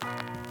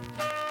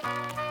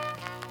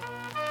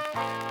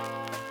Welcome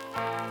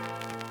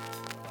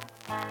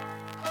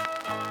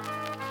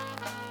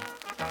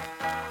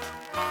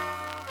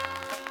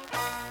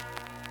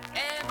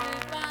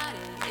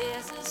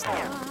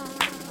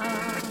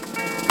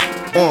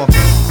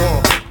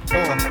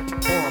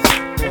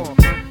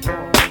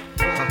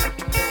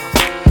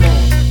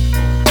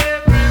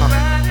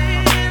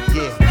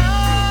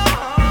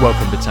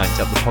to Tanked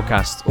Up, the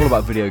podcast all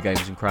about video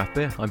games and craft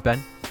beer. I'm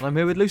Ben, and I'm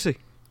here with Lucy.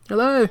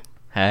 Hello.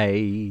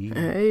 Hey.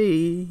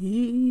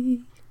 Hey.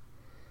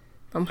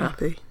 I'm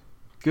happy.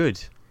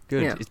 Good.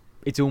 Yeah.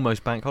 It's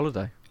almost bank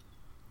holiday.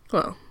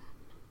 Well,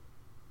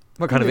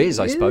 kind of is,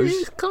 I suppose.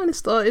 It kind of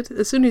started.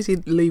 As soon as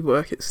you leave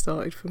work, it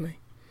started for me.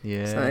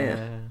 Yeah. So,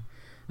 yeah.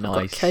 Nice.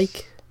 I've got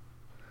cake.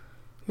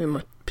 I'm in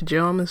my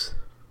pyjamas.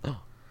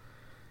 Oh.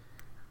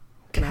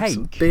 Can have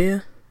some Cake?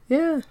 beer.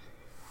 Yeah.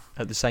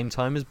 At the same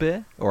time as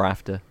beer? Or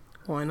after?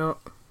 Why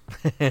not?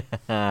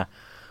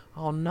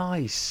 Oh,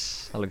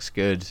 nice. That looks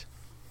good.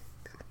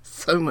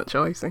 So much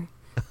icing.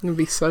 I'm going to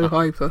be so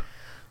hyper.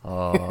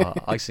 Oh,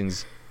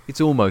 icing's... It's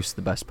almost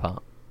the best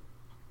part.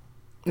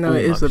 No,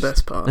 Almost. it is the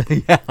best part.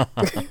 Yeah.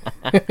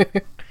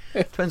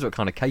 Depends what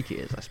kind of cake it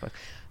is, I suppose.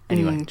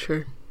 Anyway.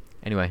 True.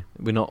 Anyway,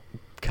 we're not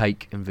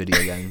cake and video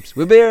games.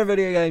 We're beer and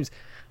video games.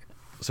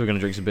 So we're going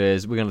to drink some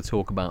beers. We're going to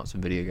talk about some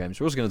video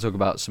games. We're also going to talk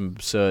about some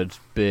absurd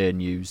beer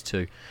news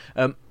too.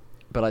 But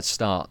let's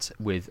start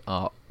with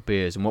our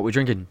beers and what we're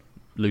drinking.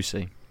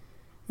 Lucy,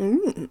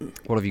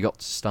 what have you got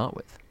to start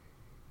with?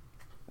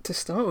 To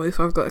start with,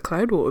 I've got a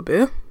Cloudwater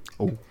beer.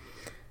 Oh.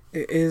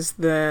 It is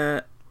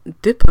the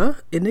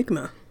Dipper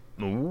Enigma.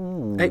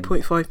 Ooh.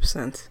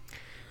 8.5%.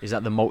 Is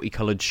that the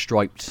multicoloured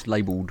striped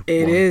labelled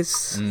It one?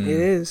 is. It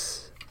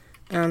is.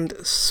 And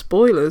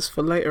spoilers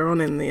for later on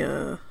in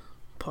the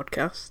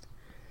podcast.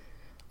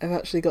 I've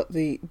actually got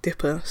the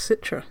Dipper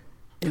Citra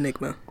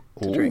Enigma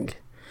to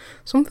drink.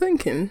 So I'm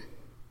thinking,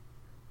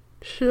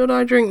 should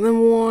I drink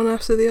them one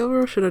after the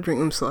other, or should I drink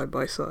them side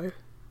by side?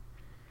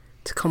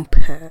 To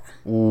compare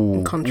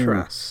and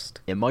contrast.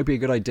 It might be a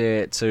good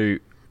idea to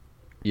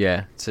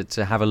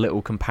have a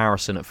little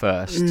comparison at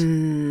first,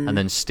 and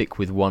then stick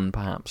with one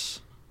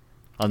perhaps.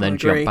 And then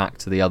jump back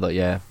to the other,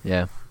 yeah.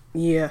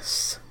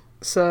 Yes.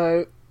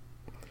 So,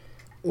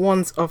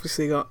 one's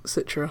obviously got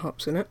Citra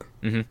hops in it.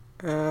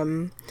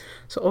 Mm-hmm.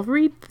 So I'll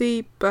read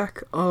the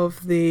back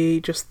of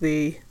the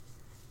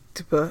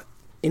Dipper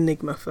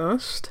Enigma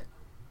first.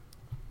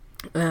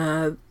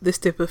 This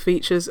Dipper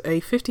features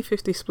a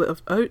 50-50 split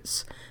of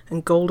oats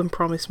and Golden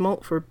Promise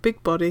malt for a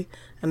big body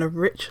and a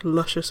rich,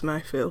 luscious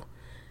mouthfeel.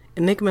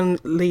 Enigma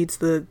leads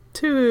the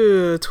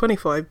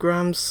 25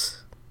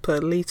 grams per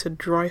litre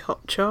dry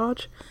hop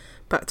charge,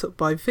 backed up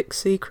by Vic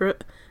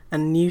Secret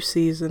and New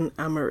Season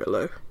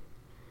Amarillo.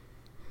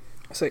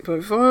 That's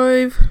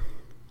 8.5.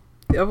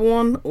 The other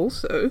one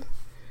also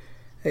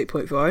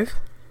 8.5,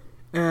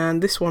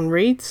 and this one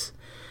reads,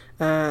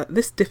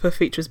 this Dipper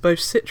features both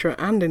Citra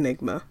and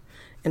Enigma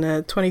in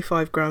a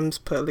 25 grams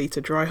per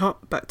litre dry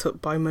hop, backed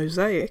up by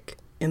Mosaic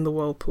in the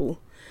Whirlpool.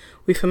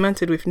 We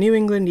fermented with New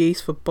England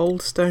yeast for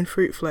bold stone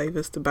fruit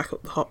flavours to back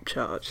up the hop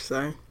charge.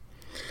 So,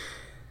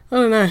 I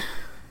don't know.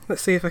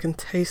 Let's see if I can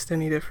taste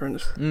any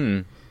difference.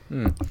 At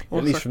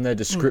least from their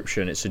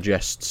description, it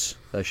suggests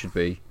there should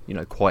be,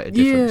 quite a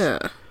difference. Yeah.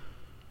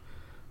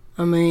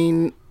 I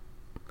mean,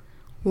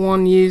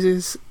 one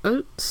uses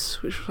oats,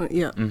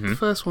 the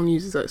first one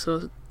uses oats,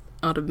 so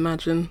I'd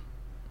imagine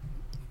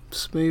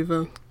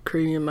smoother,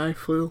 creamier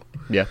mouthfeel.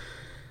 Yeah.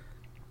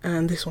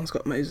 And this one's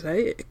got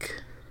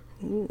Mosaic.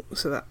 Ooh,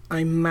 so that I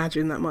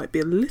imagine that might be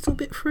a little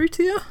bit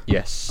fruitier.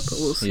 Yes. But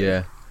we'll see.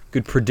 Yeah.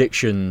 Good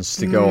predictions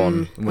to go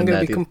on. I'm going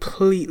to be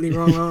completely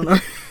wrong,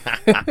 aren't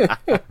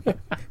I?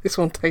 This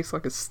one tastes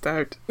like a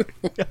stout.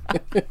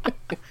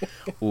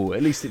 Oh,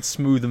 at least it's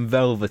smooth and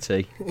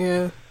velvety.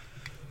 Yeah.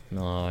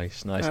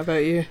 Nice. How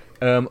about you?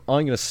 I'm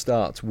going to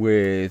start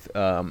with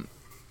a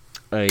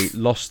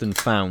Lost and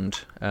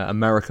Found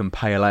American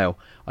Pale Ale.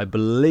 I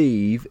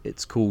believe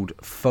it's called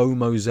Faux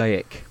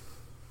Mosaic.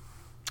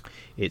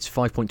 It's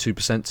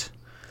 5.2%.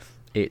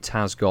 It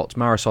has got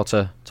Maris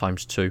Otter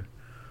 ×2,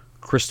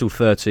 Crystal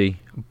 30,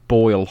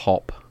 Boil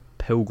Hop,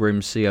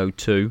 Pilgrim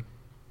CO2.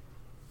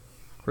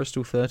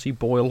 Crystal 30,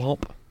 Boil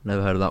Hop?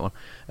 Never heard of that one.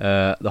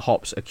 The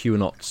hops are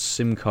Quinot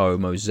Simcoe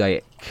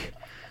Mosaic.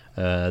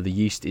 The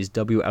yeast is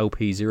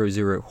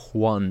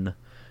WLP001.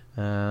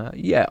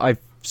 I've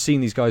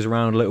seen these guys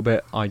around a little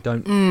bit. I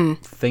don't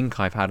think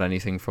I've had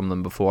anything from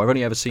them before. I've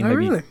only ever seen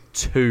maybe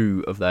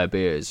 2 of their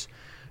beers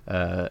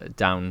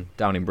down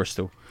in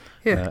Bristol.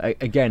 Yeah.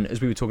 Again, as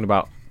we were talking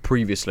about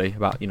previously,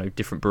 about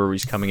different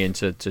breweries coming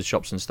into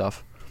shops and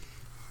stuff.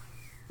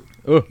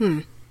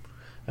 It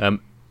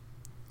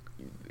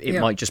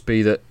might just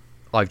be that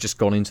I've just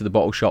gone into the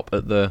bottle shop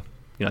at the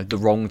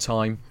wrong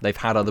time. They've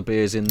had other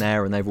beers in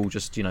there and they've all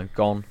just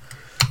gone.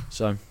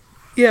 So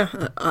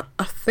yeah,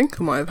 I think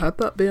I might have had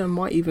that beer. I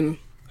might even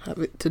have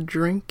it to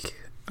drink.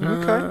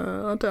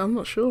 Okay. I'm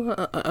not sure.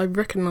 I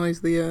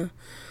recognise the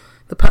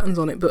patterns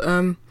on it, but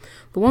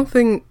the one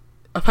thing,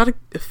 I've had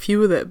a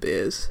few of their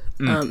beers.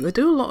 They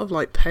do a lot of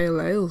like pale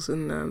ales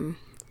and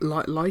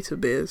lighter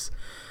beers.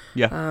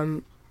 Yeah.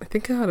 I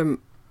think I had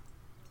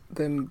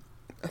them.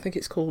 I think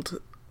it's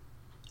called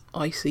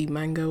Icy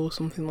Mango or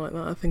something like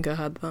that. I think I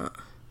had that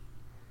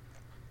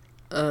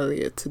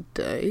earlier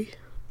today.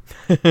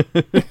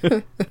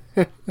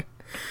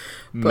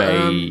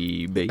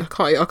 Maybe. I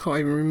can't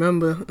even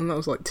remember, and that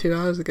was like 2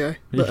 hours ago.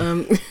 But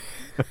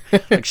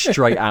like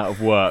straight out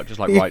of work, just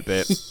like right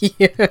bit.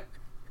 Yeah,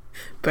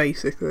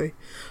 basically.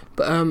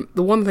 But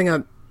the one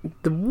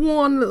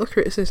little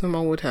criticism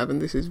I would have,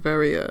 and this is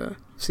very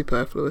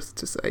superfluous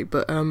to say,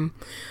 but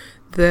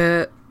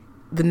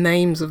the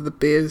names of the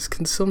beers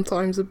can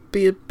sometimes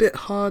be a bit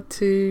hard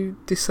to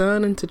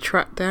discern and to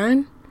track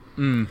down.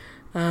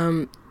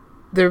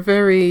 They're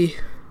very,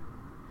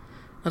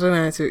 I don't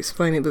know how to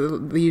explain it,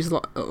 but they use a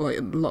lot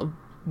of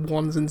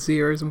ones and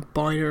zeros and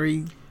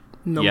binary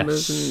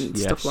numbers and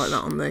stuff like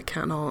that on their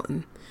can art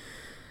and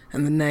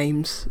the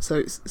names.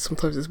 So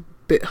sometimes it's a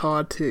bit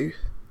hard to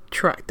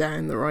track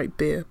down the right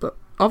beer. But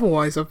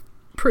otherwise, I've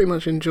pretty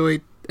much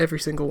enjoyed every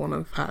single one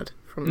I've had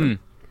from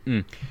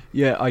them.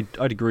 Yeah,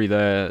 I'd agree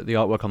there. The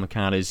artwork on the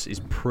can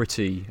is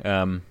pretty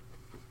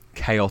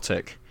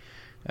chaotic.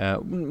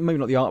 Maybe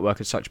not the artwork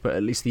as such, but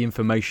at least the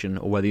information,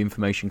 or where the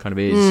information kind of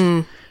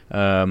is.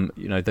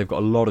 They've got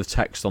a lot of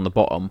text on the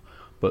bottom,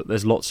 but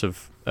there's lots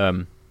of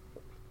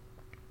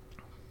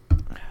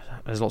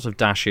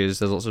dashes,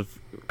 there's lots of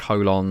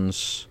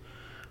colons,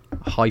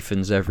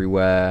 hyphens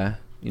everywhere.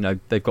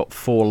 They've got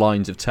 4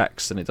 lines of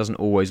text, and it doesn't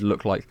always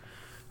look like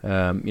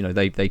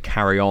they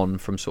carry on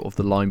from sort of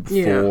the line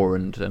before.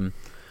 And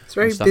it's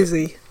very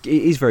busy.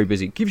 It is very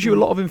busy. It gives you a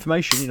lot of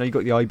information. You've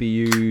got the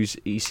IBUs,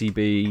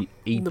 ECB,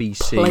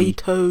 EBC, the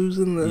Platos,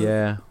 and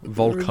the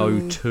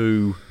Volco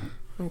 2.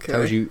 Okay.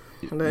 Tells you,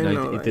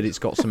 that it's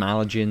got some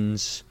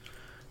allergens.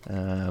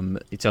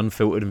 It's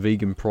unfiltered and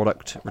vegan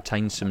product.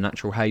 Retains some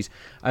natural haze.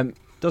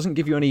 Doesn't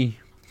give you any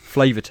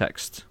flavour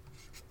text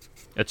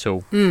at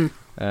all.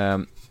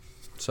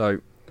 So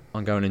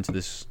I'm going into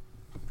this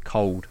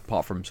cold,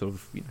 apart from sort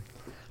of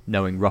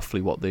knowing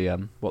roughly what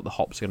the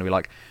hops are going to be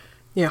like.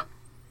 Yeah.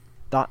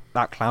 That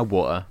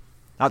Cloudwater,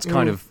 that's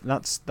kind of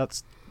that's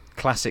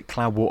classic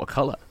Cloudwater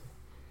colour.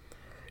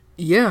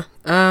 Yeah.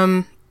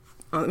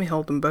 Let me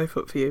hold them both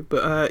up for you.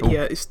 But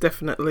yeah, it's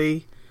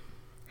definitely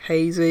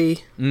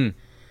hazy,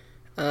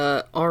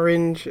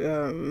 orange,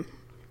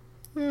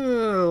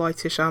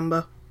 lightish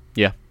amber.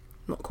 Yeah.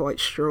 Not quite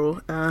straw.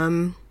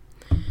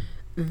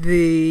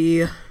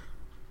 The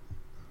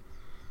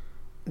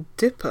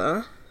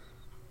Dipper,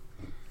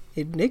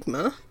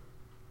 Enigma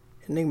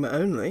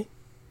only.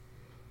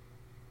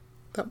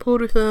 That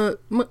poured with a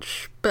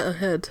much better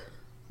head.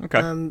 Okay.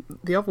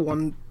 The other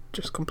one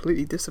just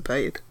completely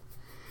dissipated.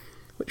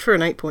 Which for an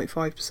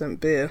 8.5%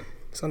 beer,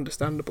 it's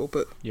understandable,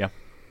 but yeah,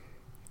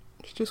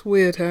 it's just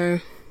weird how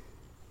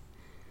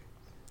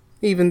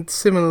even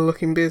similar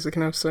looking beers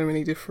can have so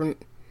many different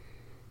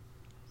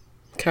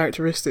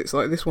characteristics.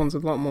 Like this one's a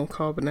lot more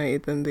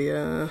carbonated than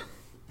the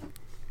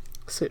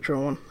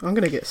Citra one. I'm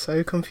gonna get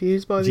so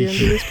confused by the end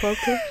of this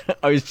podcast.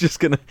 I was just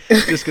gonna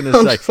say.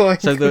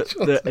 So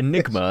the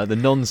Enigma, the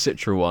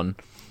non-Citra one,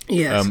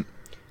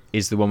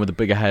 is the one with the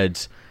bigger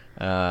head,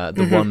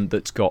 the one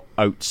that's got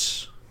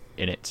oats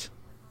in it.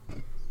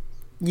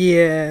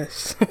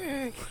 Yes,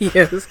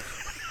 yes.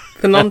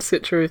 The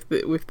non-Citra is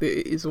the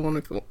one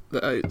with the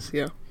oats,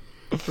 yeah.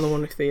 And the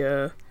one with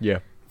the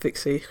Vic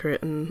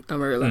Secret and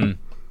Amarillo.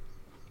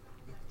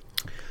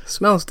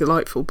 Smells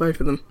delightful, both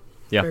of them.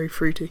 Yeah. Very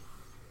fruity.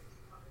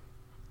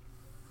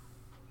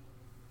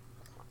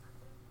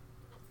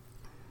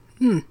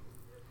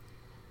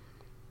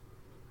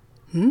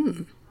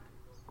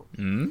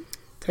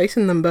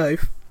 Tasting them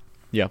both.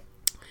 Yeah.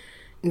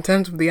 In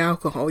terms of the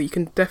alcohol, you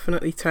can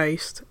definitely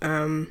taste,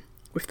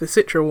 with the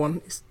Citra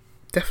one, it's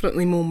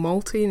definitely more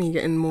malty and you're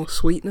getting more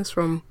sweetness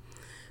from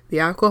the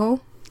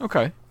alcohol.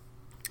 Okay.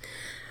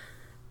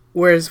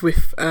 Whereas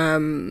with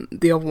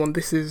the other one,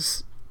 this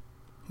is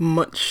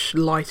much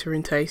lighter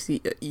in taste.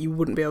 You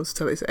wouldn't be able to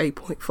tell it's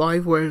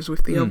 8.5, whereas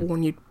with the other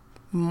one, you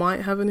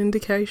might have an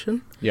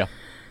indication. Yeah.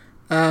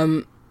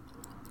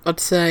 I'd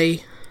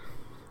say,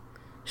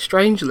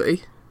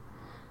 strangely,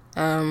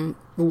 the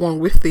one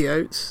with the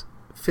oats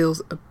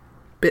feels a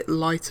bit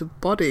lighter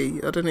body.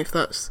 I don't know if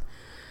that's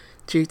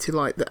due to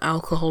like the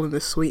alcohol and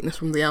the sweetness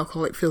from the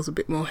alcohol. It feels a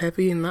bit more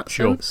heavy in that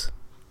sense.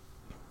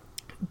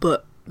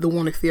 But the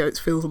one with the oats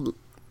feels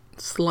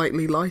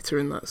slightly lighter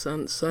in that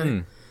sense.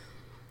 So,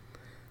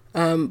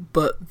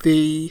 but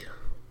the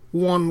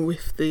one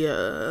with the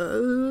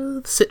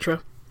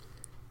Citra,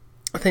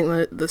 I think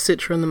the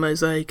Citra and the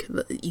Mosaic,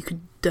 that you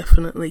could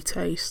definitely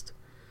taste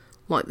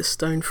like the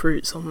stone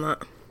fruits on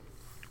that.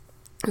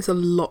 It's a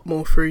lot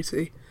more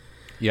fruity.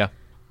 Yeah.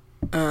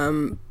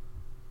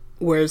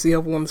 Whereas the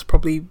other one's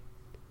probably a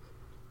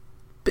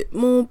bit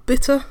more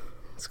bitter.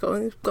 It's got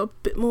a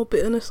bit more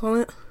bitterness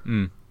on it.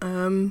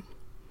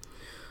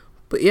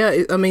 But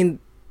yeah, I mean,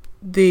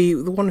 the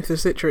one with the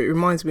Citra, it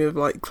reminds me of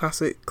like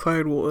classic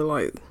Cloudwater,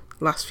 like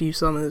last few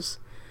summers.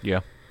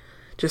 Yeah.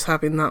 just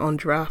having that on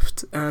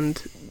draft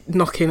and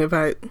knocking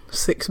about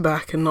 6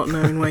 back and not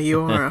knowing where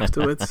you are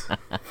afterwards.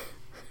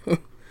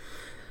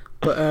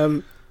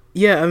 But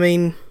yeah, I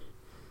mean,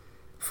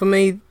 for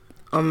me,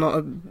 I'm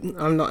not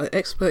an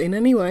expert in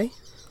any way,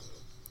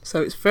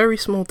 so it's very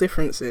small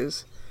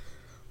differences.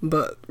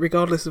 But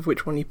regardless of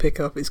which one you pick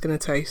up, it's going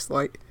to taste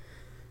like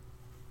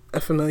a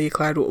familiar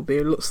Cloudwater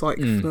beer. It looks like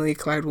familiar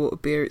Cloudwater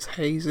beer. It's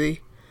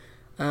hazy.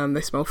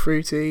 They smell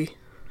fruity.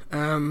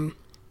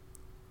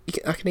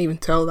 I can even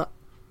tell that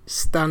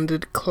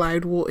standard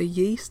Cloudwater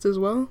yeast as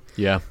well.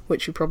 Yeah.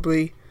 Which you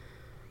probably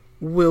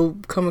will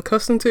come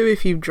accustomed to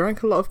if you've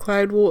drank a lot of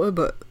Cloudwater,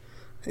 but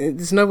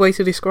there's no way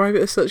to describe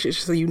it as such. It's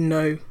just so you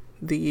know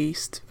the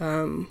yeast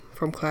from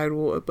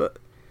Cloudwater. But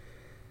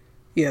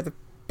yeah, they're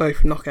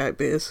both knockout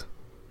beers.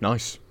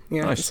 Nice.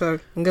 Yeah, nice. So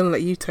I'm going to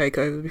let you take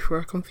over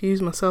before I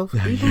confuse myself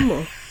even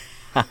more.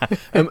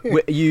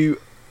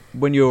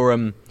 When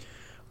you're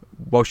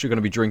whilst you're going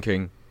to be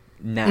drinking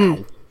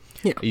now,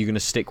 yeah. Are you going to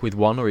stick with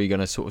one, or are you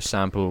going to sort of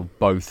sample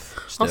both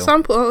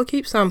still? I'll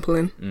keep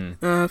sampling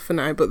for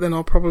now, but then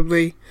I'll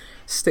probably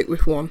stick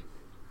with one.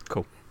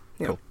 Cool.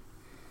 Yeah. Cool.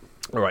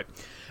 All right.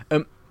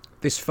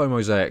 This Faux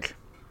Mosaic,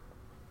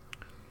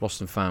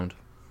 Lost and Found.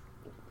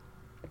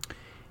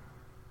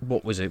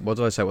 What was it? What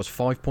did I say? It was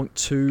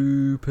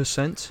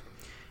 5.2%.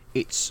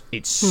 It's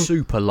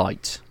super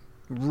light,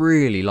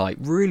 really light,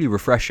 really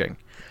refreshing.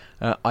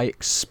 I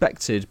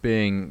expected,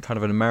 being kind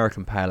of an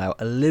American pale ale,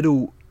 a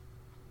little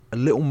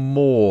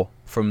more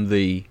from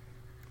the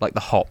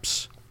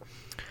hops.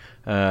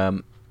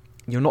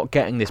 You're not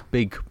getting this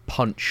big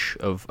punch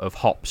of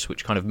hops,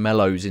 which kind of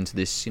mellows into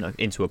this,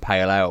 into a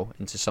pale ale,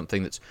 into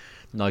something that's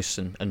nice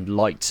and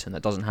light, and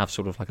that doesn't have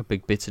sort of like a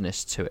big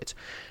bitterness to it.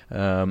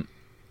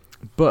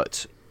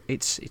 But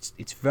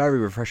it's very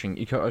refreshing.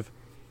 You kind of,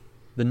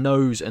 the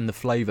nose and the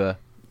flavour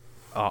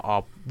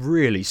are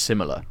really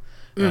similar.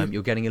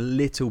 You're getting a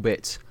little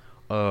bit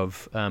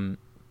of kind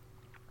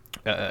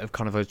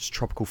of those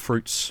tropical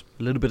fruits,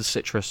 a little bit of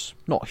citrus,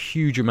 not a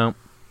huge amount.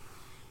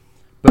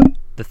 But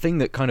the thing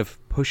that kind of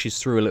pushes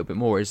through a little bit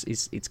more is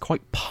it's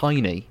quite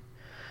piney.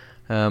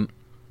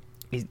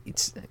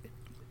 It's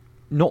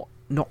not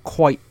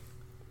quite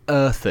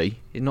earthy,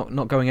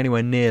 not going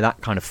anywhere near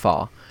that kind of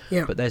far.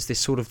 Yeah. But there's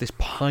this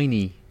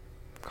piney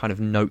kind of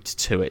note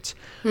to it,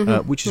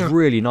 which is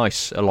really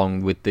nice,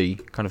 along with the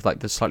kind of like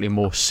the slightly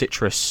more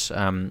citrus,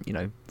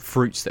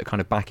 fruits that are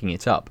kind of backing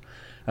it up.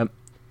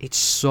 It's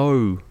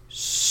so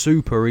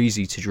super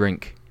easy to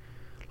drink,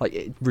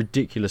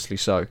 ridiculously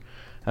so.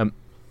 And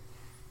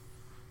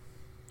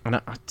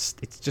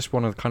it's just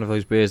one of kind of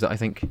those beers that I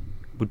think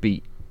would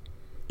be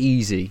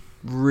easy,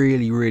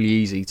 really, really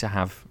easy to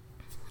have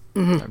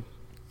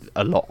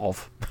a lot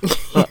of.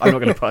 I'm not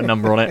going to put a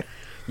number on it.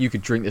 You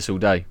could drink this all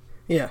day.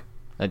 Yeah.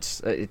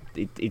 It's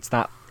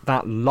that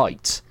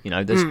light,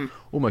 there's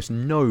almost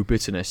no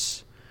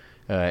bitterness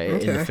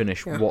in the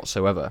finish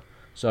whatsoever.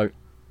 So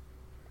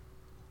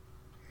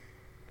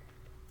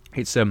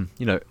it's you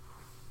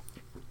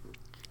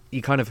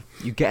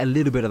get a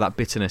little bit of that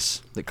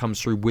bitterness that comes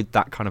through with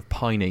that kind of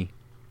piney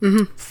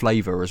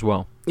flavour as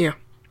well. Yeah.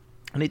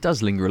 And it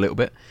does linger a little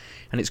bit,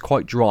 and it's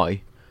quite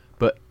dry,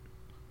 but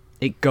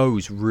it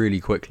goes really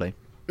quickly.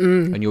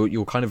 And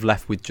you're kind of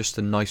left with just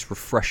a nice,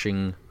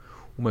 refreshing,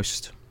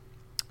 almost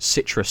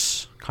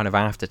citrus kind of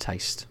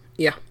aftertaste.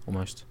 Yeah.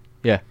 Almost.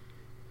 Yeah.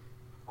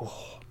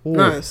 Oh.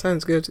 No, it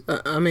sounds good.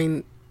 I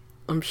mean,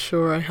 I'm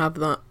sure I have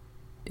that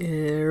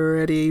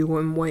ready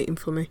when waiting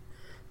for me.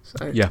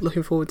 So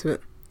looking forward to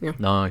it. Yeah.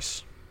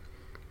 Nice.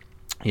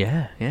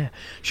 Yeah.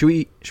 Should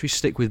we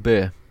stick with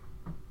beer?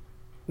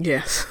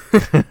 Yes.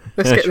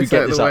 Let's get this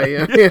out of the way.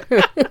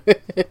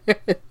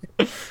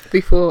 Yeah.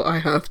 Before I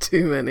have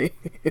too many.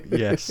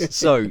 Yes.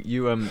 So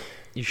you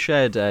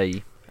shared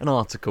an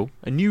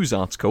news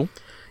article.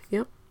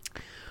 Yep.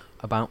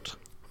 About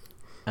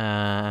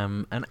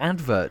an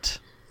advert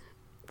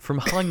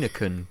from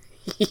Heineken,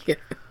 yeah.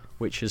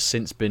 which has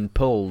since been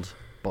pulled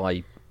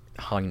by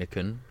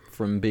Heineken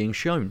from being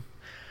shown.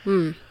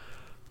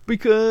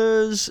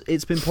 Because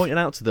it's been pointed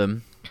out to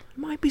them it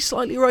might be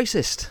slightly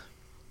racist.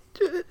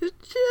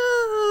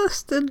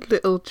 Just a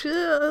little,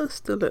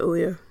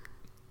 yeah.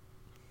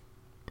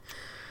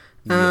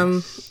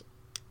 Yes.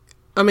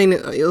 I mean,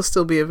 it'll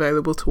still be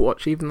available to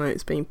watch even though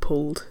it's been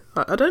pulled.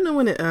 I don't know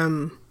when it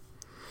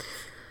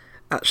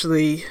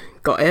actually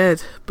got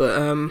aired, but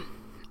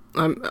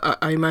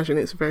I imagine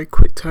it's a very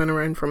quick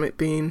turnaround from it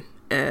being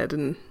aired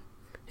and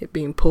it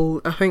being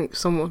pulled. I think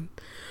someone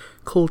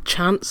called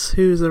Chance,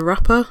 who's a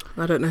rapper.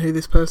 I don't know who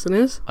this person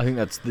is. I think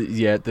that's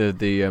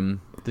the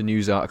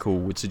news article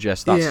would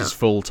suggest that's his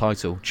full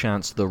title,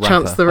 Chance the Rapper.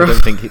 Chance the Rapper. I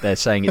don't think they're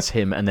saying it's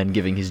him and then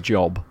giving his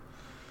job.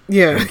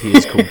 Yeah. I think he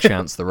is called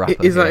Chance the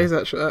Rapper. Is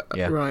that true?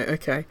 Yeah. Right,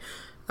 okay.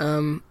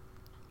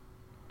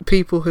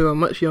 People who are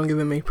much younger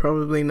than me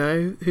probably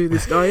know who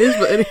this guy is,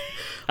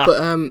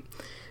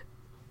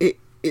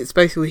 it's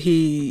basically,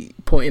 he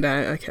pointed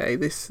out, okay,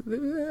 this,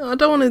 I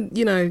don't want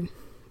to,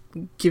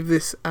 give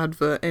this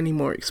advert any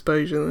more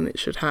exposure than it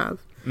should have.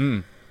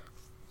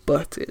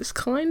 but it's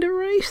kind of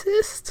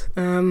racist.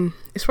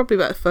 It's probably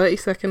about a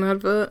 30-second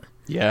advert.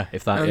 Yeah,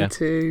 if that, and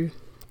to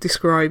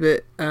describe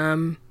it,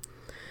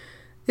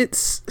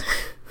 it's...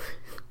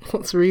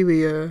 What's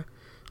really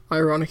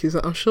ironic is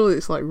that I'm sure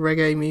it's like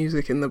reggae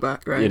music in the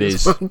background. It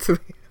is.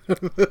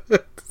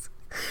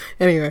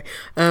 Anyway,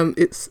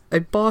 it's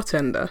a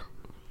bartender.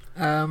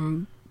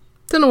 Don't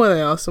know where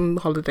they are, some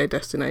holiday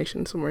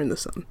destination somewhere in the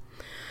sun.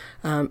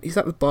 He's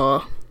at the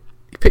bar.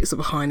 He picks up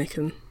a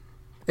Heineken,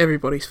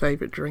 everybody's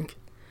favourite drink.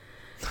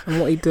 And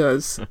what he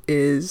does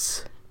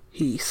is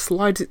he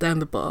slides it down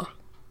the bar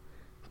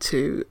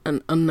to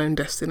an unknown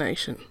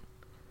destination.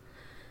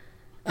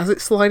 As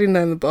it's sliding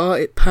down the bar,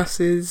 it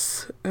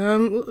passes...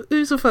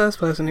 who's the first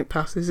person it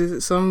passes? Is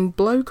it some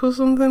bloke or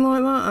something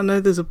like that? I know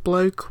there's a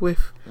bloke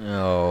with...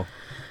 Oh,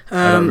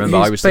 I don't remember.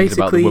 I was thinking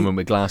about the woman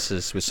with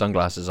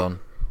sunglasses on.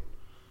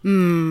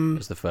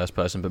 As the first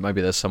person, but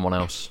maybe there's someone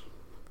else.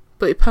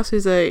 But it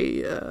passes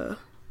a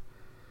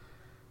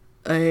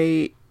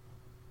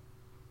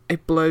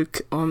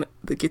bloke on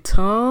the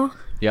guitar.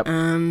 Yep.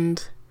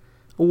 And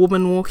a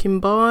woman walking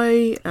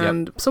by,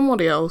 and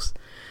somebody else.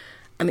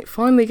 And it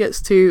finally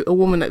gets to a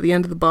woman at the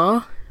end of the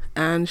bar,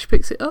 and she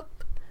picks it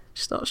up,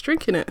 she starts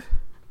drinking it.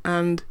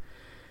 And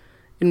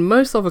in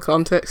most other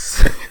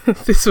contexts,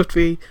 this would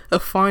be a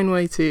fine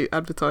way to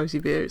advertise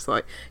your beer. It's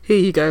like, here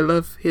you go,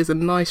 love, here's a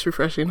nice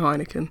refreshing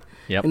Heineken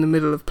in the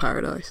middle of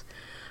paradise.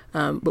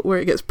 But where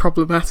it gets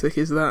problematic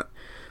is that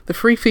the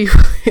three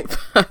people it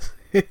passes,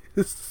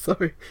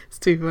 sorry, it's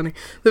too funny,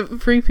 the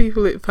three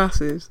people it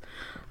passes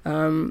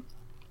are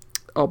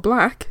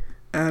black,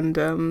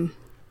 and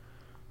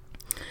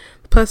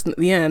person at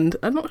the end,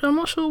 I'm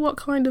not sure what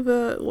kind of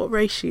what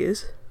race she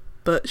is,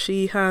 but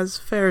she has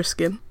fairer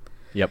skin.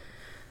 Yep.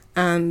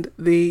 And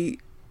the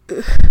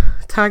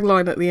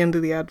tagline at the end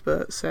of the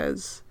advert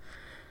says,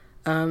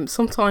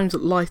 "Sometimes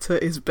lighter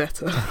is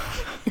better."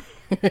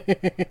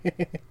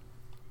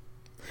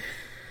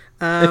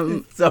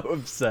 It's so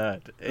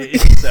absurd.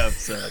 It's so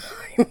absurd.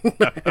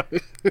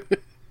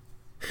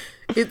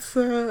 It's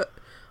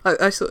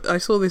I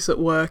saw this at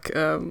work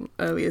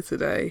earlier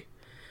today.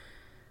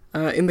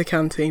 In the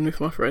canteen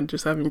with my friend,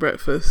 just having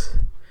breakfast,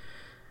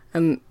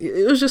 and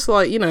it was just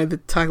like,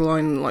 the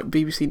tagline, like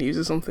BBC News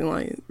or something,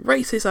 like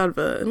racist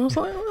advert, and I was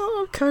like,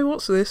 oh, okay,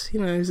 what's this?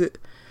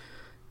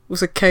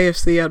 Was a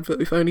KFC advert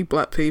with only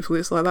black people.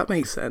 It's like, that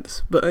makes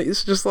sense, but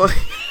it's just like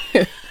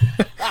I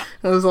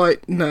was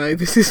like, no,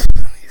 this is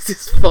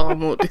far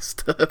more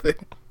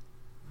disturbing.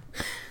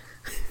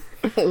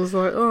 I was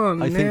like, oh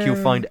no. I think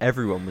you'll find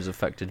everyone was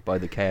affected by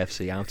the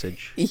KFC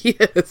outage.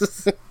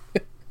 Yes.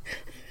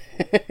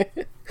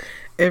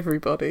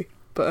 Everybody,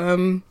 but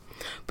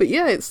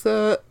yeah,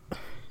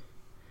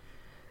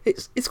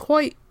 it's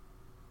quite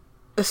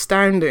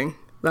astounding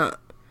that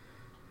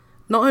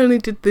not only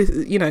did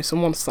this,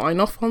 someone sign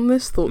off on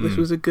this, thought this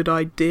was a good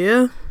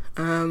idea,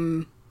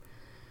 thought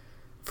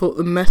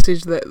the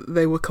message that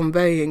they were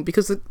conveying,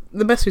 because the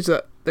message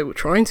that they were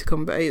trying to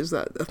convey is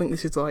that I think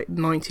this is like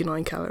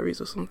 99 calories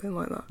or something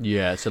like that.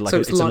 Yeah, so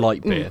it's a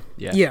light beer.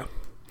 Yeah.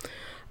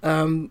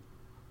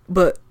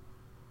 But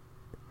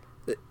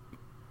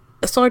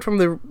aside from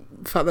the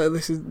fact that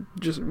this is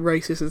just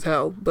racist as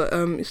hell, but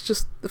it's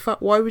just the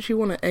fact, why would you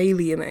want to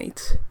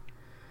alienate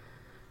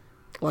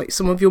like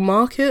some of your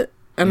market?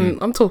 And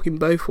I'm talking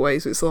both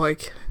ways. It's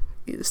like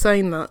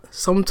saying that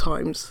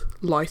sometimes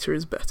lighter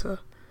is better.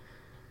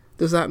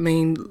 Does that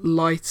mean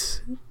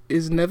light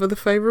is never the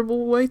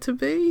favourable way to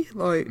be?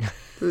 Like,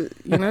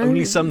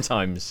 only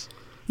sometimes.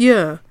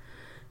 Yeah,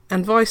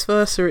 and vice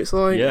versa. It's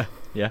like, yeah.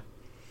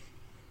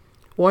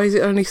 Why is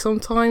it only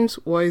sometimes?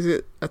 Why is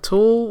it at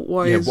all?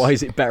 Why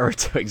is it better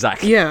to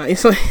exactly? Yeah,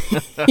 it's like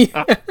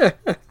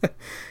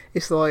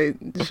it's like,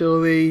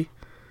 surely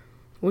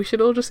we should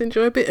all just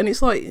enjoy a bit. And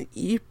it's like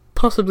you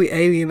possibly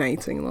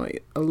alienating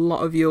like a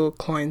lot of your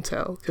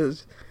clientele,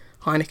 because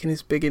Heineken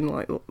is big in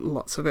like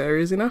lots of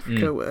areas in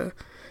Africa where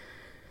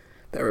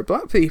there are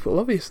black people,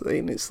 obviously,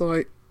 and it's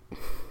like,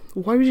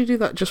 why would you do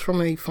that just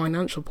from a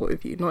financial point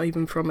of view, not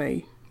even from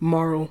a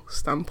moral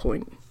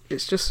standpoint?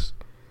 It's just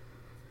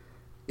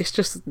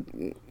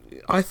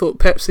I thought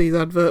Pepsi's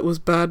advert was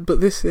bad, but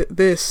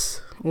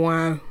this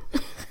wow,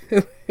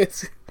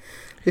 this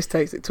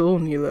takes it to all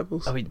new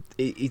levels. I mean,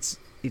 it's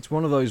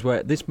one of those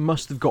where this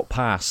must have got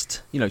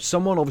past.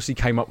 Someone obviously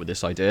came up with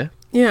this idea.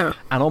 Yeah.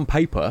 And on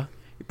paper,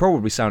 it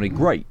probably sounded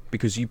great,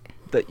 because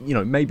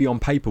maybe on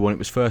paper when it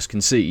was first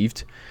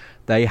conceived,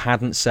 they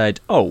hadn't said,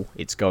 oh,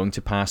 it's going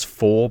to pass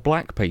 4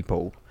 black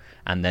people,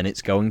 and then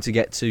it's going to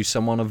get to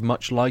someone of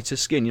much lighter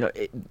skin.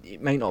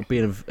 It may not be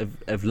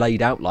have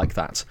laid out like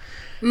that.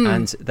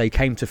 And they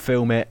came to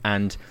film it,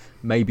 and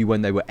maybe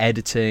when they were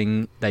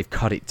editing, they've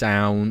cut it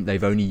down.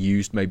 They've only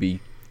used maybe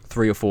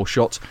 3 or 4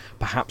 shots.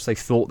 Perhaps they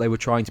thought they were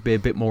trying to be a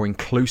bit more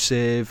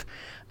inclusive.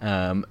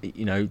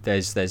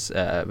 There's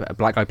a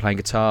black guy playing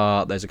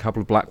guitar. There's a couple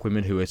of black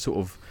women who are sort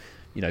of,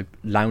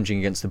 lounging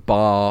against the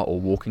bar or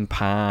walking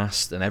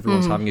past, and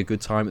everyone's having a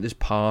good time at this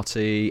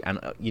party. And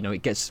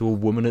it gets to a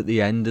woman at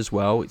the end as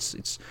well.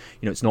 It's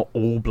not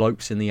all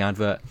blokes in the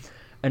advert.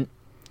 And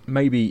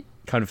maybe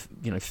kind of,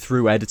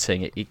 through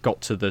editing it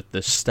got to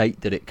the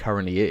state that it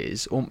currently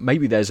is, or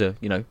maybe there's a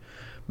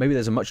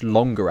much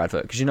longer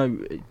advert, because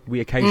we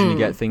occasionally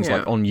get things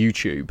like on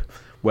YouTube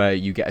where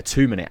you get a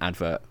 2-minute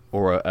advert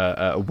or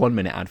a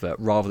 1-minute advert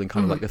rather than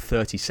kind of like a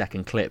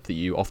 30-second clip that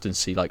you often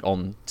see like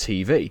on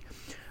TV.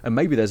 And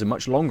maybe there's a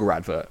much longer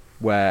advert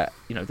where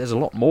there's a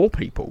lot more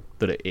people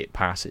that it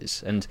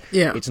passes, and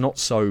it's not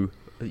so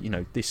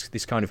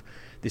this kind of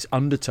this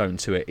undertone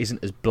to it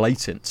isn't as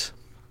blatant.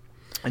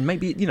 And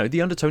maybe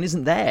the undertone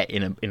isn't there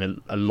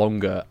in a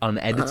longer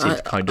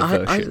unedited kind of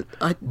version.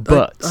 I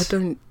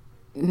don't.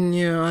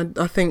 Yeah,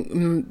 I think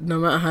no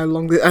matter how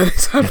long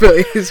this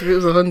advert is, if it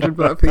was 100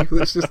 black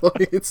people, it's just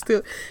like it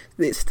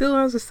still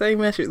has the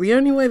same message. The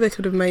only way they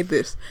could have made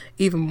this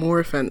even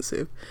more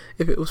offensive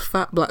if it was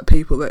fat black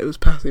people that it was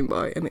passing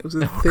by and it was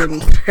a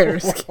thin, fair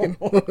skinned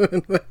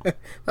woman.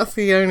 That's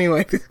the only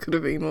way this could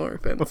have been more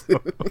offensive.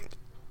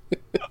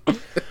 I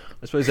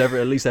suppose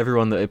at least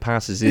everyone that it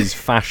passes is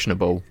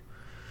fashionable.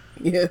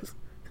 Yes.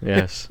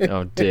 Yes.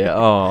 Oh dear.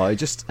 Oh,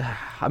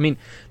 I mean,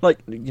 like,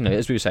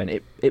 as we were saying,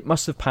 it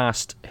must have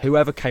passed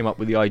whoever came up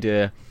with the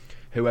idea,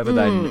 whoever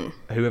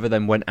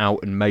then went out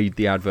and made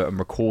the advert and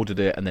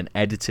recorded it and then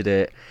edited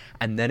it,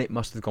 and then it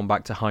must have gone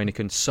back to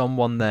Heineken.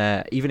 Someone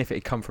there, even if it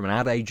had come from an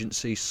ad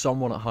agency,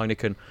 someone at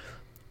Heineken,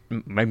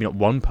 maybe not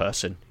one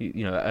person,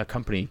 a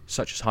company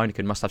such as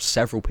Heineken must have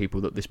several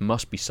people that this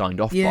must be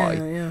signed off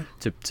by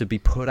to be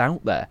put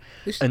out there.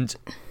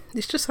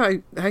 It's just how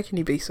can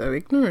you be so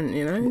ignorant,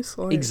 It's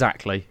like...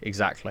 Exactly.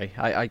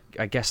 I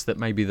guess that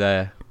maybe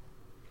they're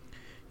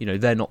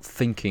not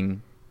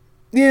thinking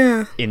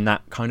in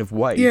that kind of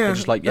way. Yeah. They're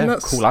just like,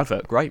 cool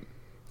advert, great.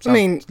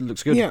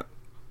 Looks good. Yeah.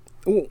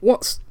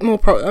 What's more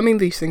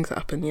these things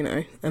happen,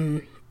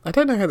 and I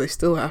don't know how they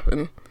still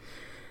happen,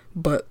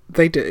 but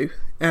they do.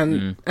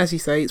 And as you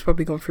say, it's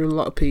probably gone through a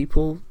lot of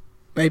people.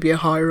 Maybe a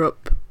higher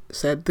up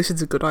said, this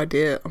is a good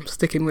idea, I'm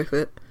sticking with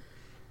it.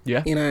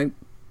 Yeah.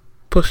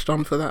 Pushed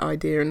on for that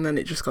idea, and then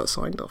it just got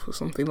signed off or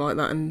something like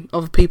that, and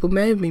other people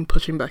may have been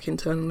pushing back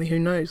internally, who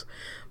knows.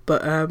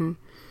 But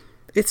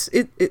it's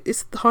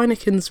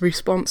Heineken's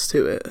response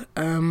to it.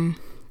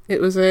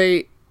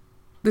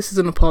 This is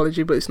an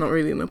apology, but it's not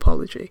really an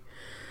apology.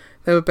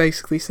 They were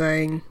basically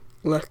saying,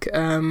 look,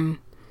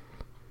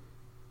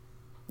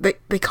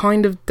 they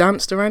kind of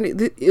danced around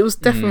it. It was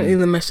definitely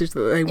the message that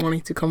they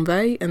wanted to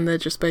convey, and they're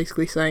just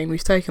basically saying,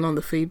 we've taken on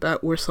the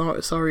feedback, we're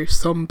sorry if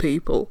some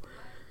people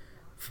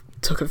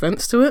took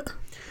offence to it.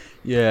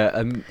 Yeah,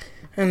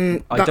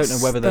 and I don't know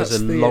whether there's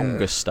a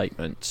longer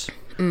statement,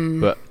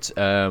 but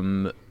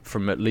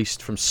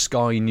from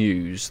Sky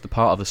News, the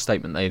part of the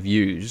statement they have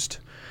used,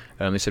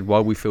 they said,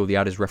 while we feel the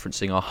ad is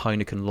referencing our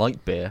Heineken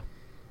light beer,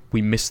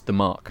 we missed the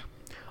mark,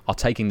 are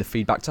taking the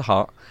feedback to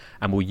heart,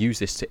 and will use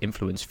this to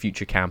influence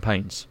future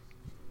campaigns.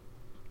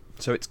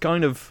 So it's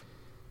kind of...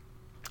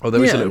 Oh,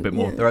 there is a little bit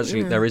more. There is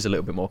a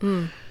little bit more.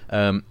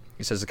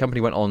 It says the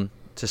company went on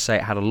to say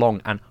it had a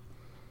long and,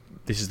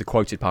 this is the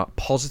quoted part,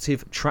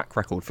 positive track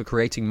record for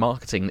creating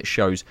marketing that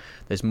shows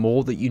there's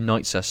more that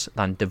unites us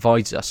than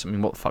divides us. I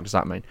mean, what the fuck does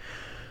that mean?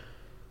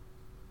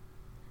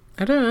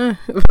 I don't know.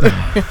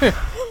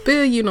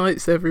 Beer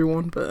unites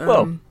everyone, but...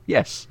 well,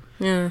 yes.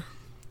 Yeah.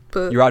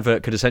 But your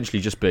advert could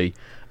essentially just be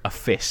a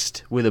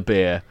fist with a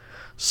beer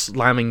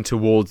slamming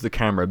towards the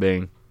camera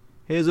being,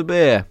 here's a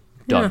beer.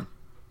 Done.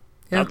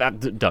 Yeah.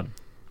 Done.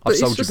 But I've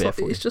sold you beer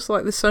for you. It's just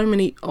like there's so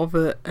many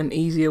other and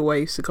easier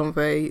ways to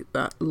convey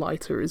that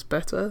lighter is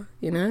better,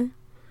 and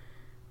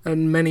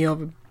many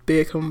other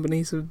beer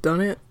companies have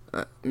done it.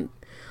 It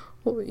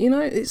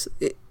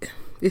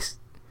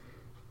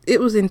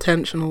was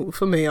intentional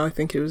for me. I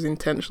think it was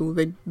intentional.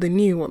 They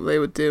knew what they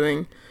were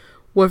doing.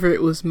 Whether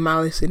it was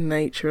malice in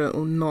nature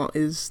or not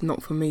is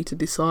not for me to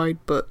decide,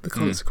 but the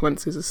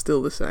consequences are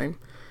still the same.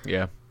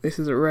 Yeah. This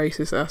is a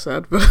racist ass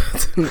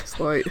advert, and it's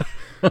like,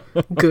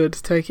 good,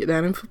 take it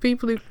down. And for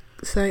people who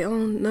say,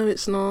 oh, no,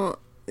 it's not,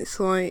 it's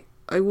like,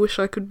 I wish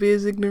I could be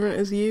as ignorant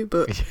as you,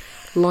 but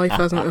life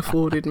hasn't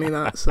afforded me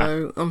that,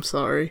 so I'm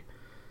sorry.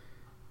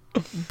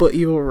 But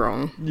you're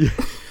wrong.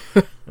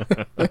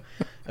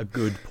 A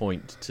good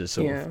point to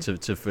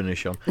to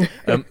finish on.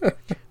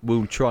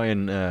 We'll try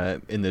and,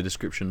 in the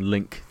description,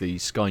 link the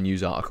Sky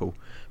News article,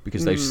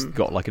 because they've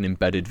got like an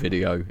embedded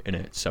video in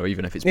it, so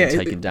even if it's been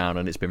taken down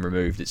and it's been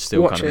removed, it's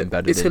still kind of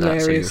embedded in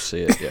hilarious. that, so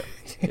you'll see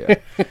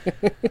it.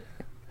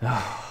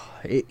 Yeah.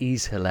 It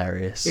is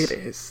hilarious. It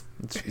is.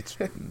 It's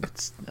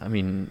I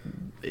mean,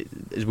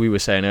 as we were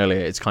saying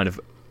earlier, it's kind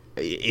of,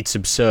 it's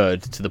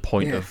absurd to the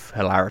point of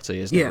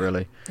hilarity, isn't it,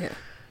 really? Yeah.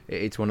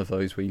 It's one of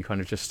those where you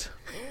kind of just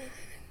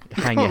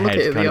hang your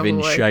head kind of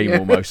in shame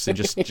almost, and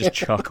just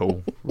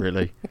chuckle,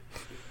 really.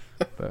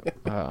 But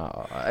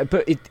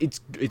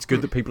it's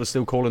good that people are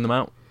still calling them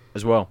out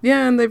as well.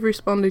 Yeah, and they've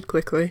responded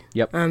quickly.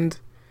 Yep. And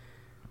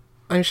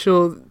I'm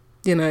sure,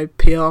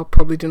 PR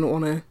probably didn't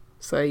want to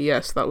say,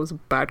 yes, that was a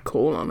bad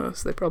call on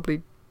us. They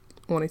probably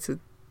wanted to,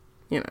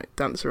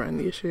 dance around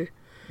the issue.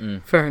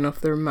 Fair enough,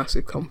 they're a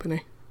massive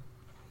company.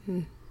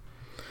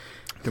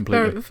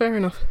 Completely. Fair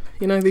enough.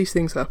 These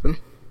things happen.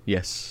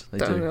 Yes, they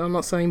do. I'm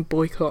not saying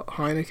boycott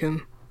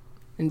Heineken.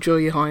 Enjoy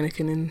your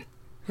Heineken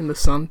in the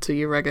sun to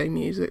your reggae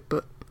music,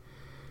 but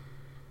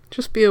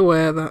just be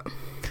aware that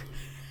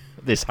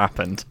this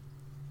happened.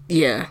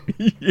 Yeah.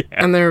 Yeah.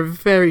 And there are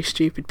very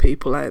stupid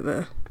people out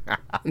there.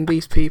 And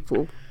these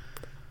people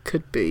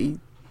could be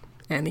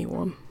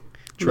anyone.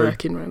 True.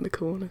 Lurking around the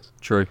corners.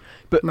 True.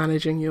 But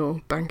managing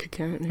your bank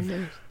account, who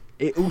knows?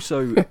 It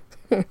also,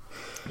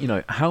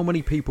 how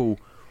many people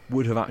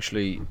would have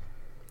actually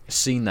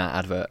seen that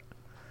advert?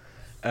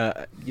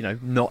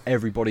 Not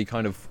everybody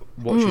kind of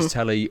watches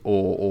telly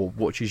or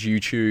watches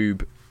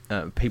YouTube.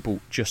 People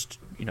just,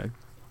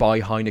 buy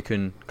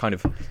Heineken kind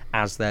of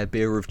as their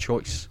beer of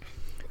choice.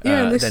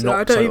 Yeah, they're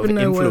not sort of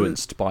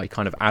influenced by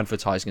kind of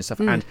advertising and stuff,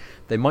 and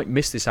they might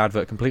miss this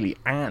advert completely,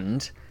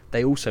 and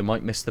they also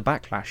might miss the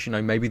backlash.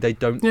 Maybe they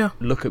don't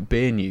look at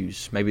beer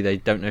news. Maybe they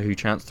don't know who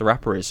Chance the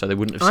Rapper is, so they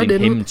wouldn't have seen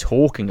him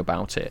talking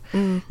about it.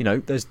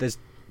 There's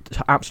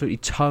absolutely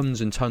tons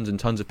and tons and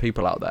tons of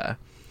people out there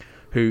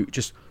who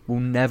just will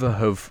never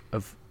have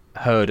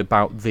heard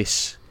about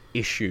this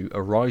issue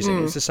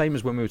arising. It's the same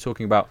as when we were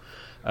talking about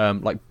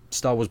like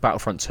Star Wars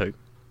Battlefront 2.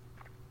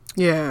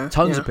 Yeah,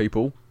 tons of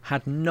people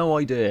had no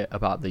idea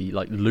about the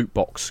loot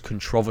box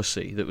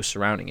controversy that was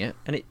surrounding it,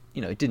 and it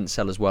didn't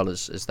sell as well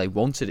as they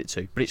wanted it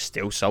to, but it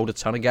still sold a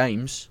ton of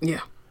games.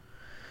 Yeah.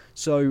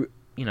 So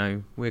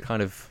we're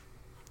kind of,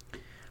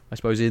 I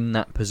suppose, in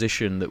that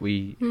position that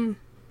we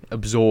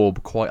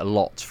absorb quite a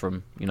lot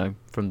from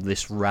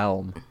this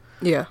realm.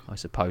 Yeah. I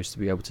suppose, to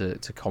be able to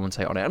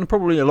commentate on it, and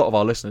probably a lot of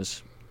our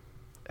listeners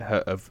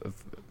have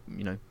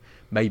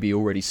maybe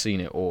already seen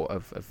it or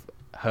have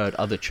heard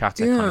other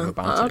chatter kind of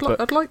about it.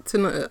 I'd like to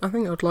know. I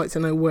think I'd like to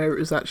know where it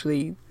was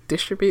actually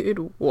distributed.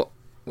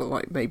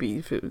 Maybe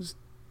if it was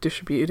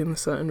distributed in a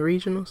certain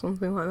region or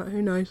something like that.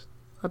 Who knows?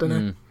 I don't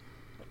know.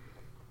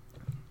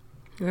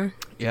 Yeah.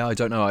 Yeah, I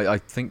don't know. I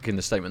think in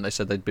the statement they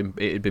said it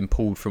had been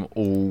pulled from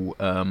all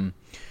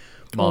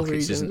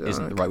markets. Isn't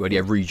the right word?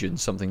 Yeah,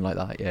 regions, something like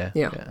that. Yeah.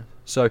 Yeah.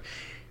 So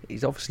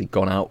he's obviously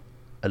gone out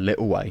a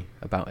little way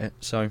about it.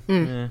 So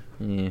yeah.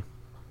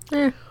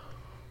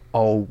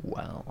 Oh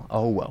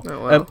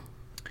well.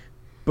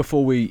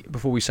 Before we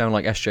sound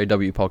like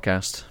SJW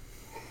podcast,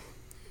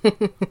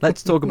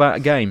 let's talk about a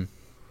game.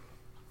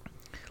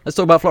 Let's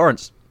talk about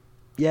Florence.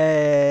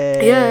 Yay!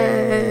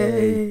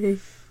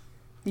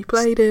 You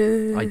played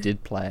it. I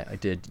did play it. I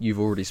did. You've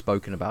already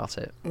spoken about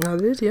it. I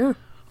did, yeah.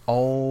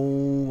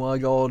 Oh my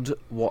god!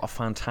 What a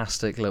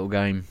fantastic little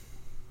game.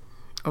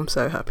 I'm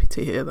so happy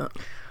to hear that.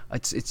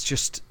 It's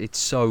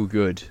so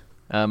good.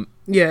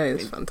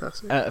 It's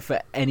fantastic.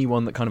 For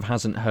anyone that kind of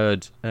hasn't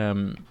heard,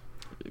 when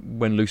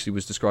Lucy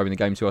was describing the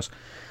game to us,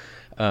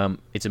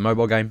 it's a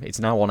mobile game. It's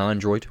now on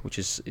Android, which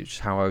is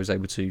how I was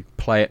able to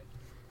play it.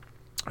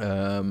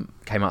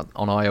 Came out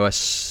on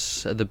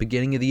iOS at the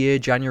beginning of the year,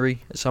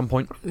 January at some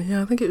point.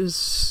 Yeah, I think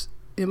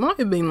it might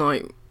have been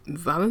like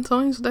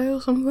Valentine's Day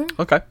or something.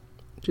 Okay.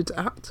 Which is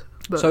apt.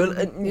 But, so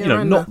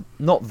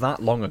not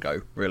that long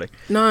ago, really.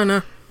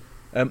 No.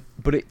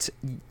 But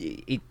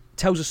it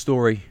tells a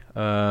story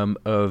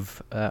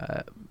of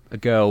a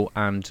girl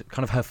and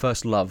kind of her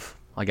first love,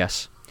 I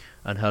guess,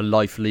 and her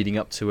life leading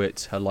up to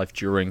it, her life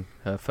during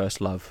her first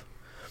love.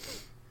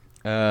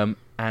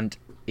 And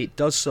it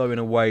does so in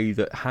a way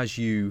that has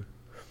you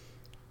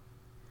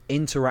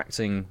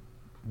interacting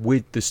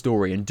with the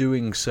story and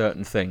doing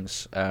certain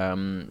things.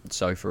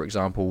 So, for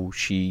example,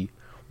 she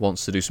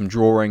wants to do some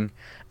drawing,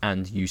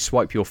 and you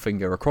swipe your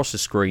finger across the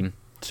screen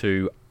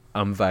to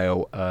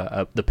unveil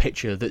the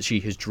picture that she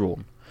has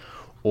drawn.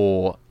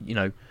 Or,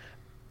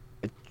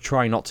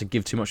 try not to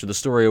give too much of the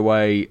story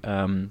away.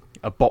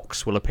 A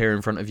box will appear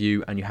in front of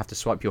you, and you have to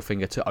swipe your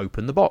finger to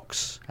open the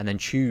box, and then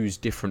choose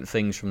different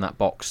things from that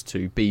box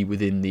to be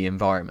within the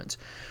environment.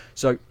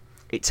 So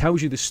it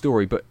tells you the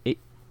story, but it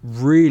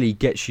really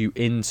gets you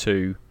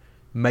into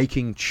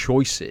making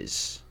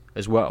choices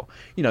as well.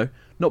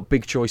 Not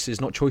big choices,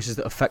 not choices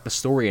that affect the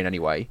story in any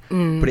way,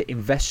 but it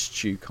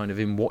invests you kind of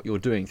in what you're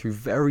doing through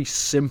very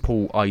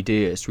simple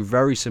ideas, through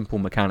very simple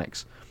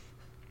mechanics.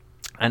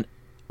 And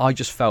I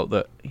just felt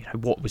that,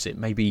 what was it,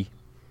 maybe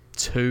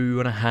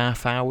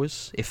 2.5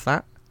 hours, if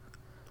that?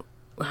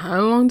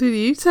 How long did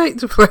you take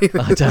to play this?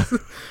 I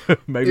don't.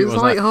 Maybe it was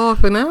like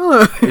half an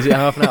hour. Is it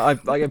half an hour?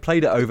 I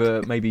played it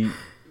over maybe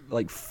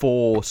like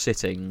 4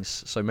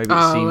 sittings, so maybe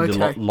it seemed a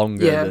lot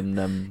longer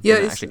than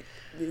actually.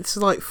 It's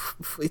like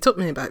it took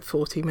me about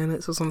 40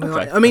 minutes or something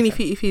like that. I mean, if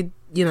you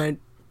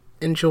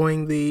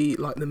enjoying the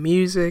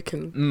music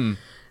and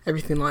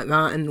everything like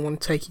that, and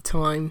want to take your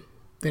time,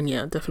 then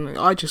yeah, definitely.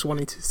 I just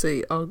wanted to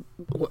see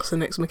what's the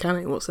next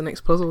mechanic, what's the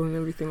next puzzle, and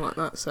everything like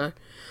that. So,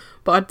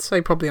 but I'd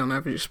say probably on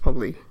average it's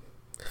probably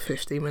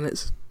 50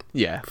 minutes.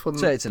 Yeah, for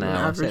so it's an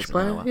hour. Average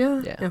player.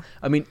 Yeah.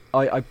 I mean,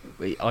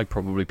 I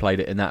probably played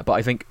it in that, but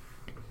I think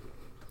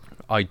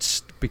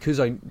because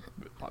I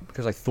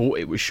thought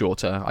it was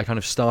shorter, I kind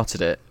of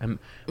started it, and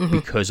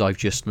because I've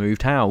just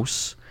moved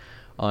house,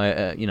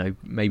 I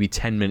maybe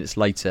 10 minutes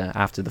later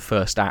after the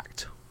first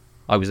act,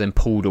 I was then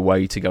pulled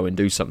away to go and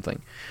do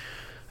something.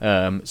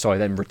 So I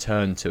then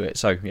returned to it.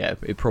 So yeah,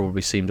 it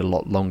probably seemed a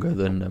lot longer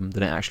than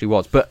it actually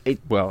was. But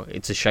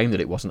it's a shame that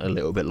it wasn't a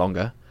little bit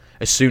longer.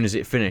 As soon as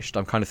it finished,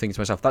 I'm kind of thinking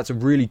to myself, that's a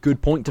really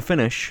good point to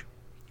finish,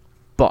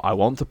 but I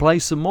want to play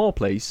some more,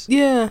 please.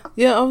 Yeah,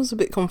 I was a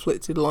bit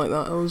conflicted like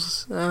that. I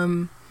was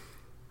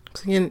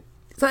thinking,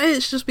 is that it?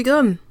 It's just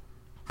begun.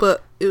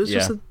 But it was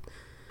just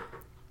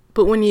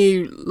But when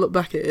you look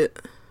back at it,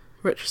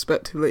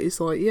 retrospectively, it's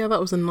like, yeah, that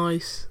was a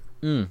nice,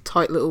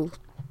 tight little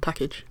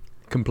package.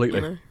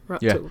 Completely. You know,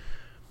 wrapped up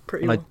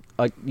pretty well.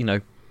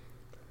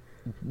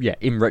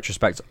 In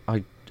retrospect,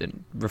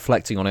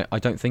 reflecting on it, I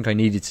don't think I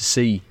needed to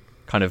see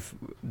kind of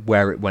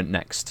where it went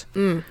next.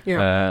 The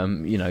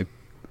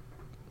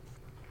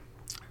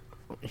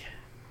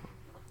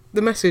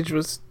message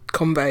was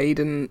conveyed,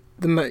 and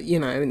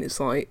and it's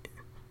like,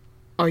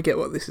 I get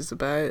what this is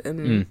about,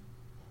 and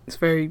it's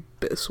very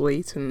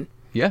bittersweet, and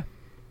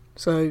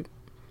so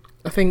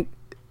I think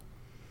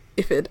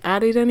if it had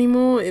added any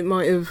more, it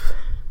might have,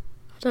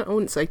 I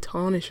wouldn't say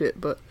tarnish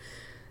it, but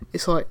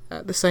it's like,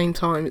 at the same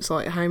time, it's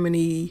like, how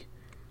many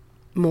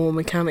more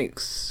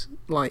mechanics,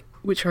 like,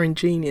 which are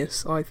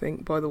ingenious, I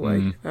think, by the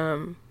way,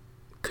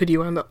 could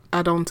you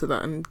add on to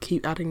that and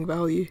keep adding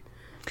value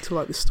to,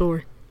 like, the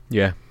story?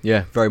 Yeah,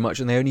 very much.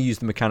 And they only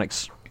used the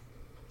mechanics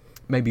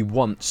maybe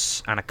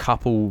once, and a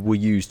couple were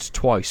used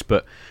twice,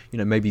 but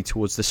maybe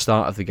towards the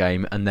start of the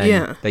game, and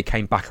then they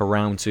came back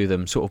around to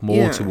them sort of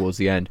more towards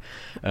the end.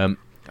 I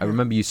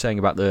remember you saying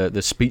about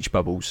the speech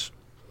bubbles,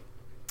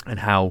 and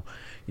how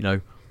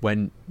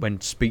when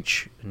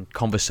speech and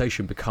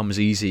conversation becomes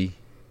easy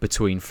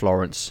between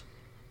Florence,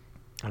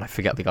 and I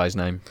forget the guy's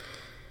name.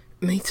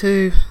 Me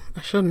too.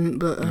 I shouldn't,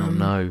 but oh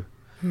no.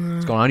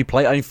 It's gone.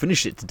 I only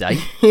finished it today.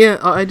 Yeah,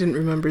 I didn't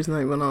remember his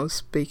name when I was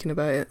speaking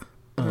about it.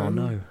 Oh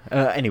no.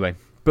 Anyway,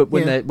 but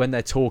when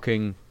they're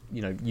talking,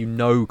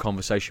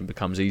 conversation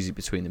becomes easy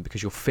between them,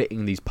 because you're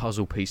fitting these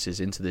puzzle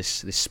pieces into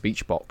this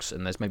speech box,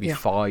 and there's maybe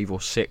 5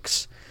 or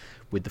 6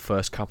 with the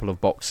first couple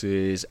of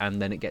boxes,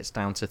 and then it gets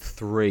down to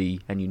 3,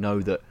 and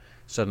that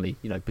suddenly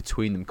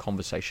between them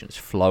conversation is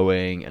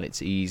flowing and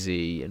it's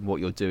easy, and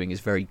what you're doing is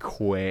very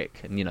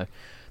quick, and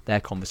their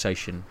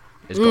conversation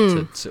has got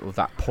to sort of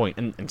that point,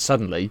 and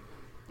suddenly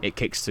it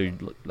kicks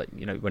to, like,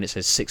 when it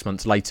says 6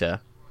 months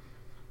later,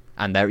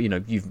 and they're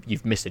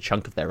you've missed a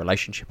chunk of their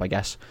relationship, I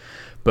guess,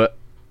 but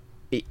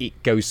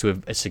it goes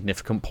to a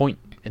significant point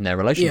in their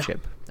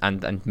relationship,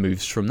 and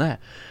moves from there,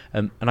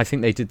 and I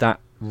think they did that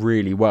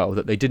really well,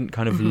 that they didn't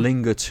kind of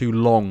linger too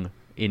long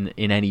in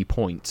any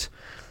point,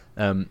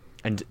 and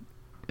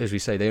as we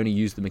say, they only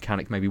used the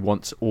mechanic maybe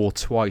once or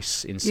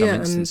twice in some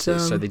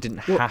instances, so they didn't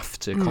have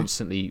to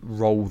constantly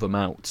roll them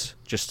out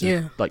just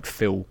to like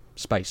fill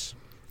space.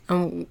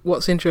 And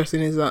what's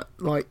interesting is that,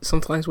 like,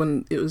 sometimes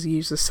when it was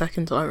used the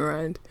second time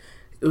around,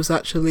 it was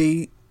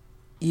actually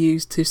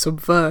used to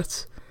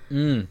subvert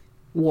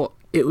what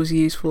it was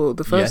used for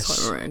the first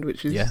time around,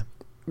 which is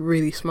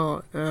really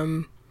smart.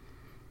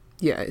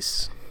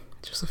 It's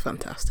just a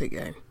fantastic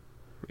game.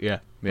 Yeah.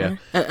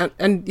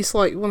 And it's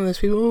like one of those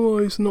people, oh,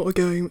 it's not a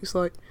game. It's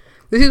like,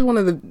 this is one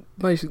of the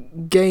most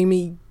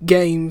gamey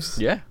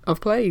games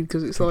I've played,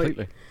 because it's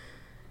like,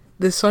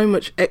 there's so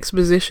much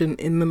exposition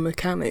in the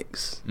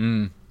mechanics,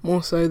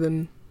 more so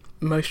than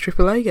most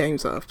AAA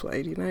games that I've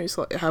played. It's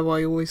like how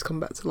I always come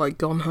back to, like,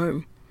 Gone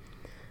Home.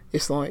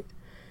 It's like,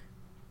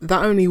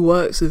 that only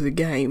works as a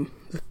game.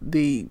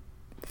 The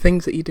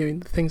things that you do,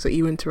 the things that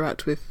you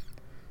interact with,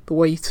 the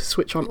way to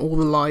switch on all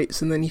the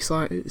lights, and then you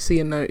see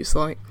a note, it's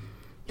like,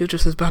 you're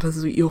just as bad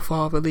as your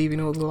father,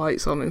 leaving all the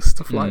lights on and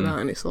stuff like that.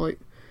 And it's like,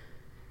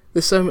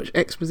 there's so much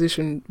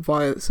exposition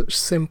via such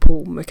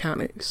simple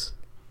mechanics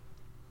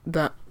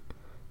that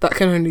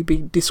can only be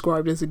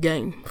described as a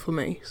game for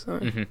me.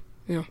 So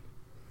yeah.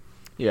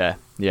 I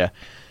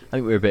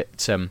think we're a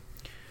bit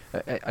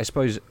I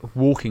suppose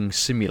walking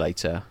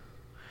simulator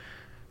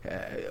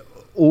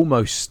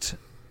almost,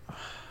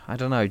 I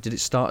don't know, did it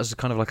start as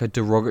kind of like a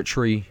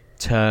derogatory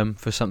term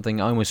for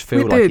something? I almost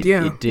feel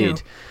it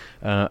did.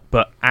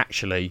 But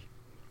actually,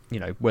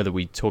 whether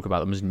we talk about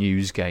them as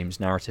news games,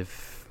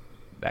 narrative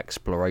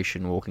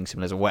exploration, walking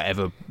simulators, or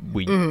whatever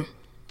we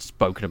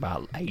spoken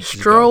about ages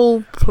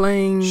Stroll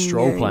playing,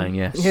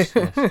 yes.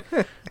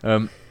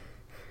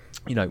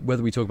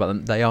 Whether we talk about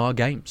them, they are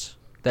games.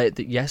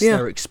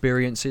 They're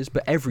experiences,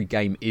 but every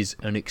game is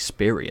an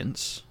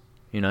experience.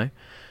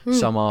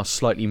 Some are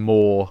slightly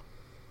more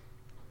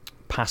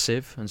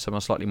passive, and some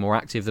are slightly more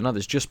active than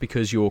others. Just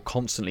because you're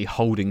constantly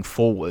holding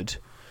forward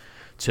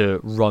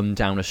to run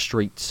down a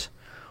street,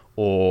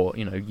 or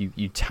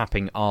you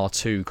tapping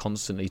R2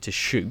 constantly to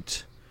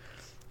shoot,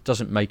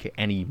 doesn't make it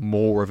any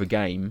more of a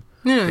game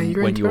than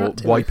when you're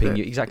wiping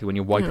when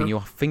you're wiping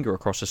your finger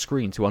across a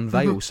screen to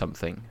unveil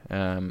something.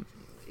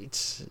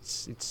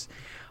 It's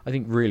I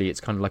think really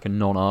it's kind of like a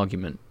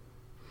non-argument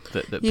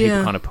that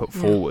people kind of put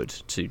forward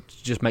to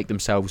just make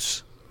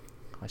themselves,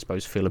 I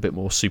suppose, feel a bit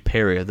more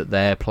superior, that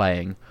they're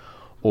playing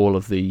all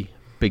of the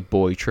big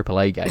boy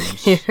AAA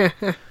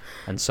games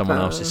and someone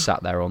else is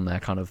sat there on their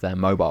kind of their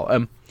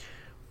mobile.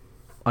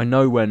 I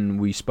know when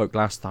we spoke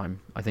last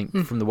time, I think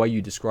from the way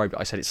you described it,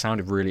 I said it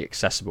sounded really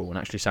accessible and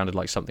actually sounded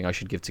like something I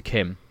should give to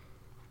Kim.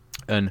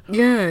 And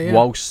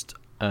whilst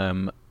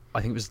I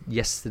think it was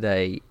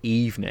yesterday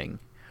evening,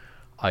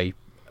 I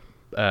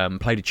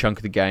played a chunk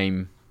of the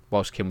game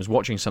whilst Kim was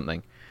watching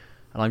something,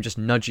 and I'm just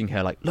nudging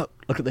her like, look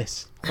at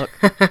this, look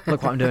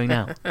what I'm doing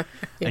now.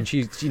 And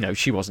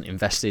she wasn't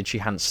invested, she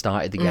hadn't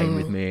started the game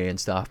with me and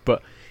stuff,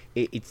 but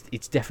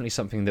it's definitely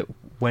something that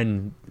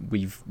when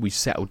we've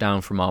settled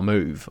down from our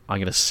move, I'm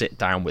going to sit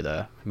down with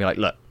her and be like,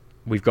 look,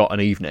 we've got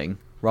an evening,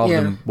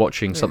 rather than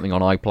watching something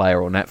on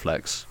iPlayer or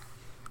Netflix.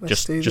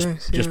 Just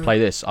play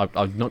this. I'm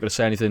not going to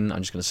say anything.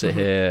 I'm just going to sit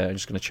here. I'm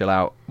just going to chill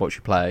out, watch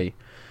you play,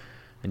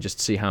 and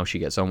just see how she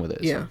gets on with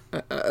it. Yeah,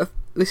 so.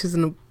 This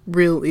isn't a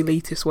real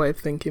elitist way of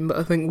thinking, but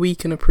I think we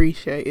can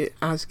appreciate it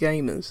as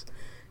gamers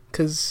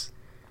because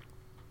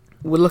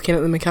we're looking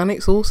at the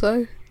mechanics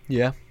also.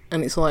 Yeah.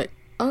 And it's like,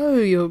 oh,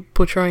 you're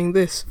portraying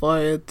this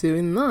via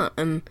doing that,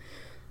 and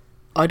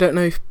I don't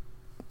know if,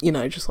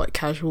 just like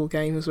casual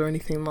gamers or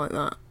anything like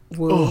that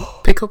will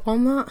pick up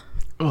on that.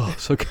 Oh,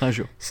 so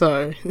casual.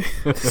 So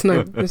there's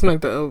no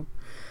better.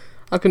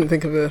 I couldn't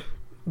think of a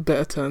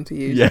better term to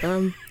use.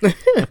 Yeah.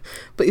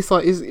 But it's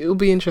like it'll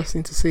be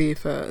interesting to see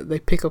if they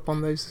pick up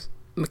on those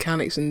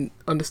mechanics and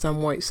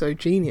understand why it's so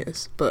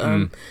genius.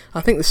 But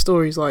I think the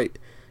story's like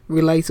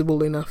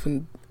relatable enough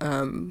and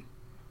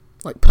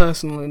like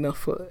personal enough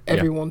for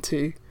everyone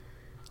to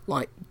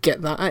like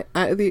get that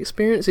out of the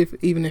experience,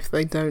 even if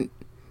they don't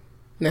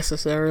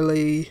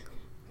necessarily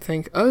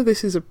think, oh,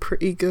 this is a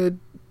pretty good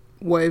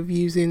way of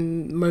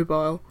using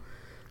mobile,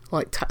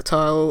 like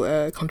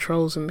tactile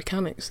controls and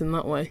mechanics in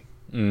that way.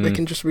 They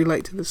can just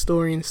relate to the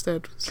story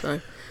instead.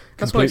 So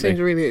that's why it seems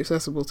really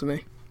accessible to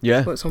me.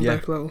 Yeah, it's on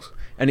both levels.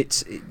 And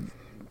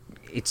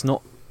it's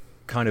not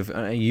kind of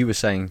you were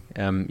saying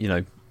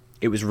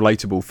it was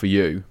relatable for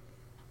you.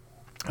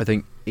 I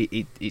think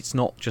it's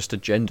not just a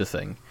gender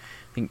thing.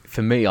 I think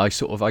for me, I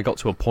got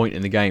to a point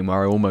in the game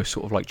where I almost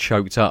sort of like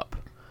choked up.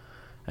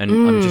 And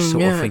I'm just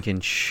sort of thinking,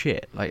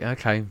 shit, like,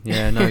 okay,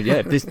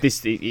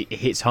 this it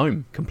hits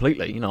home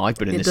completely. I've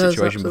been in this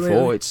situation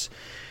before.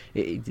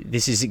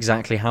 This is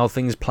exactly how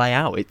things play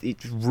out.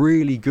 It's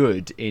really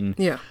good in,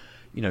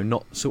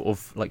 not sort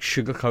of like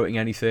sugarcoating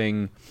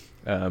anything,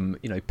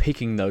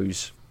 picking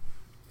those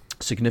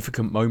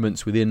significant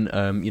moments within,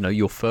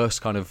 your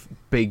first kind of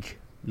big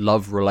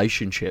love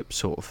relationship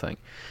sort of thing,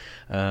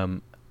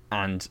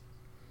 and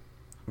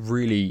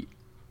really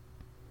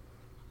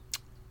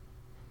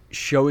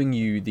showing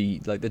you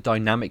the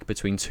dynamic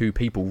between two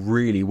people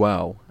really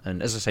well.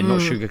 And as I say, not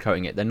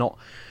sugarcoating it. They're not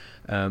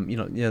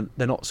they're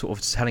not sort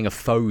of telling a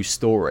faux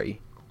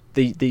story.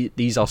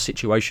 These are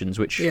situations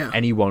which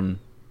anyone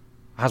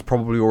has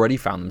probably already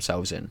found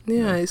themselves in.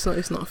 It's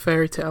not a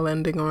fairy tale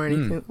ending or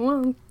anything.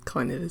 Well,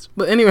 kind of is,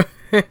 but anyway.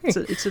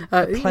 it's a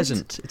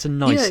pleasant, it's a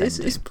nice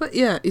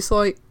ending. It's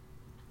like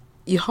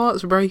your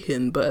heart's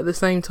breaking, but at the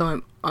same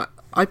time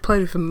I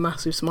played with a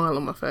massive smile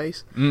on my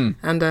face.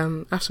 And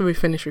after we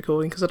finished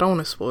recording, because I don't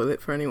want to spoil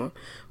it for anyone,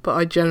 but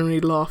I genuinely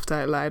laughed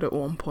out loud at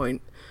one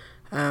point.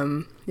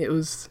 It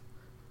was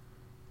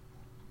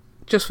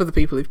just for the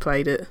people who've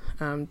played it,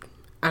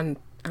 and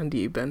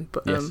you, Ben,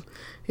 but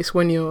it's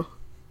when you're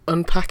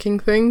unpacking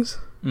things,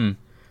 and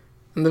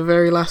the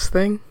very last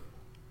thing,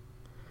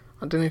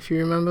 I don't know if you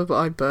remember, but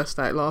I burst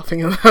out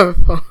laughing at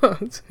that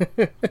part.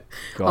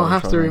 I'll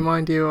have to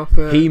remind you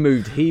of... he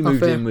moved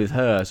in with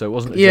her, so it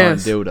wasn't a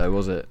giant dildo,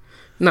 was it?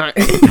 No.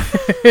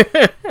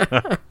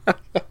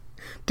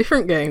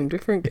 Different game.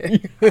 But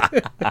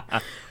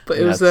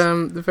it was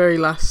the very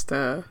last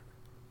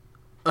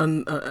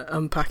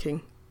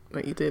unpacking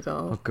that you did.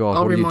 I'll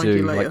remind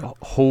you later. Like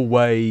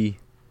hallway...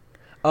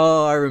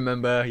 Oh, I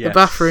remember. Yes. The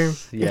bathroom.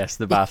 Yes,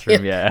 the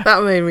bathroom. Yeah,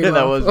 that made me laugh.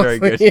 That was very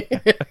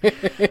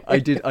good.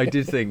 I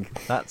did think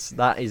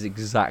that is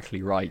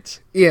exactly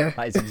right. Yeah,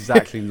 that is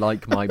exactly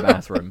like my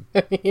bathroom.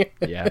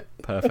 Yeah,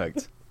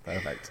 perfect.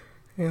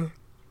 Yeah,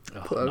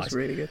 that was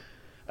really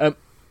good.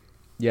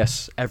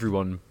 Yes,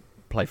 everyone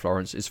play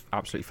Florence. It's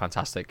absolutely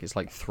fantastic. It's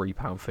like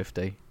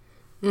 £3.50.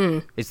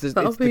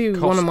 That'll be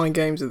one of my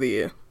games of the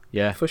year.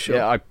 Yeah, for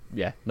sure.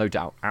 Yeah, no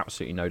doubt,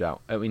 absolutely no doubt.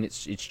 I mean,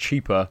 it's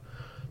cheaper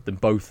than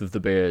both of the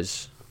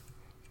beers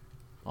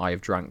I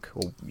have drank,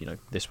 or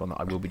this one that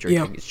I will be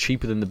drinking. Yeah. It's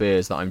cheaper than the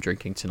beers that I'm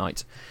drinking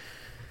tonight.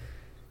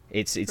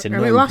 It's a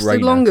no-brainer. It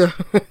lasted longer.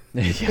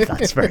 Yeah,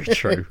 that's very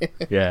true.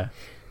 Yeah.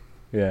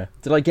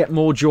 Did I get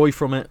more joy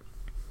from it?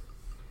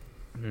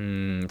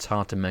 It's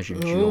hard to measure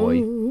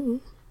joy.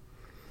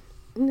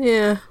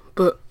 Yeah,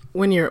 but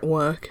when you're at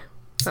work,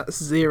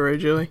 that's zero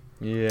joy.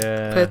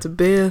 Yeah. Compared to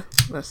beer,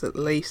 that's at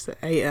least an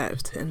 8 out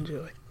of 10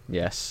 joy.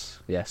 Yes.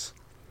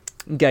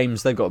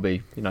 Games, they've got to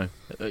be,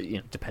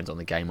 depends on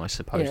the game, I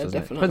suppose,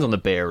 doesn't it? Depends on the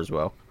beer as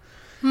well.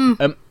 I'm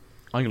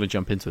going to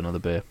jump into another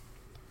beer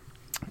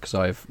because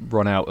I've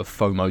run out of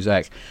Faux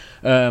Mosaic.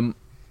 I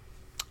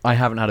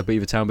haven't had a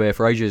Beavertown beer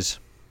for ages,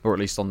 or at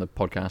least on the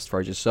podcast for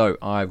ages, so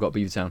I've got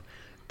Beavertown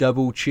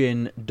Double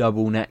Chin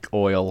Double Neck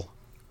Oil.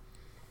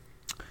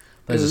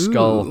 There's a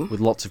skull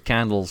with lots of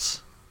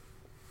candles.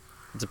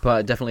 It's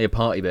definitely a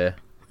party beer.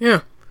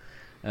 Yeah.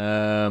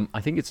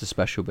 I think it's a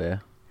special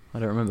beer. I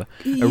don't remember.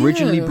 Yeah.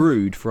 Originally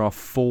brewed for our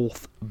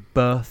 4th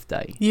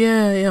birthday.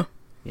 Yeah.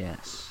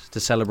 Yes, to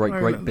celebrate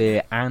great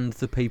beer and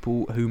the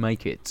people who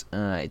make it.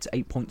 It's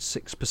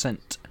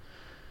 8.6%.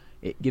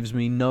 It gives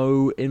me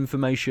no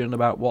information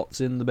about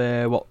what's in the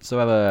beer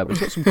whatsoever, but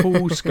it's got some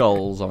cool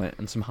skulls on it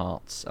and some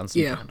hearts and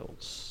some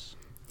candles.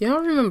 Yeah, I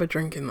remember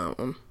drinking that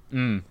one.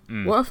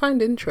 What I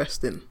find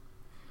interesting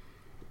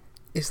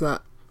is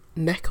that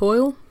neck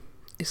oil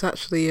is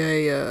actually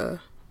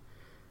a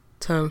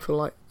term for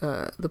like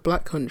the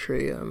Black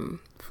Country,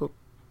 for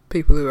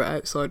people who are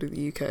outside of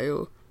the UK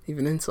or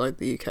even inside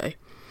the UK,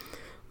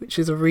 which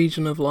is a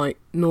region of like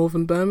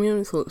northern Birmingham.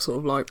 It's sort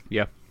of like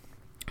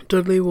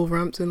Dudley,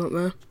 Wolverhampton up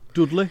there.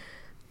 Dudley.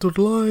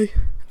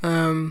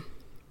 A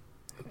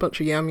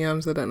bunch of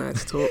yams. I don't know how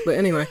to talk, but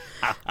anyway,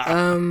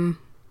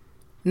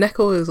 neck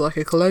oil is like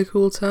a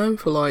colloquial term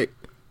for like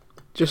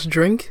just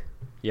drink.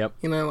 Yep.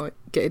 You know, like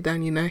get it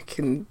down your neck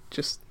and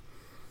just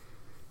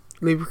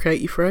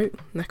lubricate your throat.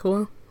 Neck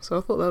oil. So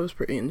I thought that was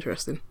pretty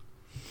interesting.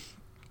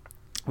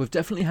 We've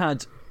definitely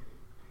had...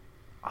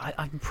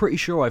 I'm pretty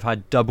sure I've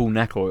had double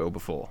neck oil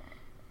before.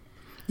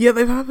 Yeah,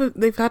 they've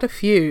had a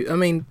few. I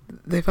mean,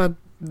 they've had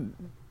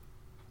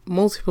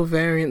multiple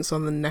variants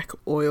on the neck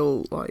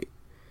oil, like,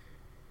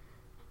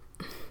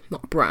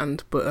 not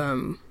brand, but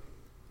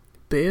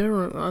beer,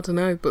 or, I don't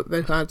know, but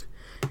they've had...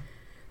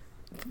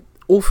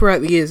 All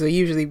throughout the years, they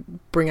usually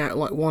bring out,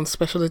 like, one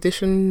special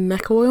edition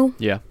neck oil.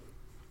 Yeah.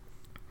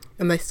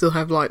 And they still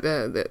have like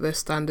their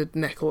standard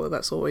neck oil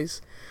that's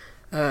always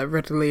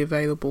readily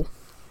available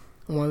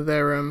on one of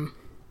their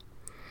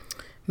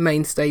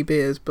mainstay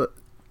beers. But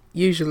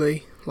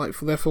usually, like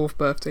for their 4th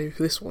birthday,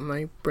 for this one,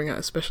 they bring out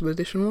a special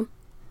edition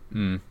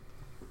one.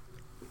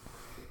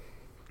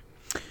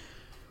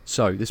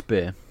 So this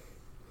beer,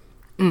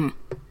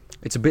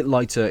 it's a bit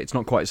lighter. It's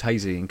not quite as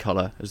hazy in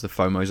colour as the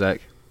Faux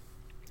Mosaic.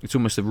 It's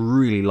almost a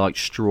really light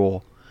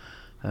straw,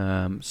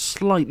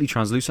 slightly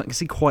translucent. I can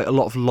see quite a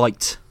lot of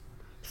light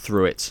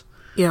through it.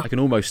 Yeah. I can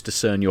almost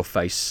discern your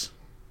face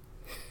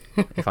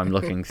if I'm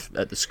looking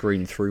at the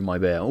screen through my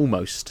beer.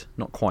 Almost,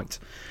 not quite.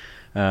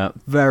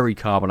 Very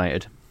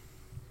carbonated.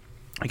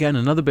 Again,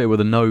 another beer where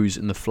the nose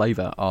and the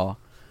flavour are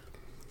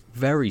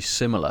very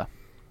similar,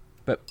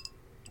 but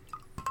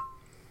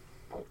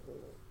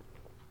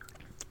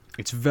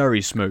it's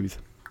very smooth.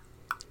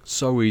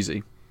 So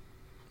easy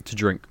to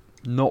drink.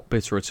 Not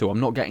bitter at all. I'm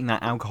not getting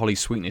that alcoholic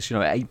sweetness, you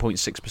know, at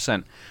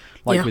 8.6%.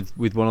 Like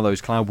with one of those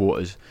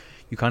Cloudwaters,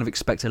 you kind of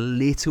expect a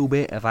little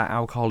bit of that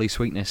alcoholic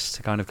sweetness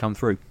to kind of come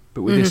through.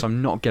 But with this,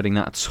 I'm not getting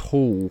that at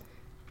all.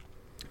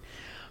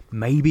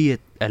 Maybe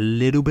a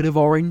little bit of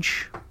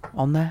orange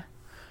on there.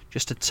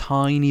 Just a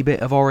tiny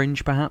bit of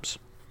orange, perhaps.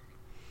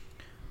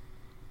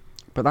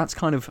 But that's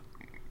kind of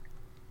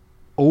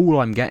all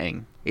I'm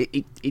getting.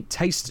 It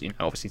tastes, you know,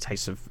 obviously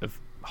tastes of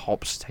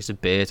hops, tastes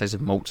of beer, tastes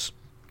of malts.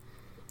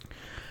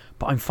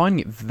 But I'm finding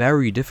it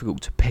very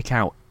difficult to pick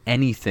out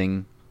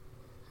anything...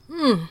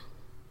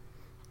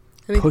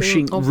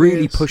 pushing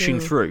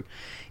through.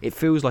 It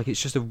feels like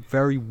it's just a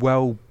very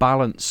well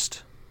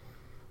balanced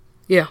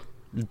beer.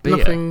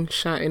 Nothing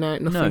shouting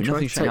out, nothing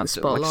trying to take the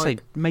spotlight. Like I say,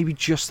 maybe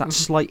just that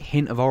slight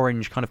hint of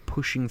orange kind of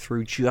pushing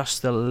through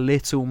just a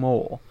little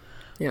more.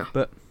 Yeah.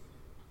 But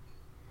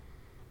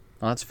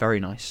that's very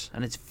nice.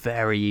 And it's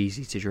very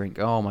easy to drink.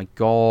 Oh my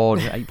god,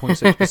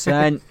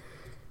 8.6%.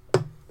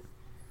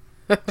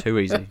 Too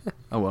easy.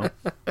 Oh well.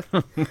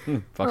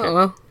 Fuck it.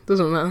 Well,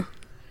 doesn't matter.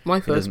 My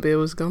first beer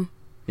was gone.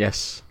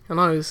 Yes. And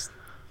I was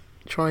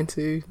trying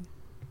to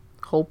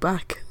hold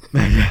back.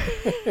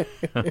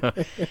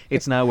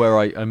 It's now where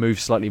I move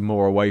slightly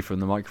more away from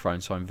the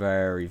microphone, so I'm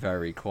very,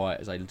 very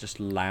quiet as I just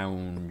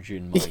lounge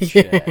in my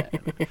chair.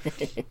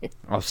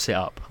 I'll sit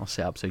up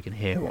so you can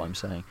hear what I'm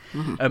saying.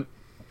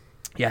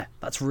 Yeah,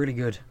 that's really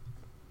good.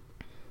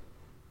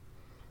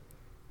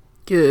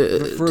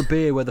 Good. For a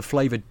beer where the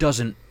flavour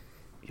doesn't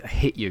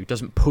hit you,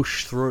 doesn't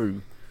push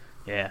through.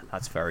 Yeah,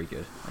 that's very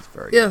good. That's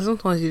very good. Yeah,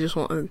 sometimes you just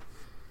want to...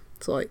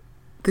 It's like,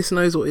 this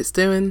knows what it's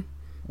doing.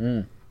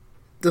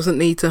 Doesn't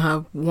need to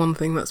have one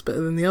thing that's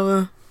better than the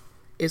other.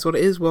 Is what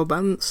it is, well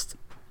balanced,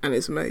 and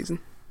it's amazing.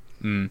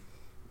 I'm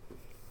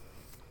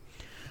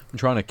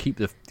trying to keep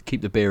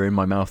the beer in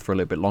my mouth for a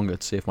little bit longer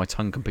to see if my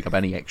tongue can pick up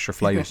any extra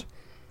flavours.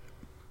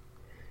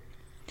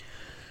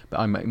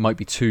 But it might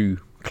be too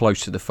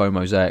close to the Faux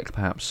Mosaic,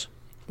 perhaps,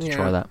 to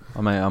try that.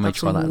 I may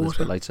try that a little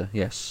bit later.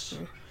 Yes.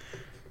 Yeah.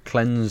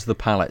 Cleanse the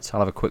palate. I'll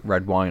have a quick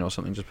red wine or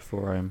something just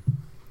before I am.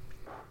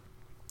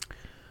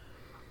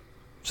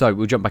 So,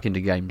 we'll jump back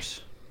into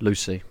games.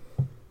 Lucy.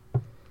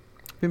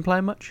 Been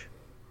playing much?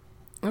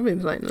 I've been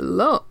playing a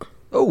lot.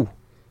 Oh.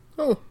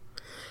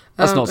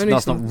 That's not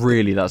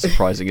really that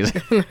surprising, is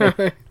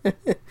it?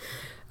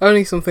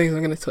 Only some things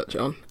I'm going to touch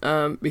on.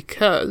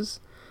 Because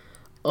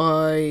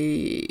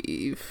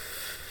I've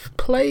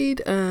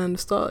played and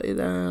started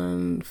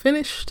and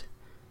finished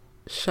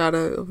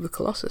Shadow of the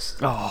Colossus.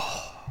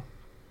 Oh.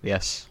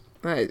 Yes.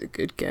 That is a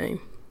good game.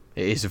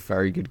 It is a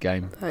very good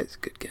game. That is a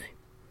good game.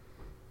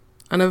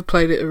 I never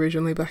played it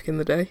originally back in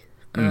the day,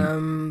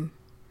 Mm.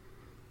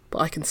 but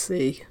I can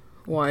see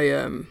why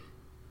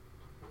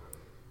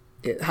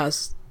it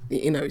has,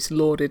 it's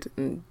lauded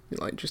and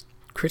like just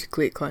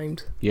critically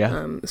acclaimed.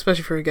 Yeah.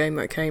 Especially for a game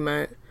that came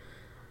out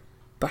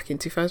back in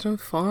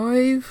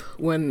 2005,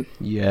 when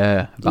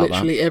about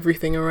literally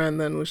everything around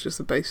then was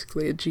just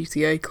basically a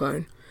GTA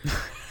clone.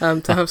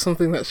 To have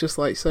something that's just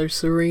like so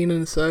serene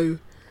and so,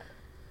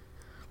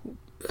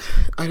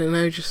 I don't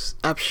know, just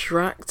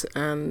abstract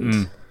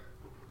and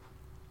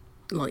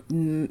like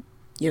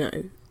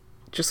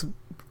just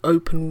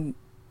open,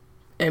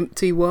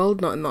 empty world,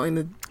 not in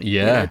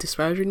a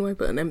disparaging way,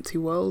 but an empty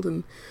world,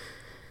 and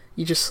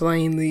you're just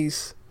slaying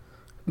these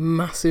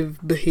massive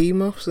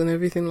behemoths and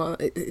everything like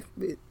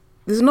that.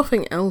 There's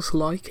nothing else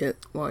like it.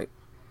 Like,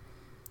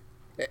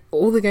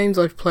 all the games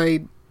I've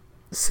played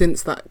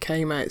since that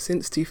came out,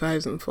 since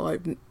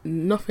 2005,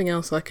 nothing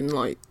else I can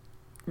like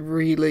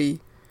really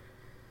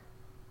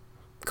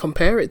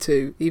compare it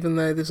to, even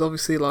though there's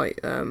obviously like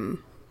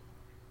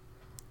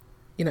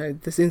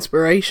there's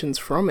inspirations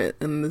from it,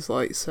 and there's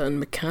like certain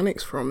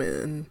mechanics from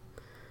it, and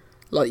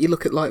like you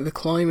look at like the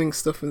climbing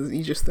stuff and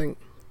you just think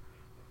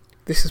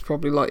this is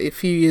probably like a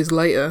few years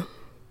later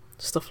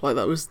stuff like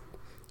that was,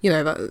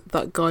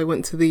 that guy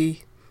went to the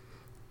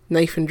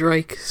Nathan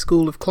Drake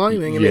School of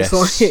Climbing, and it's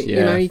like,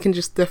 you can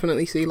just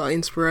definitely see like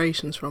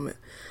inspirations from it,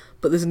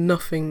 but there's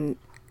nothing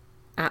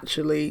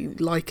actually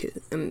like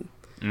it, and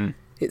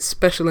it's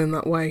special in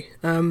that way.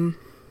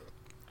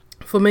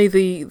 For me,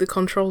 the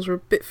controls are a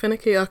bit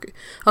finicky. I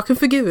can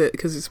forgive it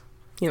because it's,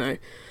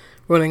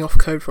 running off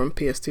code from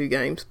PS2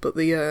 games, but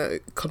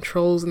the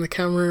controls and the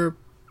camera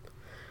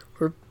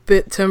were a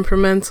bit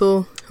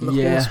temperamental, and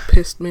the horse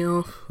pissed me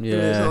off.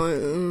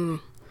 Yeah.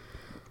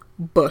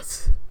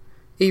 But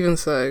even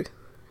so,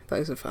 that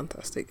is a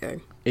fantastic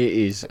game. It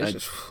is. It's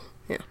just,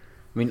 yeah.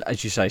 I mean,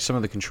 as you say, some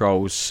of the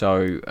controls,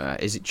 so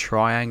is it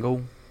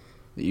triangle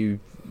that you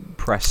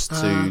press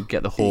to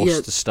get the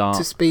horse to start?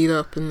 To speed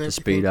up and to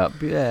speed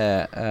up,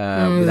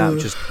 without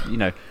just,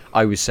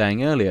 I was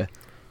saying earlier,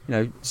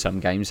 some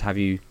games have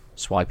you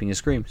swiping a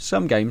screen.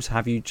 Some games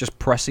have you just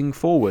pressing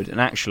forward, and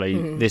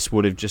actually this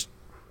would have just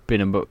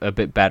been a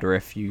bit better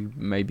if you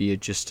maybe had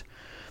just,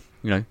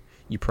 you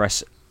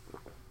press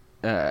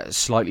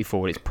slightly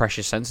forward. It's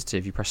pressure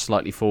sensitive. You press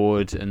slightly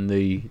forward and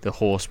the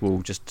horse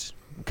will just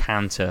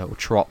canter or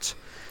trot.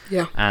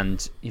 Yeah.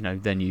 And,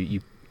 then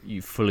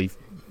you fully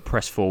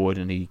press forward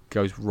and he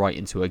goes right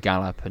into a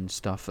gallop and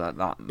stuff.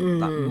 That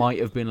might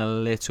have been a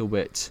little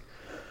bit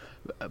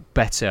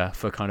better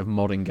for kind of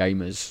modern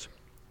gamers.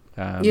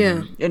 And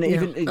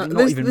even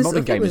not even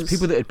modern gamers,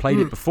 people that had played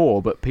it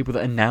before, but people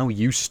that are now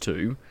used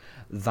to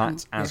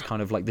that as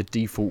kind of like the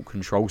default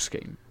control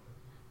scheme.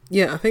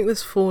 Yeah, I think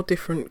there's 4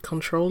 different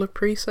controller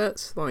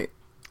presets, like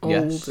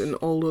old and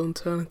old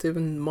alternative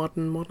and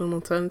modern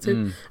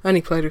alternative. I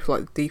only played with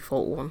like the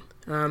default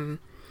one.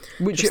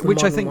 Which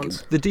I think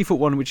ones. The default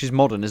one, which is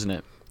modern, isn't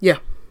it? Yeah.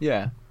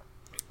 Yeah.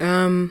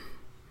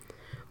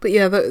 But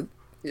yeah,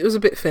 it was a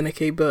bit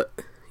finicky, but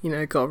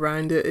got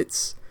around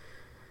it.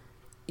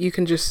 You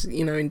can just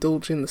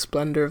indulge in the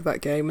splendor of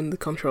that game, and the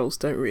controls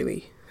don't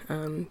really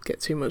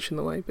get too much in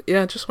the way. But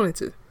yeah, I just wanted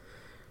to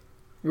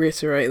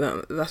reiterate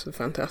that that's a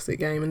fantastic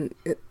game,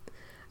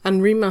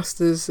 and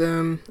remasters,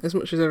 as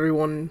much as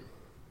everyone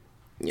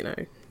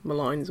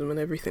maligns them and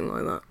everything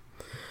like that,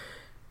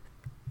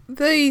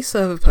 they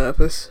serve a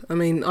purpose. I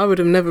mean, I would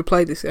have never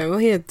played this game.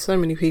 I heard so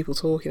many people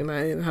talking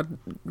about it and had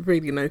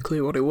really no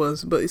clue what it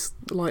was, but it's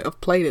like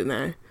I've played it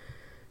now,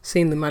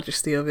 seen the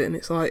majesty of it, and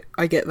it's like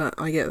I get that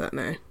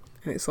now.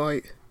 And it's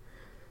like,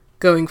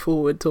 going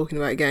forward, talking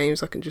about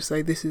games, I can just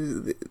say this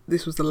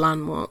was the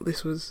landmark.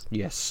 This was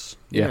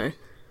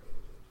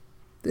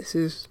this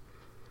is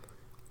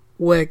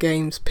where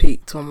games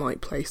peaked on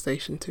like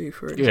PlayStation 2,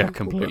 for example. Yeah,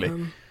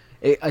 completely.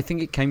 I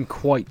think it came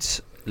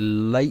quite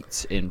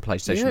late in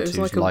PlayStation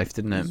 2's life,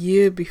 didn't it?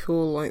 Year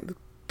before like the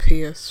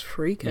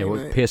PS3 came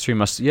out. PS3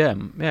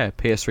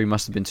 PS3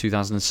 must have been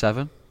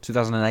 2007,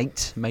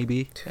 2008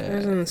 maybe.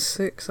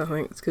 2006, I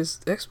think,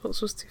 because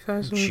Xbox was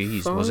 2005.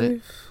 Jeez, was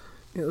it?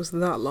 It was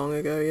that long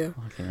ago, yeah.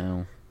 Fucking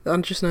hell. I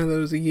just know there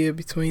was a year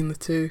between the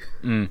two.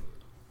 Yeah,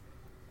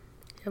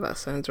 that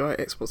sounds right.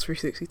 Xbox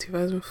 360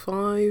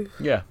 2005.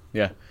 Yeah.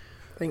 I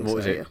think what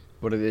was it? Yeah.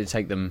 What did it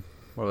take them?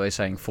 What are they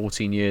saying?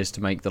 14 years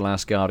to make The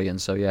Last Guardian.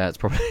 So yeah, it's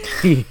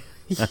probably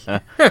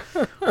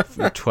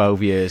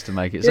 12 years to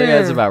make it. So yeah,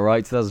 it's about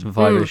right.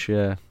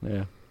 2005ish.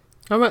 Yeah.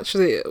 I'm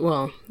actually,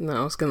 no,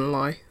 I was gonna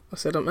lie. I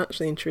said I'm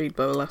actually intrigued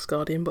by The Last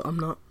Guardian, but I'm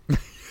not.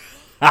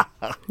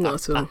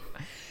 Not at all.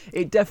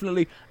 It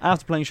definitely,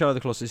 after playing Shadow of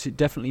the Colossus, it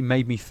definitely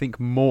made me think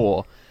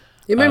more.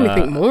 It made me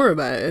think more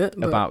about it.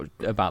 About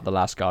The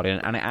Last Guardian,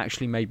 and it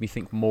actually made me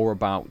think more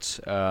about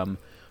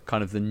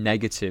kind of the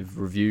negative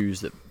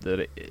reviews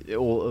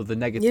or the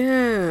negative,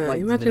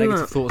 the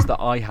negative thoughts that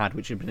I had,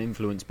 which had been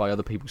influenced by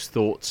other people's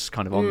thoughts,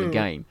 kind of on the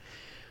game,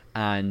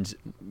 and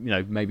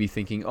maybe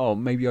thinking, oh,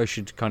 maybe I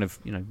should kind of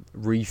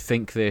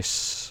rethink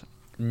this,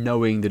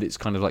 knowing that it's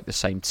kind of like the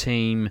same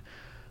team,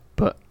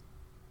 but.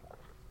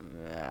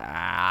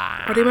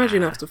 I'd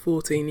imagine after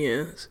 14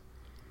 years,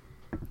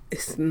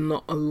 it's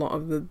not a lot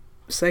of the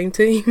same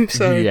team.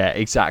 So yeah,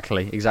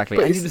 exactly. But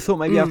And you'd have thought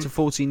maybe after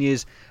 14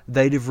 years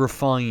they'd have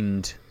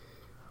refined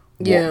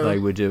what they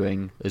were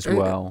doing as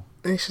well.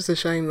 It's just a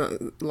shame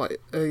that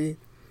like a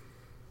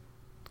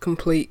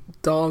complete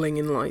darling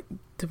in like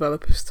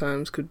developers'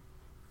 terms could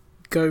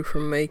go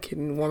from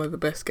making one of the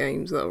best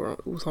games that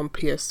was on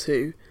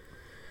PS2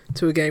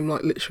 to a game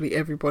like literally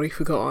everybody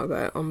forgot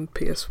about on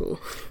PS4.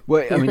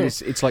 Well, I mean,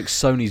 it's like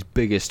Sony's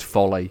biggest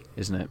folly,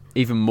 isn't it?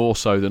 Even more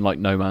so than like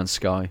No Man's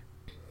Sky.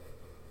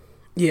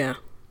 Yeah,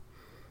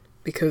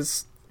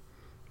 because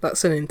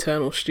that's an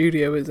internal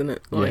studio, isn't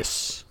it? Like,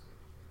 yes.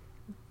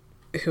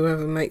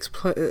 Whoever makes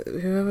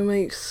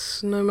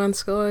No Man's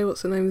Sky,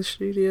 what's the name of the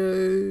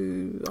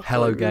studio?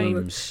 Hello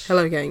Games.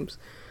 Hello Games.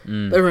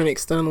 They were an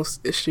external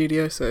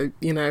studio, so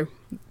you know,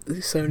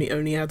 Sony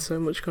only had so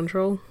much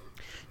control.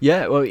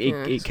 Yeah, well,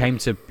 it came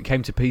to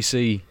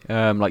PC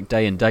like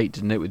day and date,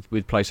 didn't it?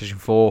 With PlayStation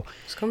 4.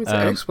 It's coming to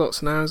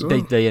Xbox now as well.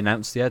 They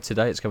announced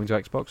today it's coming to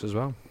Xbox as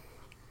well.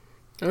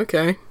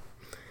 Okay.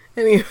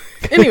 Anyway,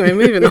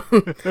 moving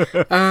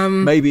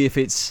on. Maybe if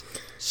it's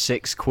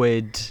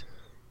 £6,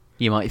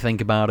 you might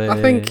think about it.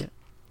 I think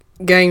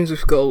Games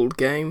with Gold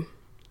game.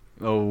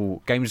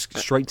 Oh, games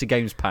straight to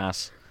Games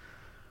Pass.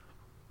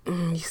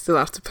 You still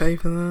have to pay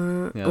for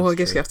that. Yeah, well, I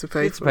guess true. you have to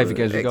pay for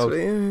Games with Gold.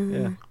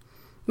 Yeah.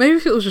 Maybe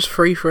if it was just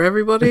free for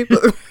everybody,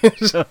 but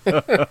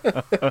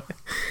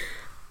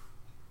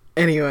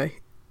anyway,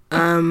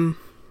 other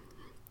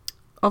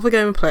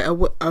game and play.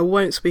 I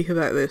won't speak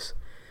about this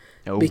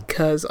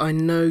because I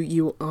know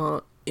you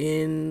are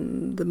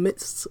in the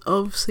midst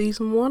of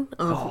season 1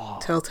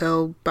 of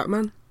Telltale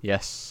Batman.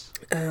 Yes.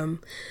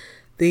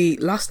 The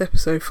last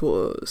episode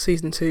for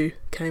season 2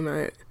 came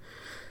out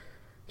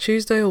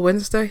Tuesday or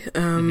Wednesday,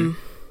 and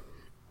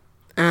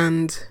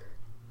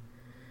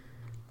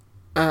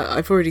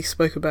I've already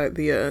spoke about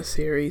the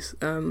series.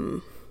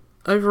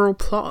 Overall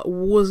plot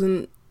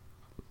wasn't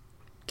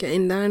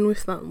getting down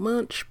with that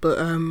much, but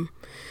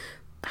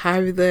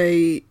how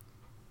they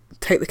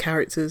take the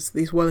characters,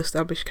 these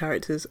well-established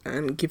characters,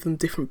 and give them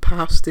different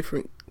paths,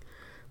 different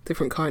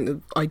kind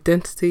of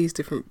identities,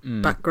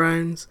 different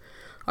backgrounds,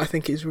 I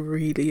think is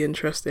really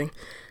interesting.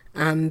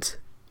 And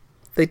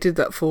they did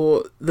that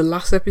for the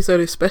last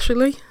episode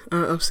especially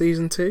of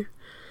season 2,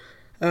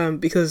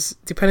 because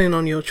depending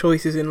on your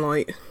choices in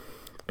like,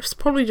 it's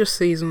probably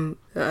just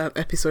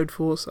episode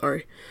 4,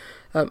 sorry.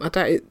 I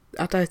doubt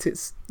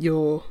it's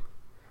your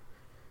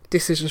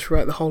decisions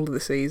throughout the whole of the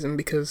season,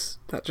 because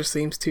that just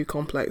seems too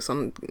complex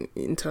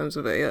in terms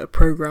of a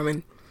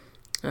programming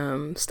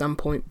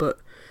standpoint. But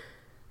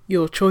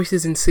your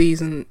choices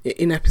in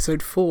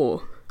episode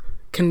 4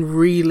 can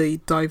really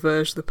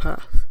diverge the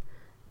path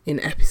in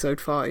episode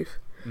 5.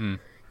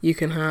 You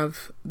can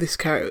have this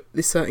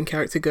certain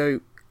character go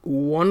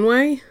one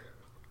way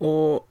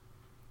or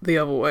the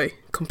other way,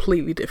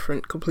 completely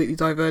different, completely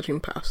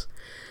diverging paths.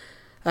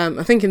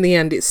 I think in the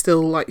end it's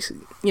still like,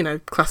 you know,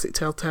 classic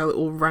Telltale, it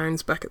all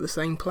rounds back at the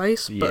same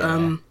place. But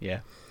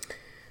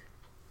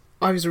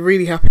I was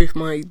really happy with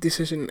my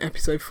decision in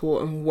episode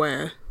 4 and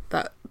where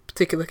that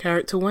particular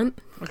character went.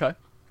 Okay.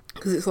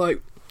 Because it's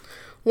like,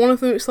 one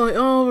of them, it's like,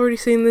 oh, I've already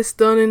seen this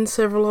done in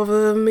several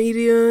other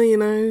media, you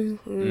know.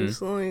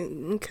 It's like,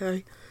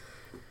 okay.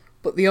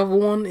 But the other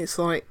one, it's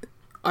like,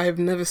 I have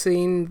never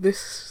seen this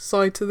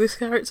side to this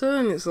character,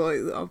 and it's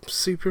like, I'm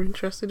super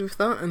interested with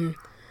that, and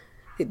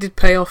it did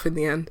pay off in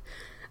the end.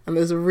 And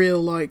there's a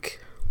real, like,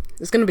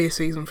 there's going to be a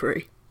season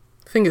 3.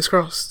 Fingers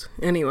crossed,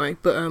 anyway,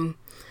 but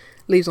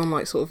leaves on,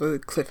 like, sort of a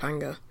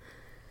cliffhanger.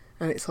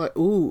 And it's like,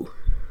 ooh,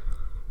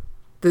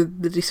 the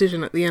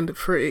decision at the end of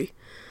 3,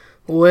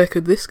 where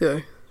could this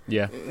go?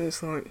 Yeah.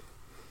 It's like,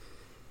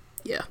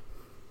 yeah.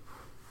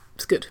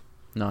 It's good.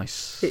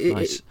 Nice.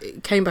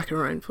 It came back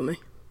around for me.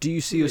 Do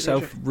you see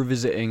yourself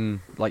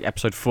revisiting like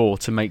episode 4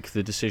 to make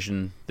the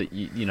decision that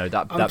you know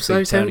that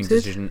big turning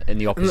decision in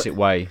the opposite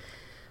way?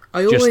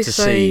 I always to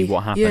say, see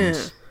what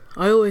happens.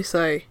 Yeah, I always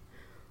say,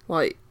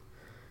 like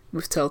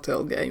with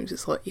Telltale games,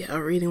 it's like, yeah, I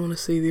really want to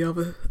see the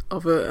other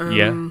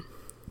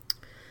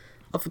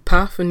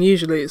path, and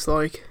usually it's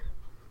like,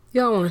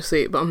 yeah, I want to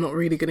see it, but I'm not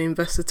really going to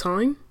invest the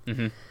time.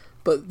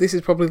 But this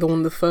is probably one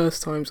of the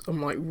first times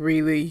I'm like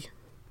really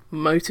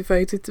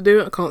motivated to do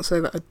it. I can't say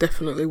that I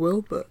definitely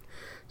will, but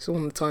it's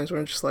one of the times where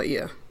I'm just like,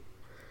 yeah,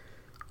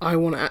 I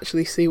want to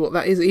actually see what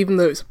that is, even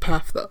though it's a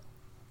path that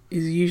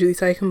is usually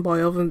taken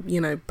by other,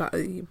 you know,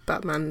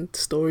 Batman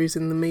stories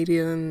in the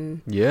media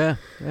and yeah,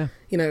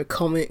 you know,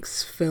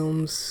 comics,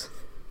 films,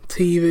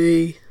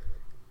 TV.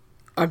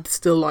 I'd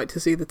still like to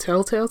see the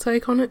Telltale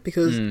take on it,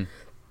 because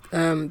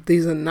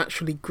these are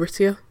naturally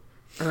grittier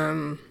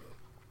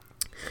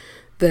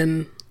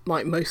than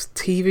like most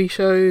TV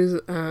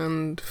shows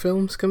and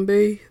films can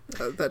be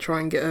that try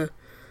and get a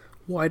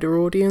wider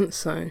audience.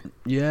 So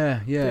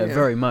yeah,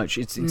 very much.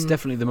 It's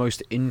definitely the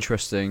most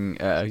interesting.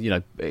 You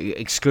know,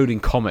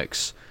 excluding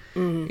comics,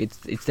 it's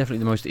definitely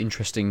the most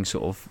interesting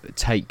sort of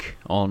take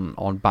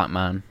on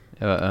Batman.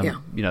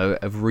 You know,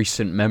 of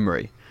recent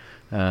memory.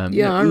 I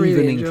even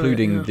really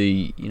including enjoy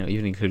it,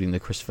 even including the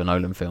Christopher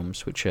Nolan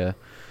films, which are,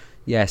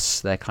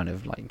 yes, they're kind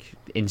of like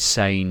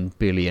insane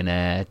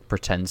billionaire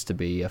pretends to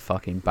be a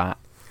fucking bat.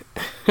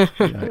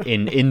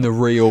 In the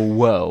real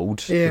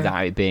world,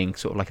 without it being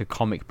sort of like a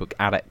comic book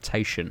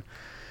adaptation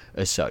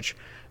as such.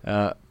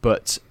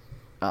 But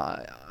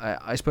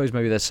I suppose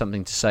maybe there's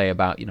something to say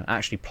about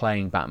actually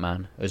playing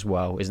Batman as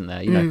well, isn't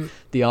there?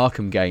 The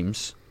Arkham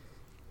games,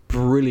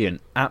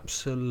 brilliant,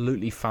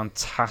 absolutely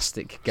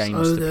fantastic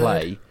games to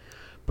play,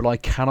 but I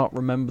cannot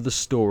remember the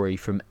story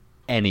from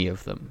any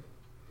of them.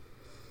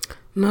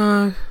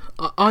 No,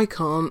 I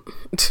can't,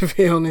 to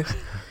be honest.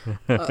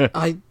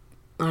 I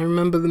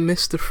remember the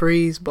Mr.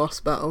 Freeze boss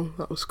battle.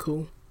 That was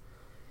cool.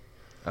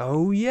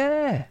 Oh,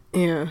 yeah.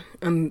 Yeah,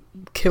 and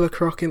Killer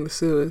Croc in the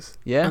sewers.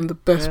 Yeah. And the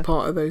best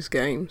part of those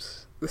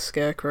games, the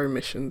Scarecrow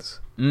missions.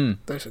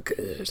 Those are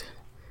good.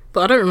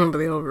 But I don't remember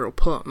the overall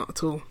plot, not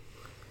at all.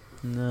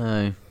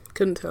 No.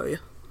 Couldn't tell you.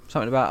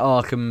 Something about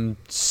Arkham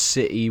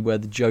City where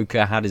the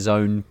Joker had his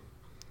own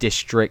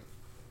district.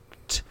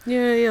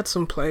 Yeah, he had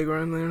some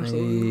playground there or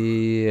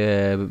something.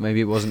 Yeah, but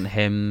maybe it wasn't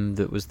him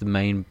that was the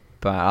main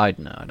I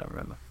don't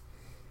remember.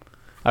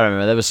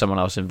 There was someone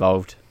else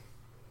involved.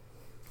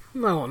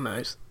 No one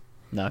knows.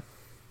 No.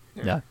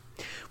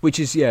 Which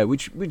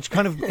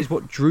kind of is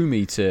what drew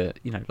me to,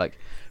 like,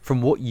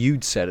 from what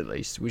you'd said at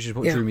least, which is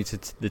what drew me to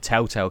the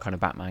Telltale kind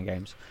of Batman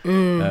games.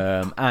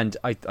 And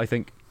I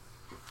think,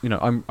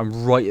 I'm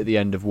right at the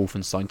end of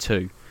Wolfenstein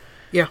 2.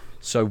 Yeah.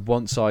 So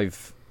once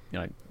I've,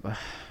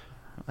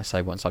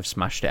 once I've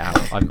smashed it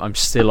out, I'm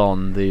still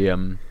on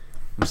the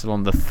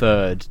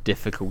third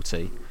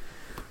difficulty.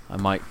 I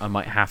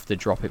might have to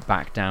drop it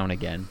back down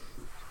again.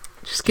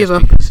 Just give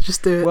up.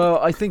 Just do it. Well,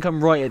 I think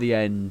I'm right at the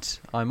end.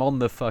 I'm on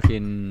the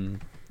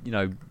fucking,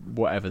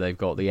 whatever they've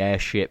got, the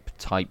airship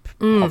type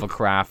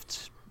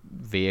hovercraft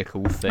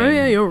vehicle thing. Oh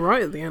yeah, you're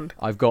right at the end.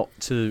 I've got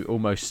to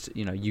almost,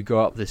 you go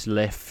up this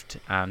lift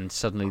and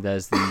suddenly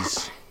there's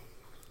these,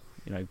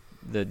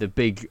 the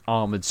big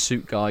armoured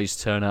suit guys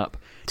turn up.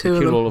 You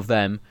kill all of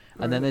them.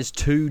 And then there's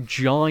two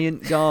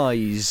giant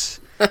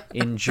guys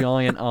in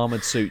giant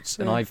armoured suits.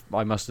 And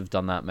I must have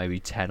done that maybe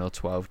 10 or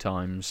 12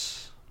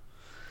 times.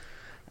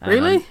 And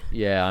really?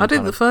 Yeah. I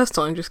did the first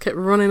time, just kept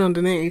running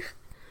underneath,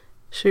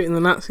 shooting the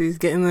Nazis,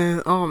 getting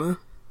their armour.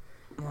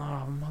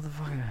 Oh,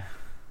 motherfucker.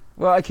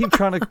 Well, I keep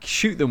trying to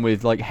shoot them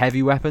with, like,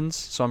 heavy weapons,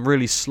 so I'm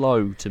really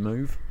slow to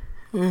move.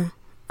 Yeah.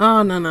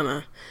 Oh,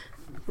 no.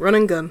 Run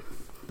and gun.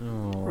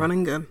 Oh. Run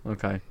and gun.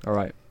 Okay,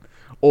 alright.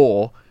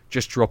 Or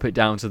just drop it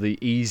down to the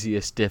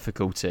easiest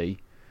difficulty,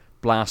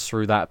 blast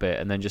through that bit,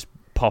 and then just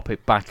pop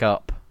it back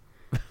up.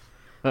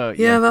 That's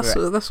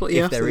what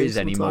you have to do. If there is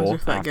any more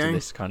after game.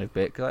 this kind of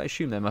bit, because I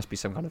assume there must be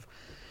some kind of,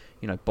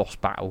 boss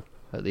battle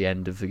at the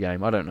end of the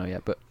game. I don't know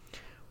yet, but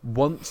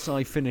once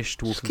I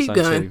finished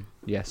Wolfenstein 2,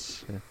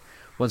 yes,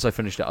 once I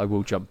finished it, I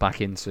will jump back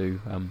into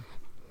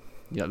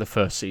the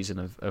first season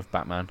of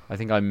Batman. I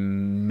think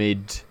I'm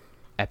mid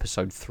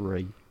episode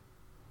 3.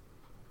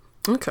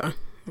 Okay.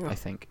 Yeah. I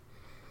think.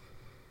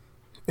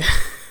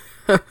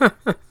 You're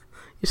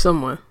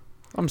somewhere.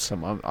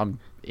 I'm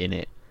in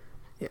it.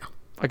 Yeah.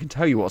 I can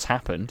tell you what's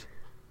happened.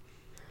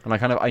 And I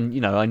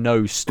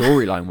know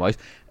storyline wise,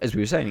 as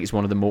we were saying, it's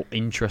one of the more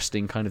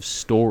interesting kind of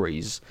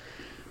stories,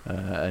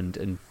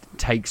 and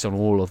takes on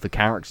all of the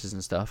characters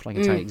and stuff. I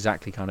can tell you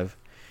exactly kind of,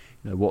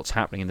 what's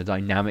happening in the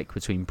dynamic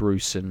between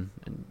Bruce and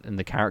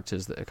the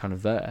characters that are kind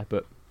of there.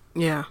 But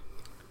yeah,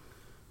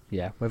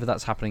 whether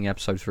that's happening in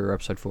episode 3 or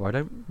episode 4, I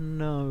don't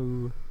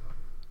know.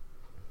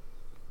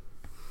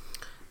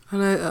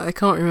 I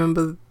can't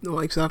remember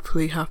what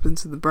exactly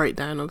happens in the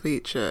breakdown of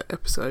each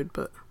episode,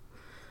 but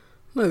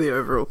I know the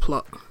overall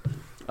plot.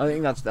 I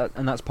think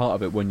that's part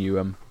of it when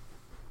you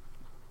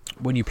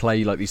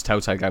play like these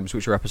Telltale games,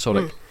 which are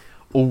episodic,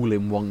 all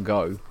in one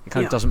go. It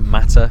kind of doesn't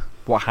matter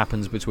what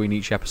happens between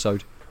each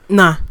episode.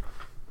 Nah,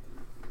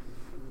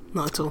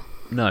 not at all.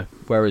 No.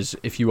 Whereas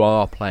if you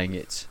are playing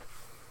it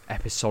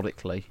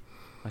episodically,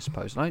 I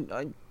suppose,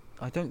 and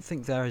I don't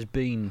think there has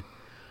been,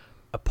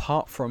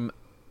 apart from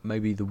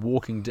maybe The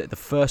Walking Dead, the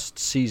first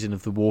season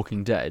of The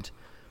Walking Dead,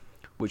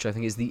 which I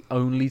think is the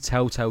only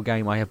Telltale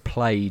game I have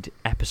played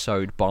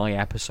episode by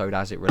episode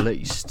as it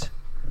released.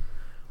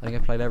 I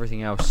think I played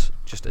everything else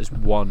just as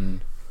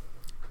one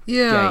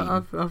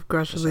game. I've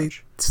gradually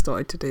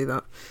started to do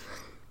that.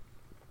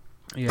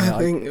 Yeah, I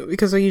think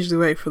because I usually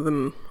wait for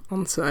them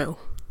on sale.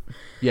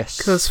 Yes.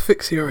 Because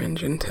fix your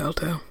engine,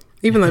 Telltale.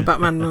 Even though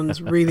Batman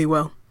runs really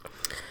well.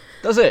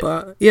 Does it?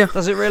 But yeah.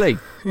 Does it really?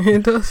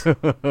 It does.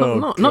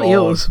 Not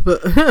yours,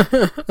 but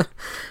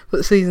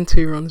but season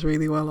 2 runs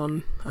really well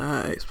on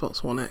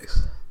Xbox One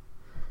X,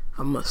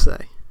 I must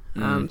say.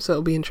 So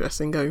it'll be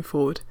interesting going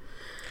forward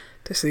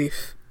to see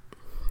if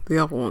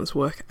the other ones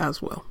work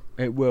as well.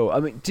 It will. I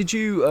mean, did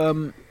you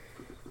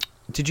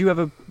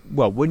ever?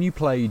 Well, when you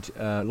played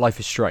Life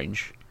is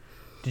Strange,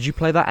 did you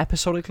play that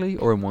episodically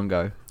or in one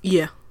go?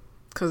 Yeah,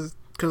 because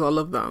I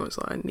love that. I was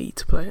like, I need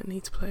to play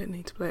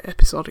it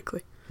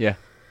episodically. Yeah.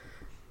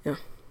 Yeah.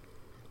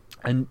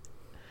 And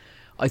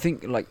I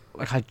think, like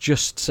I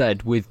just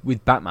said,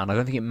 with Batman, I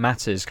don't think it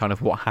matters kind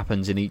of what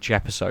happens in each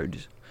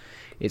episode.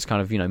 It's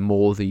kind of,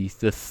 more the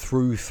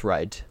through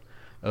thread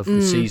of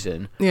the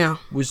season. Yeah.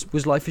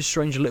 Was Life is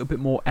Strange a little bit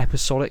more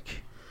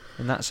episodic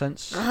in that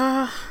sense?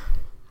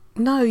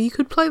 No, you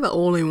could play that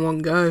all in one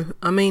go.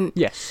 I mean,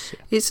 yes.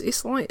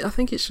 It's like, I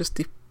think it's just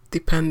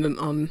dependent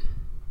on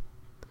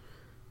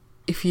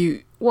if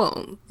you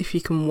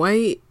can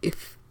wait,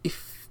 if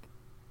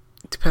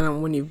depending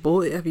on when you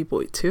bought it. Have you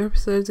bought it 2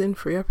 episodes in,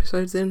 3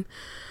 episodes in?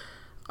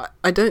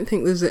 I don't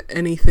think there's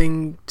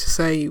anything to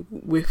say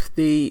with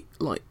the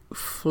like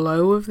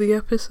flow of the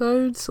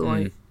episodes,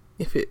 like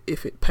if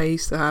it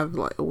pays to have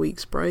like a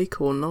week's break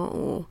or not,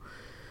 or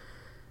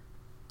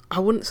I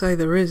wouldn't say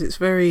there is. It's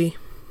very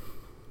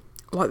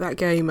like that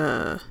game.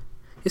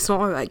 It's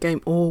not like that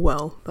game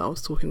Orwell that I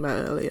was talking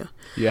about earlier.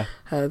 Yeah.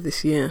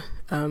 This year,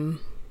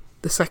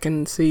 the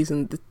second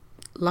season, the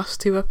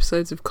last 2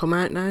 episodes have come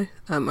out now.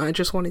 I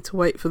just wanted to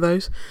wait for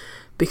those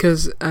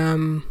because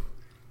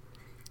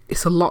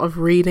it's a lot of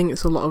reading.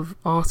 It's a lot of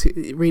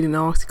reading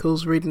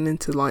articles, reading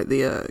into like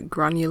the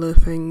granular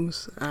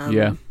things.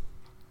 Yeah.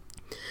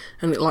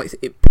 And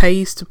it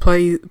pays to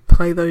play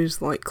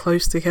those like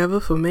close together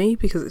for me,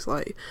 because it's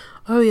like,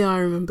 oh yeah, I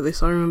remember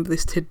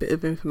this tidbit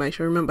of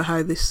information. I remember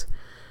how this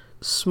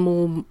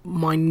small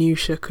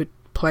minutia could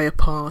play a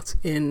part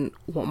in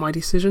what my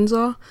decisions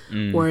are.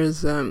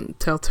 Whereas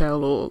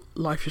Telltale or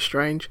Life is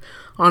Strange,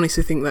 I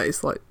honestly think that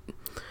it's like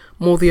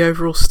more the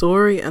overall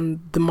story, and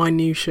the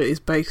minutia is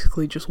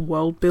basically just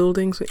world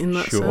building in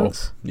that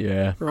sense.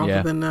 Yeah.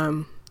 Rather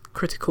than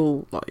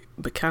critical like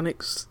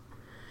mechanics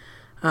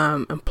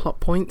and plot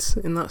points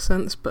in that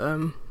sense. But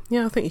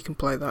I think you can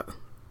play that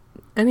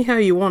anyhow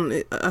you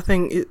want. I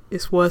think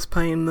it's worth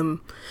playing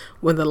them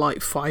when they're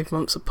like 5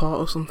 months apart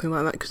or something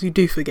like that, because you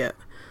do forget.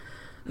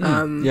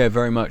 Yeah,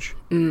 very much.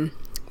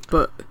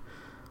 But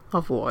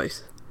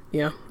otherwise,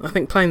 I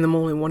think playing them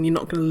all in one, you're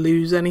not going to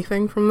lose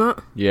anything from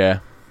that. Yeah,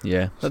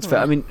 that's fair.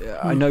 I mean,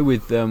 I know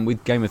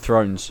with Game of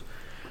Thrones,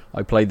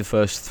 I played the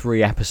first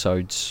 3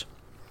 episodes,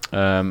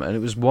 and it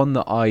was one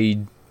that I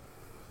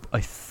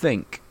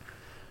think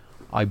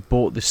I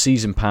bought the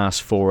season pass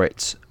for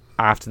it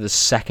after the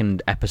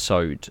second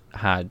episode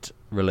had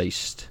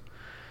released.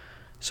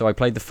 So I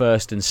played the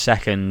first and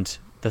second.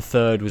 The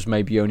third was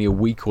maybe only a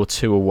week or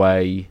 2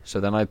 away, so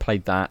then I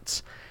played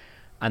that,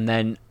 and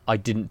then I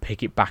didn't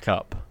pick it back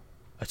up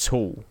at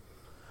all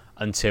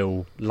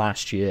until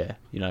last year,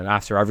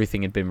 after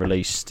everything had been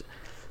released.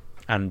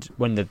 And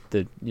when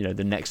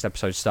the next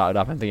episode started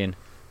up, I'm thinking,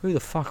 who the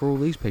fuck are all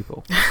these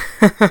people?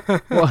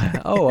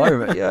 What? Oh, I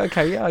remember. Yeah,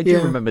 okay, yeah, I do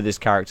remember this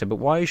character, but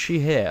why is she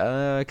here?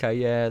 Okay,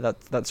 yeah,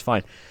 that's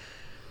fine.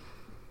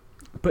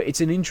 But it's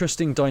an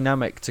interesting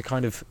dynamic to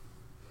kind of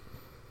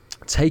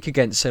take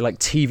against, say, like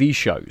TV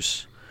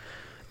shows,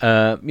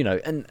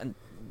 and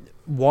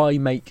why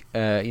make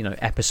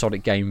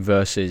episodic game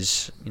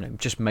versus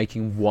just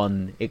making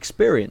one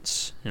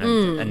experience,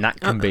 and that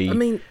can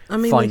be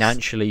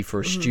financially for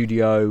a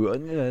studio,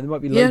 and there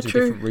might be loads of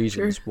different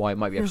reasons why it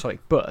might be episodic,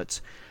 but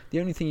the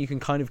only thing you can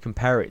kind of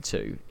compare it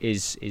to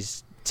is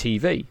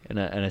TV and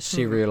a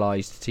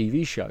serialized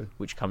TV show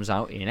which comes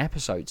out in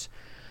episodes.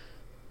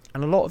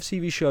 And a lot of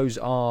TV shows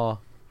are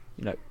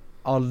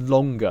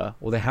longer,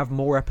 or they have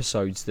more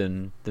episodes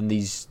than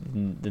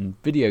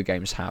video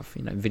games have.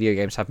 Video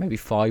games have maybe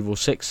 5 or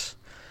 6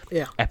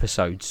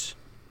 episodes,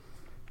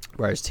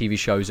 whereas TV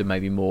shows are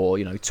maybe more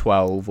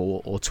 12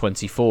 or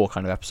 24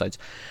 kind of episodes.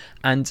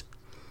 And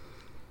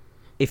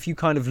if you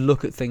kind of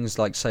look at things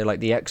like, say, like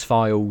the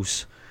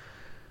X-Files,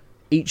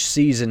 each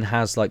season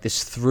has like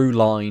this through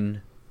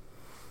line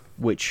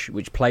which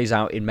plays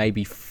out in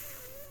maybe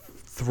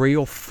 3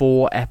 or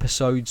 4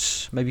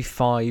 episodes, maybe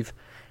 5.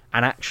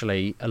 And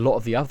actually, a lot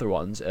of the other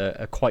ones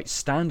are quite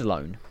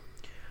standalone.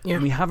 Yeah.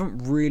 And we haven't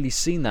really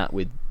seen that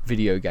with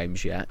video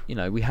games yet.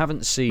 We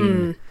haven't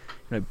seen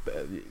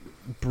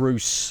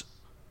Bruce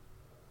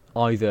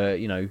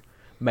either,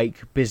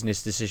 make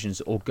business decisions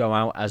or go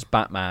out as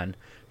Batman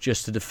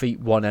just to defeat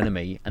one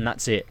enemy, and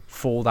that's it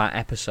for that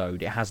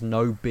episode. It has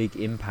no big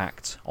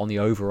impact on the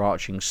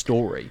overarching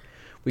story.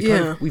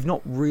 We've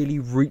not really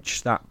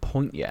reached that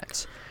point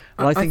yet.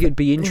 And I think it'd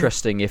be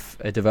interesting if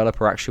a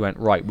developer actually went,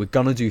 right, we're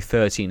going to do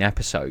 13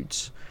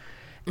 episodes.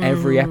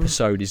 Every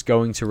episode is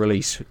going to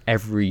release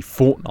every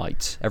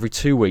fortnight, every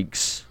 2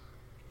 weeks.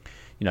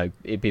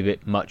 It'd be a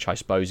bit much, I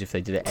suppose, if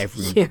they did it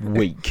every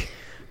week.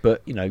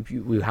 But,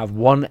 we have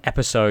one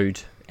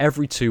episode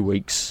every 2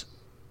 weeks,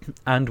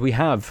 and we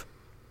have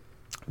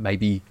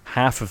maybe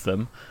half of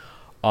them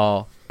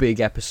are big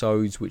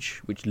episodes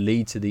which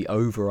lead to the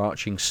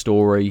overarching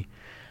story.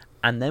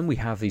 And then we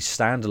have these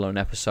standalone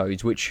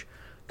episodes which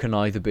can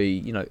either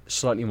be,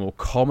 slightly more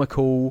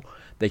comical,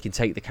 they can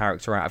take the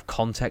character out of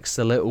context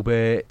a little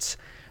bit,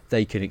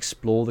 they can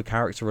explore the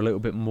character a little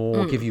bit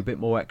more, give you a bit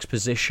more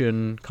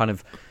exposition, kind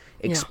of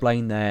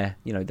explain their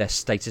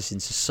status in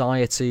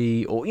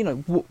society, or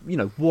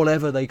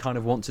whatever they kind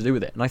of want to do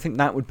with it. And I think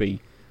that would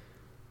be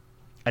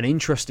an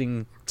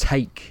interesting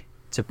take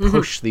to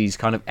push these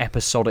kind of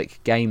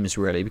episodic games,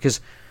 really,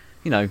 because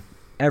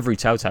every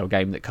Telltale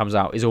game that comes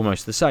out is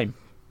almost the same.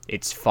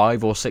 It's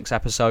 5 or 6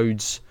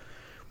 episodes,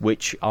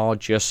 which are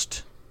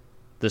just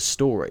the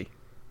story.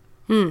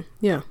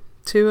 Yeah.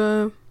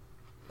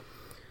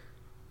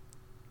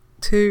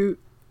 To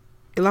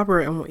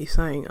elaborate on what you're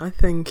saying, I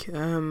think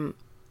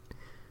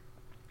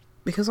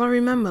because I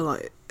remember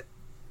like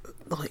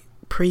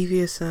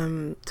previous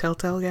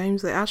Telltale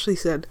games, they actually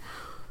said,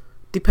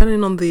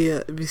 depending on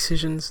the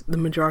decisions the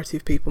majority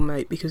of people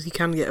make, because you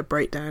can get a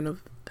breakdown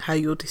of how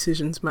your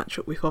decisions match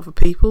up with other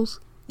people's,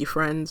 your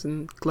friends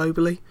and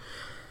globally.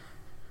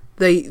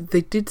 They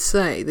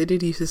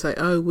did used to say,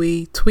 oh,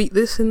 we tweaked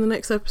this in the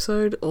next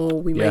episode,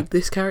 or we made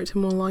this character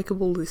more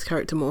likable, this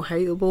character more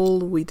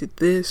hateable, we did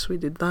this, we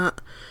did that.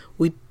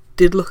 We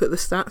did look at the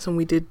stats and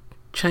we did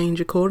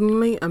change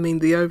accordingly. I mean,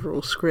 the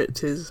overall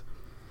script is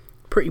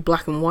pretty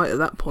black and white at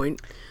that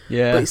point.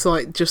 Yeah. But it's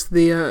like just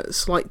the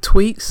slight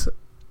tweaks.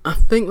 I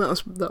think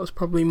that was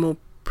probably more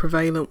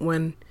prevalent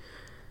when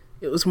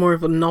it was more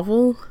of a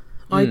novel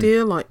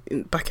idea, like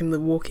back in the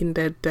Walking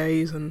Dead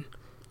days and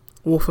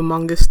Wolf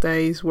Among Us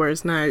days,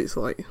 whereas now it's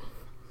like,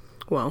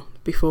 well,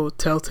 before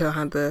Telltale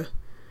had their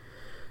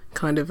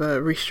kind of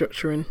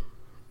restructuring,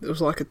 it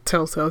was like a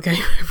Telltale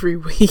game every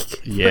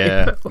week.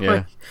 Yeah,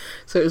 yeah.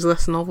 So it was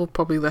less novel,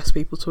 probably less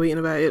people tweeting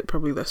about it,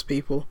 probably less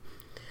people,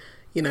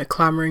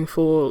 clamouring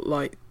for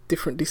like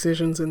different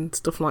decisions and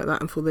stuff like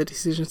that, and for their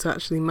decisions to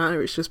actually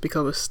matter. It's just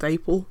become a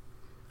staple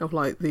of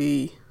like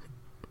the,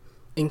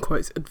 in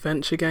quotes,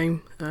 adventure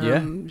game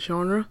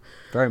genre.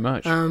 Very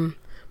much.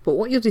 But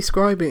what you're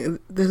describing,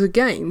 there's a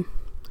game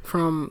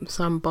from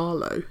Sam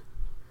Barlow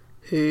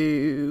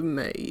who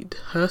made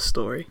Her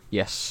Story.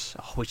 Yes,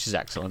 which is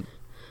excellent.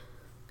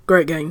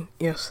 Great game,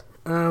 yes.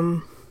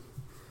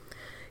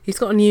 He's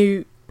got a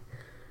new,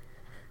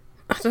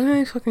 I don't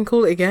know if I can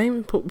call it a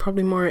game,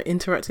 probably more an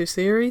interactive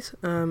series.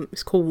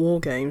 It's called War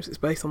Games. It's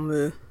based on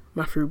the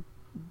Matthew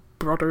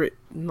Broderick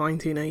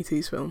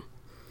 1980s film.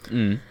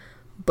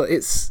 But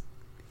it's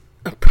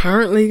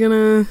apparently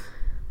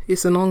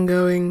it's an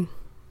ongoing,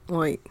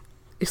 like,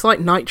 it's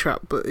like Night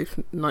Trap, but if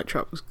Night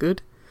Trap was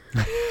good.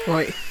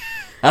 Like,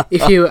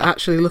 if you were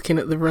actually looking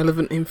at the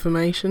relevant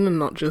information and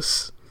not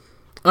just,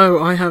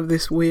 oh, I have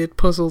this weird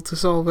puzzle to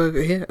solve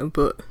over here,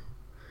 but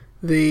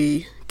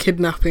the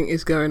kidnapping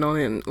is going on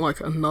in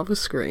like another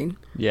screen.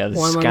 Yeah, the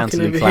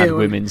scantily clad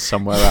women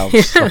somewhere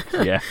else.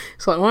 Yeah.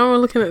 It's like, why am I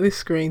looking at this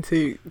screen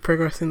to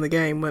progress in the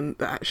game when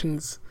the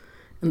actions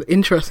and the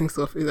interesting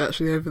stuff is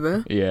actually over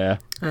there? Yeah.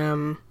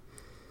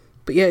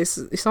 But yeah,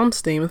 it's on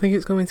Steam. I think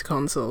it's coming to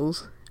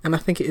consoles, and I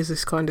think it is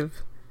this kind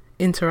of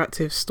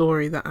interactive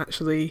story that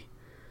actually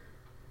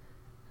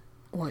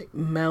like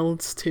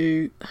melds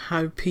to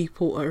how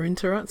people are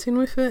interacting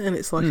with it, and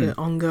it's like an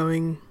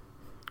ongoing,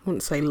 I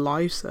wouldn't say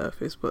live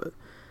service, but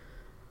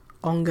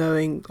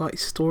ongoing like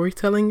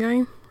storytelling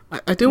game.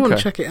 I do want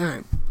to check it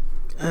out.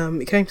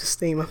 It came to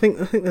Steam. I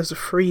think there's a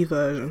free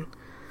version,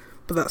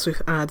 but that's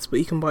with ads, but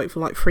you can buy it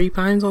for like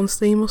 £3 on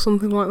Steam or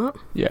something like that.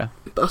 Yeah.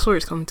 But I saw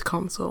it's coming to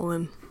console,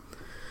 and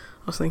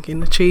I was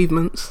thinking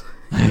achievements.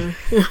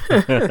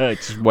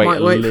 Just wait a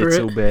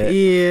little bit.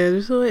 Yeah,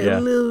 just wait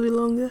a little bit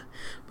longer.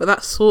 But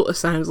that sort of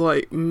sounds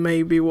like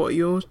maybe what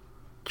you're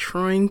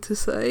trying to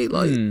say,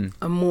 like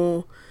a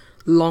more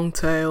long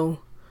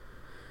tail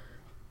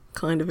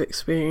kind of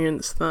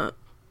experience that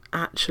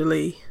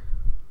actually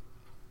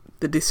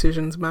the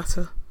decisions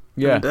matter.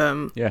 Yeah.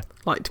 And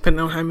like depending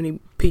on how many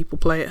people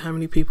play it, how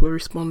many people are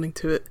responding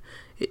to it,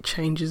 it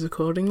changes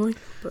accordingly.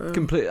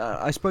 But,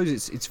 I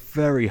suppose it's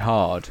very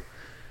hard.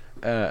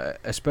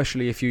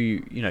 Especially if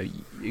you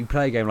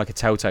play a game like a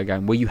Telltale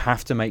game where you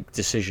have to make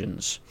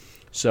decisions.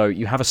 So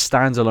you have a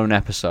standalone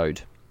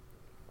episode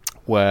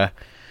where,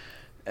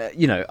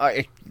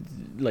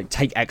 like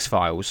take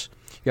X-Files.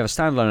 You have a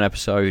standalone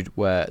episode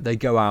where they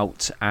go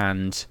out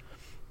and,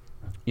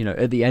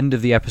 at the end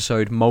of the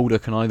episode, Mulder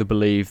can either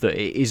believe that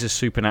it is a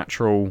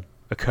supernatural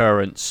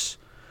occurrence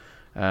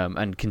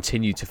and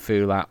continue to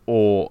feel that,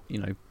 or,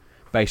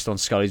 based on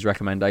Scully's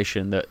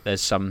recommendation, that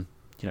there's some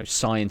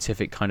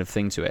scientific kind of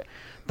thing to it.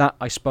 That,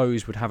 I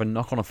suppose, would have a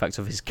knock-on effect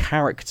of his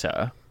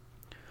character,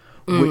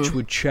 which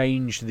would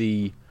change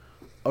the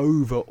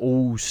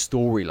overall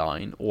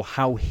storyline, or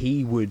how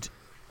he would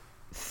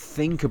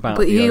think about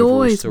the overall storyline. But he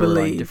always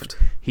believed.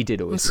 He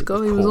did always.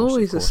 Scully was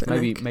always a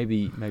cynic.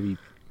 Maybe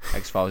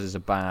X-Files is a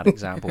bad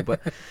example,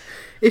 but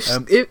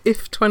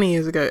if 20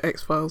 years ago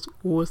X-Files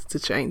was to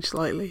change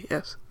slightly,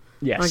 yes.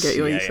 Yes, I get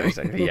you what you're saying.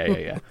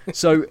 Exactly. Yeah.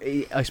 So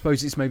I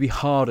suppose it's maybe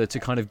harder to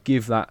kind of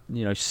give that,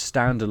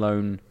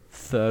 standalone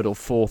third or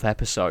fourth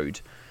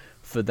episode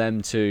for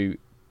them to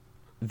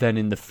then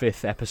in the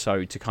fifth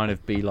episode to kind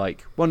of be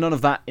like, well, none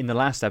of that in the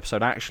last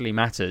episode actually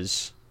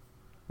matters.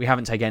 We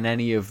haven't taken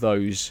any of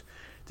those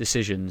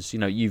decisions.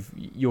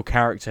 Your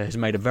character has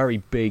made a very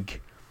big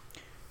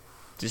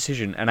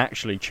decision and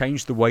actually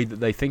changed the way that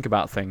they think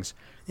about things.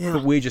 Yeah.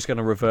 But we're just going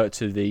to revert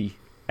to the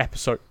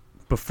episode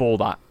before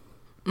that.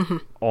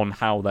 On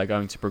how they're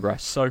going to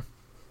progress. So,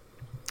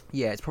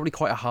 yeah, it's probably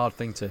quite a hard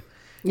thing to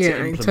Yeah, to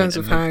in implement terms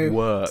and of make how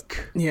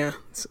work. Yeah,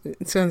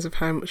 in terms of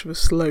how much of a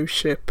slow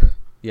ship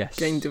Yes.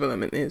 game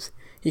development is.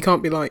 You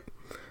can't be like,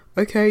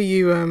 okay,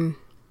 you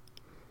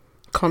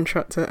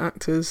contractor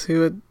actors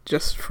who are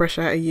just fresh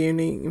out of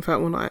uni. In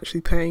fact, we're not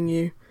actually paying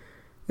you.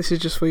 This is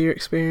just for your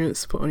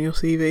experience to put on your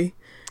CV.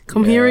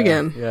 Come here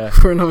again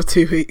for another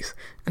 2 weeks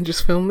and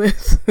just film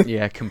this.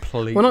 Yeah,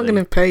 completely. We're not going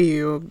to pay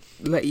you or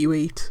let you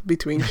eat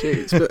between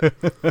shoots, but,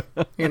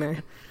 you know.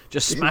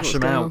 Just smash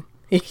them out.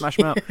 Smash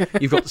them out.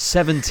 You've got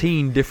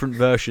 17 different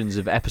versions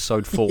of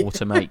episode 4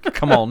 to make.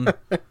 Come on.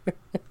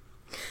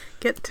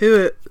 Get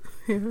to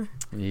it.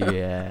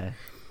 Yeah.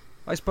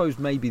 I suppose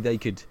maybe they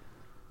could...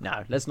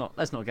 No, let's not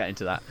get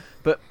into that.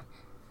 But,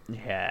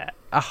 yeah,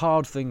 a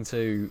hard thing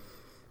to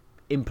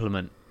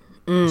implement,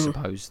 I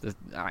suppose.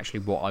 Actually,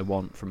 what I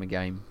want from a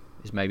game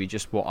is maybe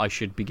just what I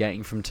should be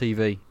getting from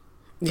TV.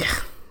 Yeah,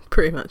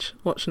 pretty much.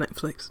 Watch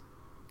Netflix.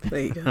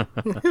 There you go.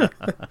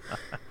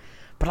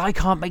 But I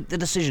can't make the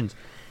decisions.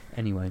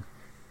 Anyway,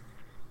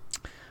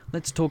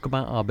 let's talk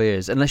about our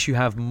beers. Unless you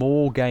have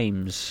more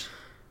games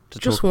to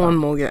just talk about. one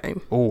more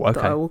game. Oh, okay.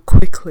 That I will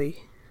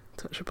quickly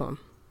touch upon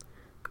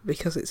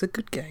because it's a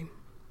good game.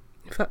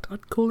 In fact,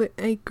 I'd call it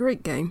a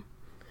great game.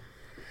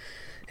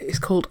 It's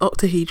called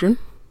Octahedron.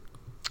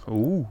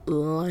 Ooh.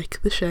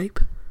 Like the shape,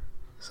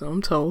 so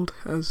I'm told,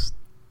 has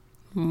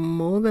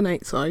more than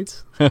 8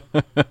 sides.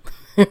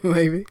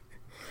 Maybe.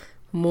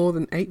 More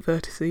than 8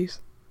 vertices.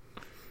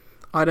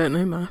 I don't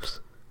know maths.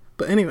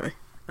 But anyway,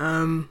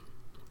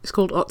 it's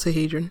called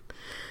Octahedron.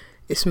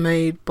 It's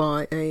made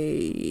by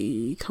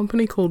a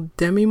company called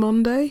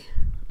Demimonde.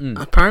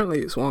 Apparently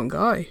it's one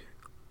guy,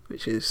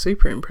 which is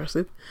super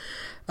impressive.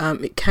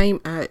 It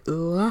came out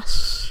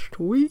last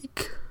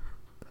week.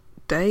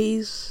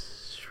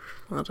 Days,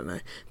 I don't know,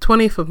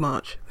 20th of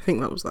March. I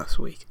think that was last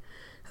week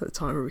at the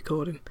time of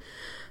recording.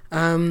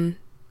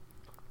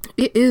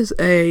 It is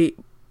a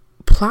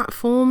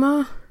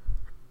platformer.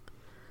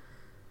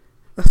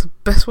 That's the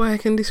best way I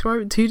can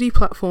describe it. 2D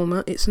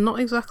platformer. It's not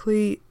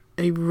exactly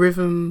a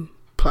rhythm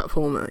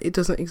platformer. It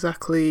doesn't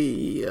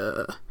exactly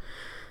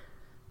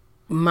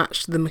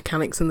match the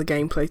mechanics and the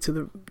gameplay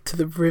to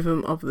the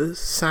rhythm of the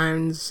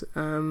sounds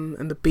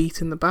and the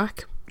beat in the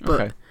back.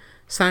 But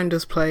sound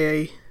does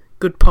play a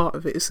good part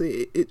of it.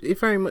 It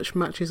very much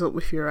matches up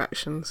with your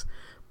actions,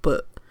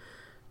 but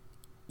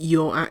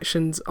your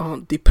actions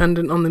aren't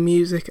dependent on the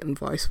music and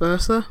vice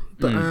versa.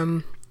 But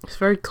it's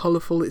very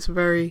colourful. It's a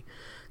very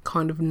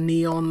kind of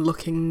neon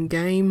looking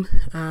game.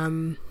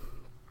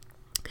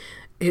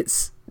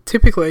 It's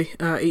typically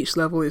each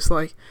level is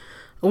like,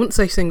 I wouldn't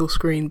say single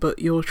screen, but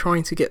you're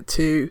trying to get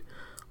to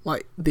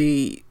like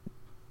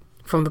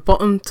from the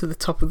bottom to the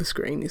top of the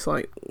screen. It's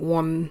like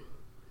one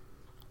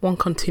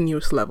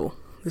continuous level.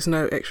 There's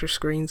no extra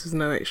screens, there's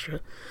no extra,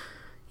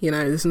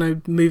 there's no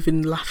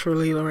moving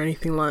laterally or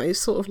anything like that. It's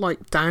sort of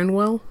like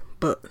Downwell,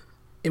 but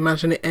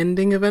imagine it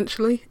ending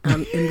eventually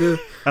and in the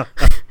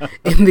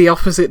in the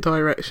opposite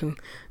direction.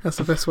 That's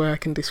the best way I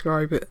can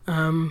describe it.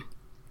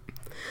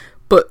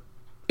 But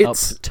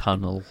it's up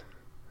tunnel.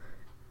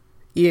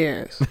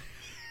 Yes.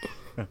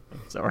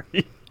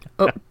 Sorry.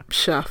 Up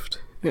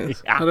shaft.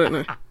 Yes. I don't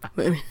know.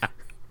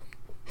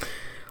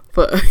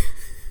 But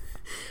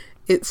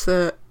it's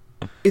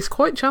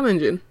quite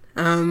challenging.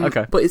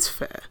 But it's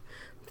fair.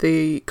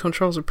 The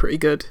controls are pretty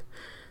good.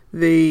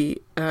 There's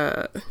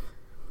a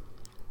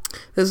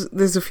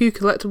few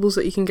collectibles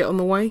that you can get on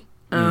the way.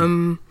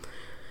 And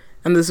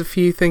there's a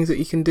few things that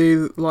you can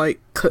do,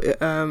 like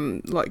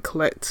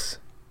collect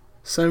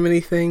so many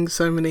things,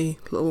 so many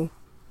little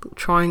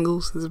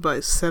triangles. There's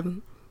about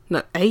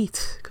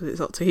 8, because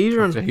it's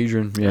Octahedron.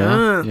 Octahedron,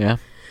 yeah.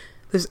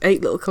 There's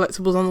 8 little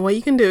collectibles on the way.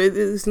 You can do it.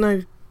 There's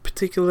no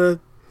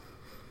particular,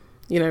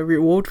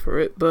 reward for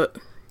it, but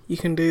you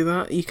can do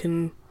that. You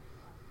can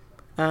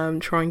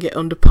try and get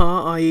under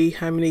par, i.e.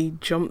 how many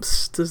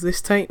jumps does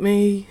this take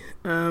me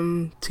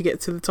to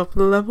get to the top of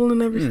the level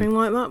and everything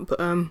like that. But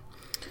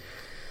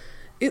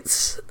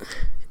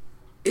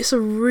it's a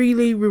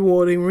really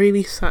rewarding,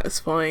 really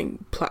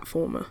satisfying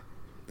platformer.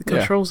 The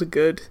controls are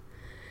good,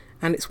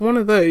 and it's one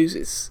of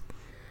those.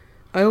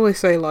 I always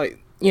say, like,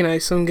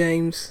 some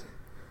games,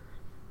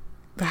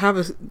 they have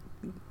a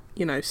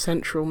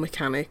central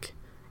mechanic.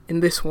 In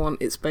this one,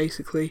 it's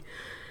basically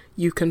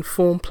you can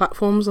form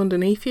platforms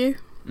underneath you.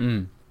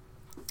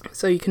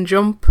 So you can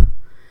jump,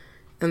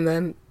 and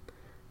then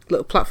a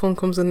little platform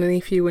comes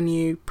underneath you when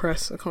you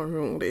press, I can't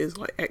remember what it is,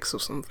 like X or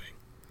something.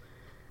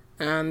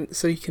 And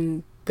so you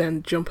can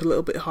then jump a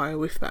little bit higher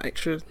with that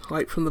extra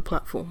height from the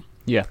platform.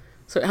 Yeah.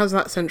 So it has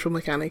that central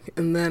mechanic,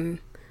 and then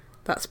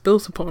that's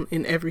built upon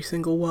in every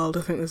single world.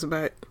 I think there's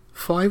about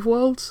 5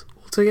 worlds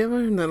altogether,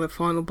 and then a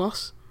final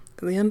boss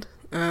at the end.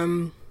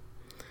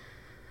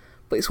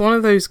 But it's one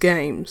of those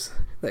games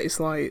that it's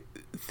like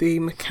the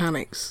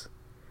mechanics,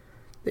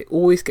 they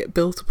always get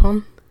built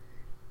upon,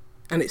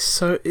 and it's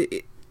so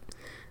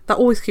that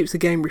always keeps the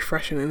game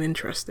refreshing and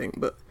interesting.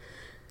 But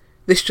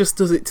this just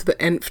does it to the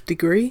nth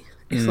degree.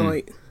 It's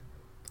like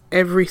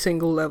every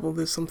single level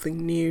there's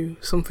something new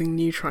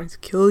trying to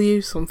kill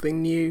you,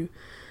 something new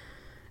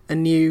a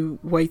new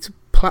way to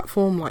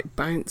platform, like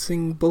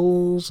bouncing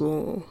balls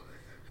or,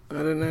 I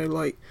don't know,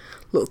 like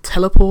little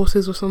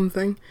teleporters or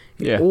something.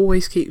 It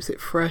always keeps it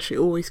fresh. It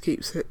always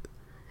keeps it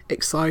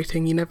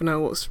exciting. You never know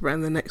what's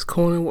around the next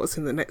corner, what's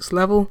in the next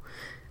level.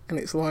 And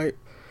it's like,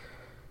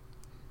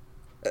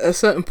 at a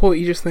certain point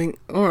you just think,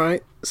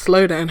 alright,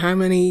 slow down, how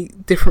many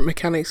different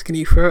mechanics can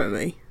you throw at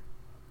me?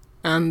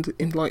 And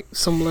in like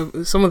some of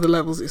the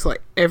levels it's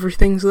like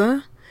everything's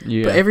there,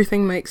 but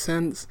everything makes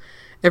sense,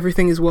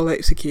 everything is well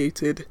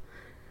executed,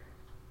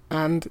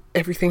 and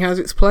everything has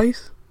its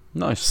place.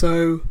 Nice.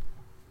 So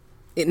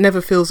it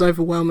never feels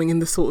overwhelming in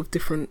the sort of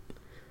different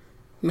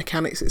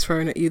mechanics it's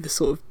throwing at you, the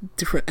sort of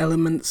different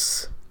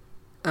elements,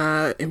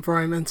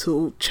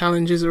 environmental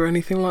challenges or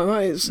anything like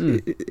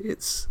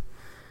that.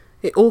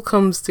 It all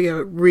comes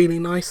together really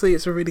nicely.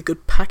 It's a really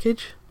good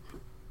package.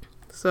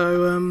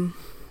 So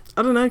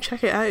I don't know,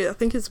 check it out. I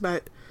think it's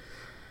about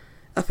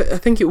I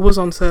think it was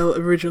on sale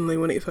originally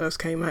when it first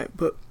came out,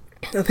 but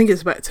I think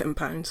it's about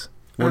 £10.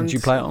 What did you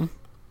play it on?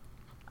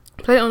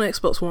 Play it on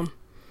Xbox One.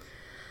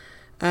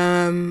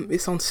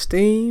 It's on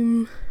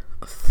Steam.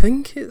 I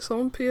think it's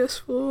on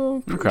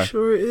PS4. Pretty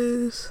sure it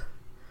is.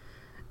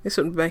 This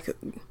would make it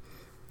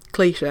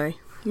cliche.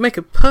 Make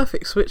a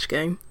perfect Switch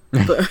game.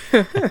 But,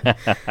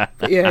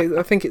 but yeah,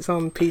 I think it's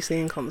on PC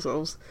and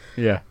consoles.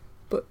 Yeah.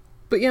 But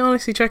yeah,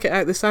 honestly, check it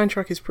out. The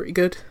soundtrack is pretty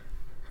good.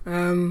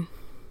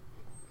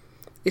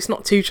 It's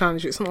not too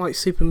challenging. It's not like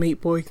Super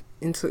Meat Boy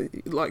into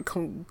like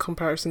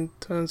comparison in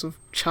terms of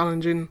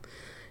challenging.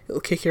 It'll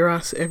kick your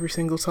ass every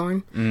single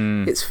time.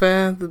 It's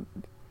fair. The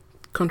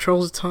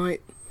controls are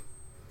tight.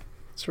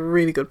 It's a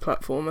really good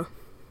platformer.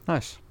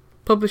 Nice.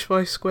 Published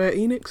by Square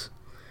Enix.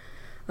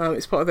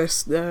 It's part of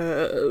this,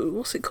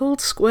 what's it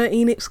called? Square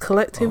Enix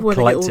Collective, where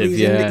they get all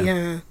these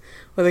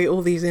where they get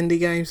all these indie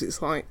games.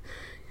 It's like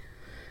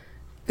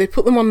they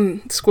put them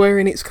on Square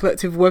Enix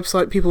Collective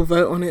website. People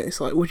vote on it. It's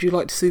like, would you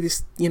like to see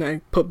this,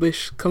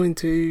 published, come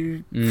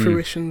into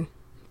fruition,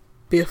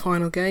 be a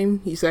final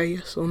game? You say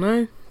yes or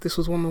no. This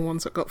was one of the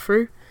ones that got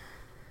through,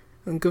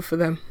 and good for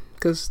them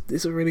because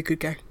it's a really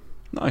good game.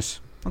 Nice.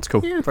 That's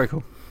cool. Yeah. Very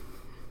cool.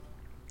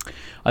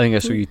 I think I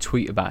saw you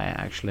tweet about it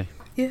actually.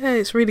 Yeah,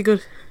 it's really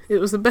good. It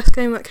was the best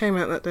game that came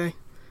out that day.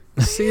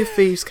 Sea of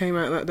Thieves came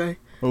out that day.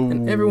 Ooh.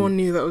 And everyone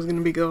knew that was going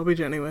to be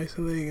garbage anyway,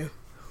 so there you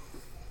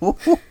go.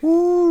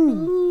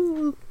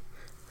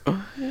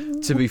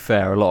 To be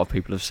fair, a lot of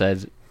people have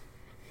said,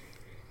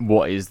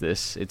 what is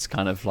this? It's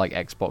kind of like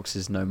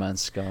Xbox's No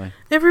Man's Sky.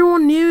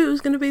 Everyone knew it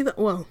was going to be that.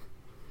 Well,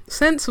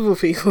 sensible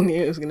people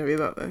knew it was going to be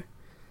that, though.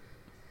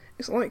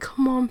 It's like,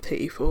 come on,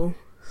 people.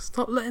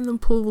 Stop letting them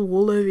pull the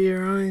wool over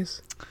your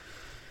eyes.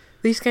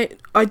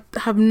 I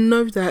have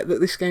no doubt that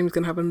this game is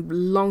going to have a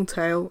long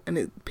tail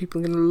and people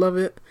are going to love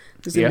it.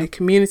 There's going to be a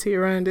community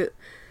around it.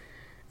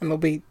 And there'll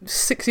be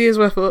 6 years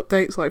worth of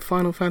updates like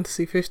Final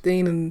Fantasy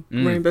 15 and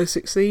Rainbow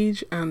Six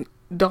Siege and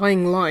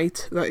Dying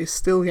Light that is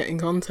still getting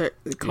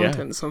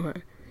content somehow.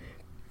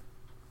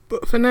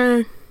 But for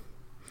now,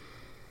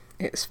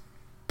 it's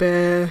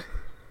bare...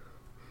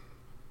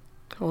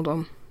 Hold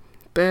on.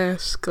 Bare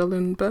Skull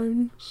and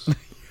Bones.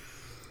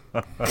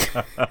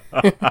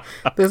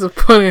 There's a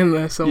pun in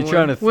there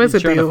somewhere. Where's the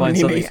deal? To find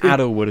something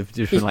Adol would have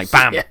just been like,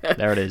 bam,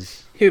 there it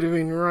is. He would have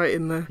been right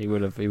in there. He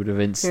would have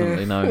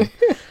instantly known.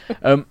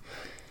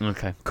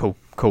 Okay, cool.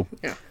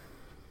 Yeah.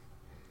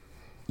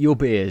 Your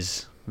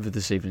beers for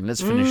this evening.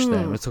 Let's finish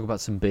there. Let's talk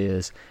about some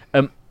beers.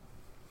 Out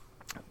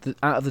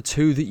of the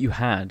two that you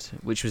had,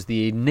 which was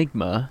the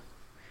Enigma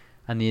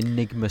and the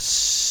Enigma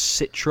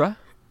Citra.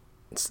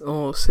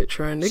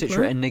 Citra Enigma.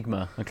 Citra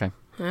Enigma. Okay.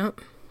 Yeah.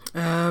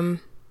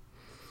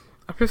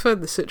 I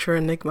preferred the Citra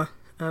Enigma.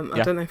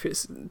 I don't know if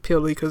it's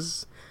purely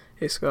because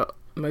it's got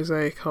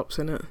mosaic hops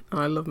in it.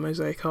 I love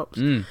mosaic hops.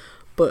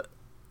 But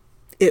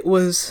it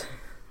was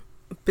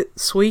a bit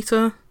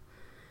sweeter,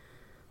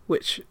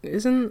 which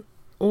isn't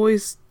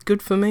always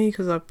good for me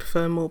because I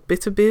prefer more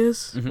bitter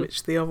beers,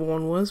 which the other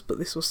one was. But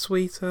this was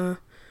sweeter.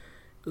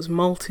 It was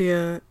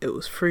maltier. It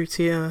was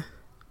fruitier.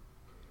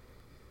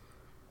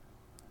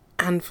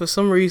 And for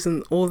some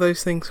reason, all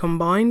those things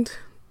combined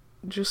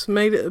just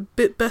made it a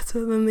bit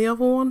better than the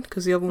other one,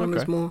 because the other one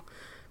was more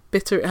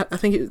bitter. I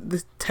think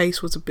the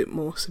taste was a bit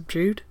more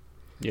subdued.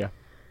 Yeah.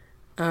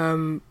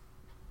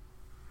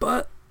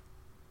 But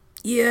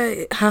yeah,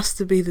 it has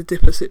to be the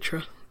Dipper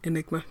Citra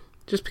Enigma,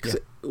 just because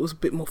it was a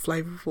bit more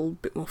flavourful, a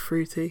bit more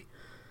fruity.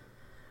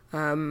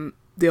 The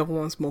other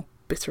one's more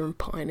bitter and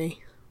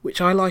piney, which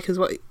I like as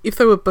well. If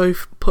they were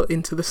both put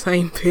into the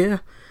same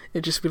beer,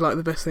 it'd just be like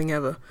the best thing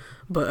ever.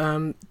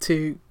 But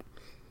to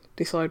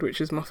decide which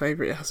is my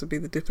favourite, it has to be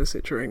the Dipper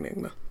Citra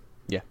Enigma.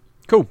 Yeah.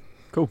 Cool.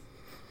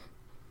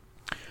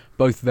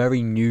 Both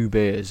very new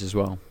beers as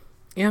well.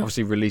 Yeah.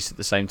 Obviously released at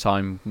the same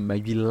time,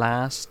 maybe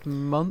last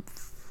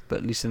month, but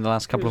at least in the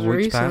last couple of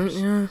weeks, perhaps.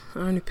 Yeah, I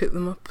only picked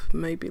them up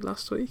maybe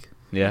last week.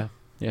 Yeah.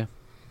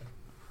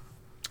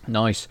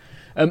 Nice.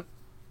 I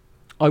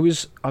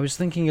was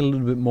thinking a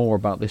little bit more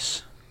about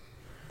this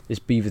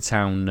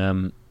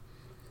Beavertown.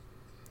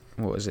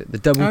 What was it? The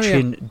double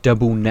chin,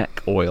 double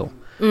neck oil.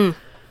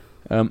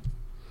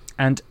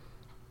 And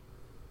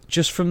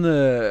just from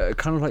the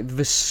kind of like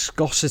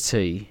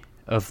viscosity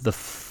of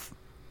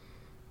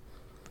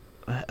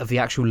of the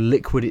actual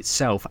liquid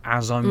itself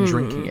as I'm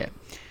drinking it,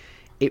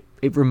 it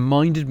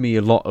reminded me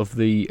a lot of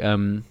the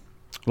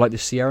like the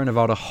Sierra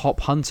Nevada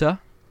Hop Hunter,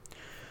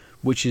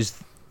 which is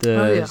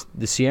the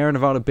Sierra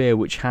Nevada beer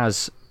which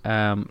has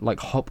like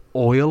hop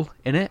oil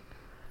in it.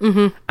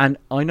 Mm-hmm. And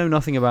I know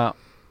nothing about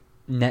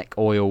neck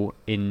oil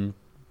in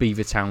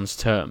Beavertown's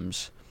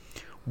terms,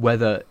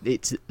 whether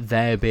it's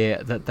their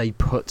beer that they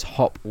put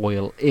hop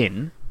oil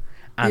in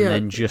and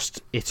then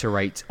just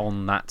iterate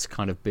on that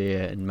kind of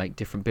beer and make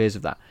different beers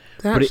of that.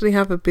 They actually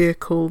have a beer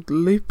called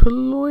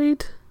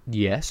Lupuloid.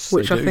 Yes,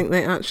 which I think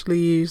they actually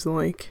use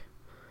like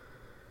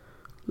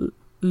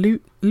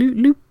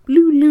lupululu.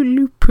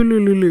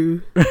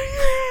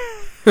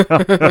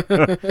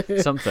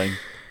 Something.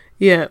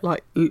 Yeah,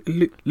 like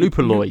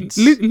Lupuloids.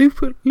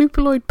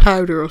 Lupuloid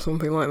powder or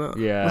something like that.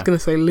 Yeah. I was going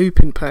to say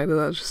lupin powder.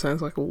 That just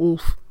sounds like a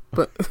wolf.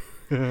 But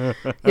yeah,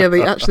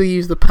 they actually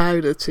use the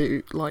powder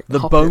to like the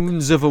hop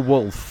bones of a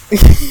wolf.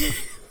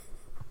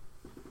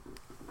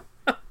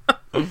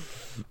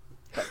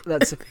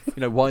 That's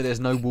why there's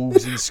no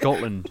wolves in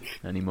Scotland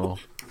anymore.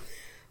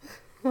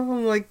 Oh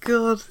my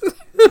god.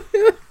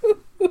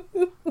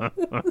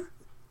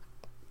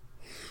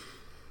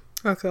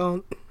 I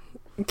can't.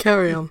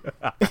 Carry on.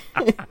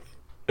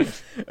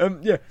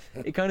 Yeah,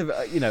 it kind of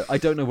I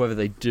don't know whether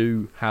they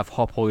do have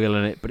hop oil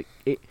in it, but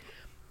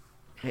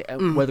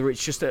whether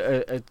it's just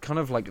a kind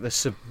of like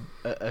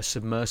a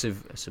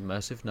subversive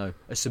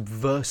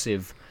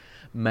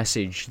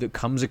message that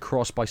comes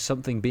across by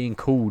something being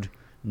called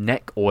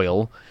neck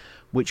oil,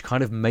 which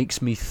kind of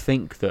makes me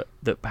think that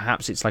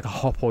perhaps it's like a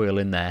hop oil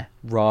in there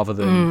rather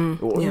than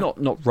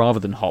not rather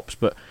than hops,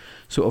 but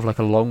sort of like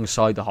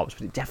alongside the hops.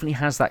 But it definitely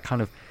has that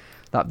kind of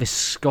that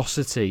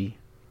viscosity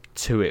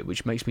to it,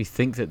 which makes me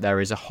think that there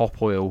is a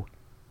hop oil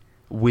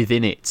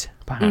within it,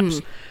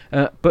 perhaps.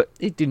 But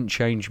it didn't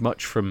change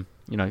much from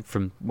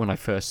when I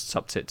first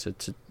supped it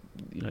to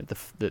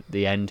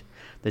the end.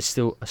 There's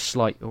still a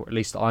slight, or at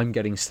least I'm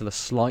getting still a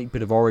slight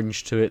bit of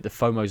orange to it. The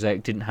faux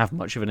mosaic didn't have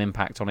much of an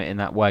impact on it in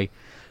that way.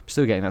 I'm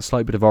still getting that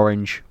slight bit of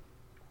orange.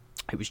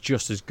 It was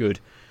just as good,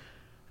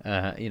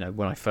 when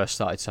I first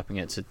started supping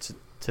it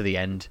to the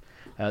end.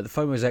 The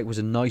faux mosaic was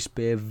a nice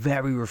beer,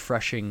 very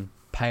refreshing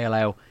pale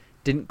ale.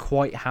 Didn't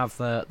quite have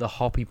the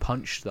hoppy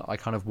punch that I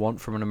kind of want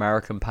from an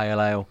American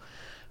pale ale.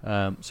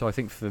 So I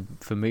think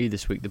for me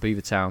this week, the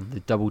Beavertown, the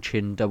double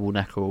chin, double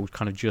neck oil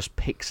kind of just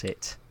picks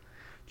it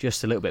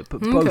just a little bit.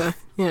 But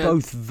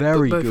both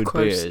very good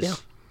close,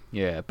 beers.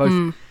 Yeah,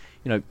 both.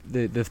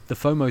 The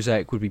faux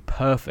mosaic would be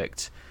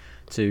perfect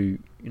to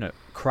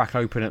crack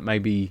open at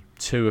maybe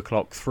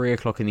 2:00,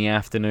 3:00 in the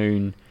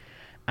afternoon,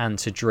 and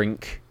to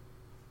drink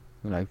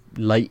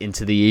late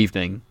into the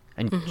evening,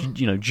 and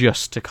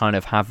just to kind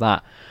of have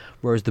that.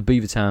 Whereas the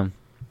Beavertown,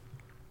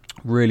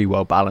 really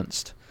well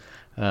balanced.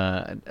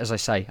 As I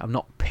say, I'm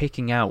not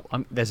picking out.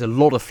 There's a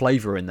lot of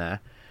flavour in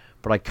there,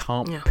 but I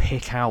can't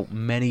pick out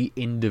many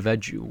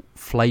individual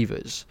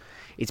flavours.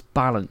 It's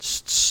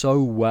balanced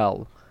so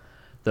well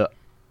that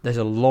there's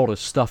a lot of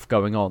stuff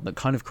going on that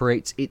kind of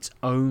creates its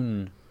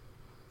own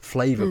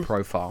flavour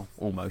profile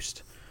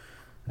almost,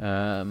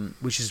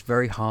 which is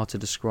very hard to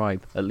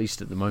describe, at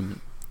least at the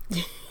moment.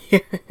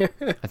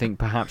 I think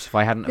perhaps if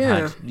I hadn't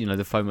have had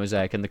the faux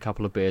mosaic and the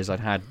couple of beers I'd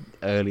had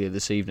earlier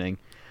this evening,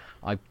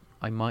 I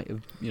might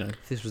have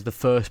if this was the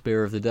first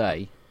beer of the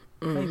day,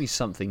 maybe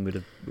something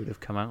would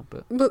have come out.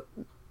 But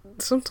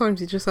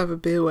sometimes you just have a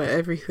beer where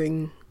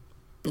everything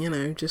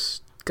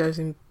just goes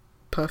in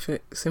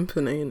perfect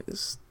symphony, and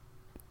it's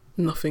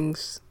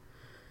nothing's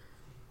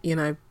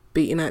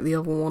beating out the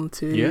other one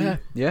to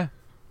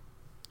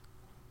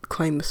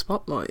claim the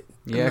spotlight.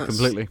 Yeah,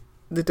 completely.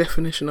 The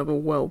definition of a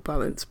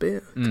well-balanced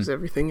beer, because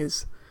everything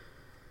is,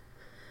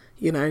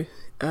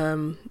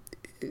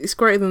 it's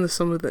greater than the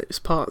sum of its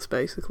parts,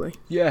 basically.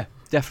 Yeah,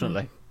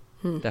 definitely.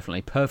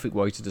 Definitely. Perfect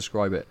way to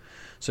describe it.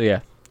 So yeah,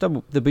 the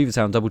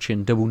Beavertown Double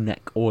Chin Double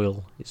Neck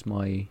Oil is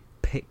my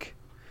pick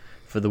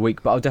for the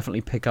week, but I'll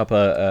definitely pick up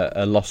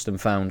a Lost and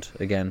Found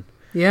again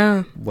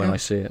when I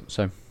see it.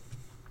 So,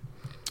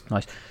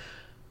 nice.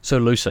 So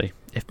Lucy,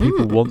 if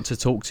people want to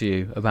talk to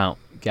you about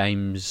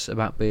games,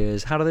 about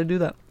beers, how do they do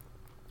that?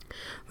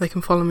 They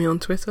can follow me on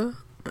Twitter.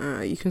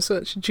 You can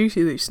search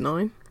Juicy Loose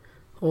 9,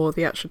 or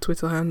the actual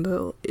Twitter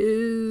handle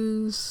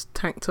is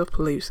Tanked Up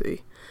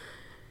Lucy.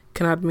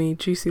 Can add me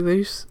Juicy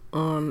Loose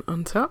on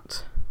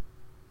Untapped,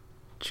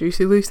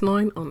 Juicy Loose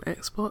 9 on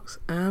Xbox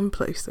and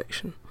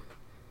PlayStation.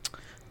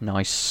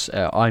 Nice.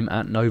 I'm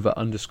at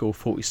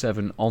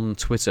Nova_47 on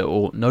Twitter,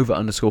 or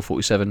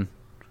Nova_47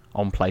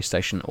 on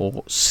PlayStation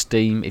or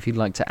Steam if you'd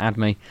like to add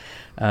me.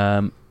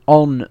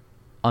 On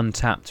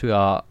Untapped we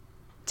are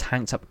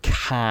Tanked Up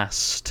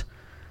Cast.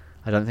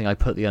 I don't think I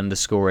put the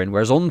underscore in.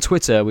 Whereas on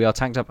Twitter we are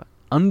Tanked Up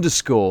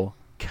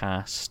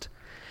 _cast.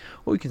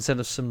 Or you can send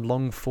us some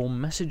long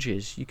form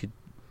messages. You could,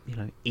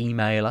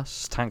 email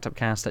us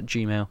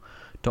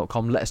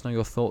tankedupcast@gmail.com. Let us know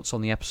your thoughts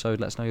on the episode.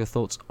 Let us know your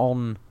thoughts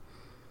on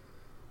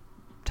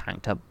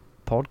Tanked Up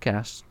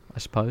podcasts, I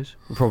suppose.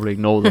 We'll probably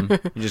ignore them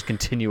and just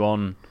continue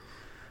on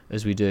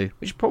as we do,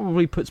 which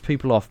probably puts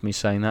people off me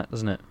saying that,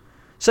 doesn't it?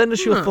 Send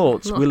us your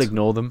thoughts. not. We'll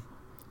ignore them.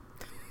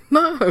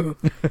 No.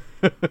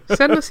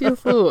 Send us your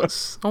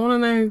thoughts. I want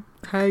to know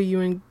how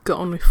you got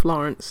on with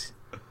Florence.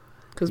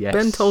 Because Yes.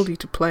 Ben told you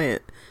to play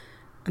it.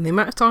 And the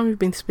amount of time we've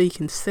been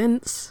speaking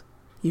since,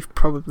 you've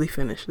probably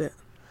finished it.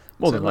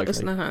 More so than let likely.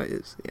 us know how it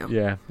is.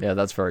 Yeah. Yeah,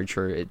 that's very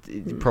true.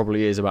 It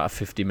probably is about a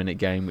 50-minute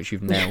game, which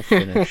you've now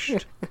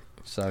finished.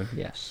 So,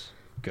 yes,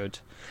 good.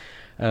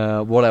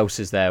 What else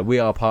is there? We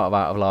are part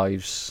of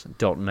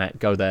outoflives.net.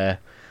 Go there,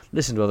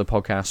 listen to other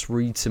podcasts,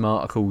 read some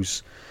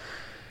articles.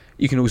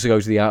 You can also go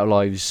to the Out of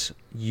Lives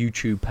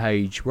YouTube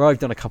page, where I've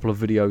done a couple of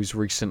videos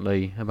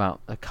recently about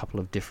a couple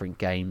of different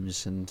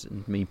games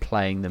and me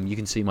playing them. You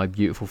can see my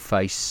beautiful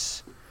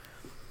face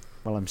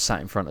while I'm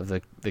sat in front of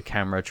the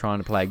camera trying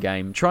to play a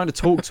game, trying to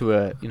talk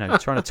to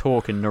trying to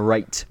talk and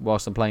narrate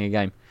whilst I'm playing a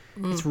game.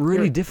 It's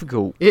really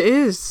difficult. It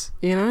is,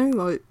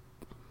 like,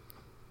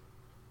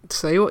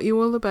 say what you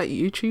will about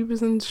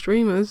YouTubers and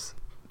streamers,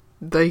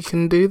 they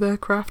can do their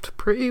craft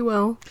pretty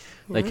well.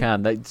 They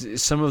can.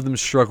 Some of them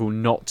struggle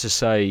not to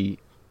say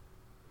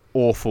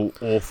awful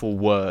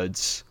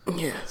words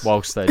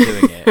whilst they're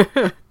doing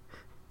it.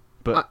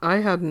 But I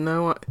had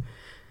no...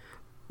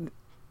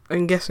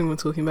 I'm guessing we're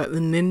talking about the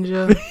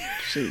Ninja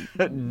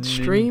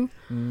stream?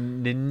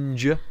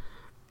 Ninja?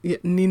 Yeah,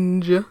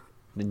 Ninja.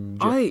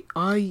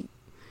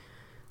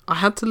 I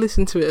had to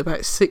listen to it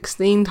about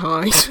 16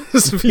 times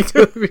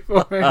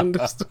before I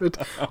understood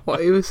what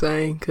he was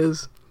saying,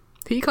 because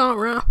he can't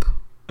rap.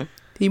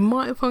 He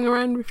might have hung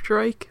around with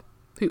Drake,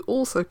 who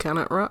also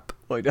cannot rap.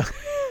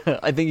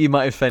 I think you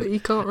might have spent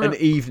an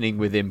evening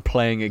with him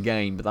playing a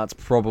game, but that's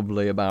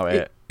probably about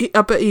it.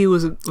 I bet he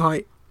was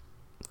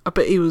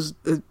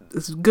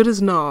as good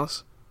as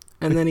Nas,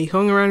 and then he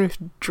hung around with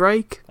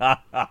Drake.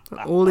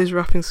 All his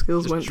rapping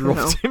skills Just went to hell.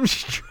 dropped him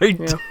straight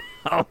down.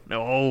 Oh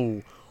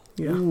no!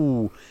 Yeah.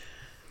 Ooh.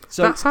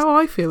 So that's how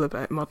I feel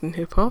about modern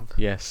hip hop.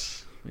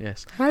 Yes.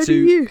 How do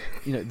you?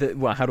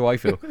 How do I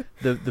feel?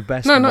 The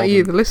best. No, not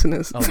you, the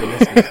listeners. Oh, the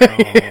listeners.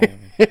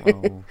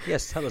 Oh.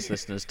 Yes, tell us,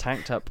 listeners.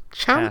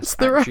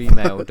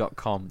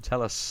 tankedupcast@gmail.com.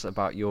 Tell us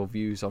about your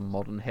views on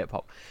modern hip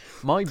hop.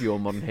 My view on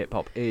modern hip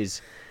hop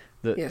is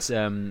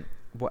that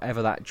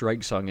whatever that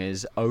Drake song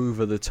is,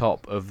 over the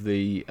top of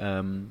the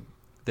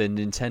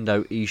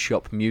Nintendo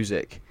eShop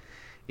music,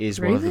 is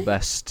one of the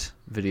best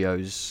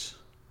videos.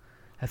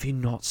 Have you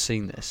not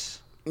seen this?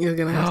 You're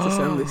going to have to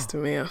send this to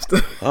me after.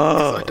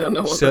 I don't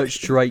know what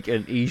search Drake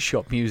and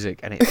eShop music,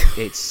 and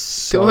it's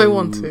so... Do I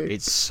want to?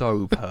 It's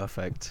so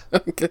perfect.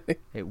 Okay.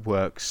 It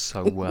works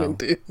so well.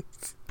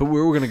 But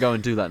we're all going to go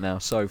and do that now.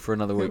 So for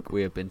another week,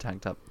 we have been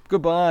tanked up.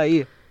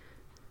 Goodbye.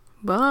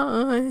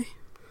 Bye.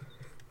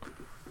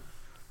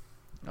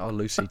 Oh,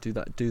 Lucy, do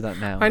that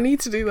now. I need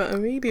to do that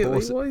immediately.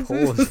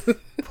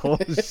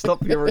 Pause.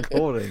 Stop your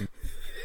recording.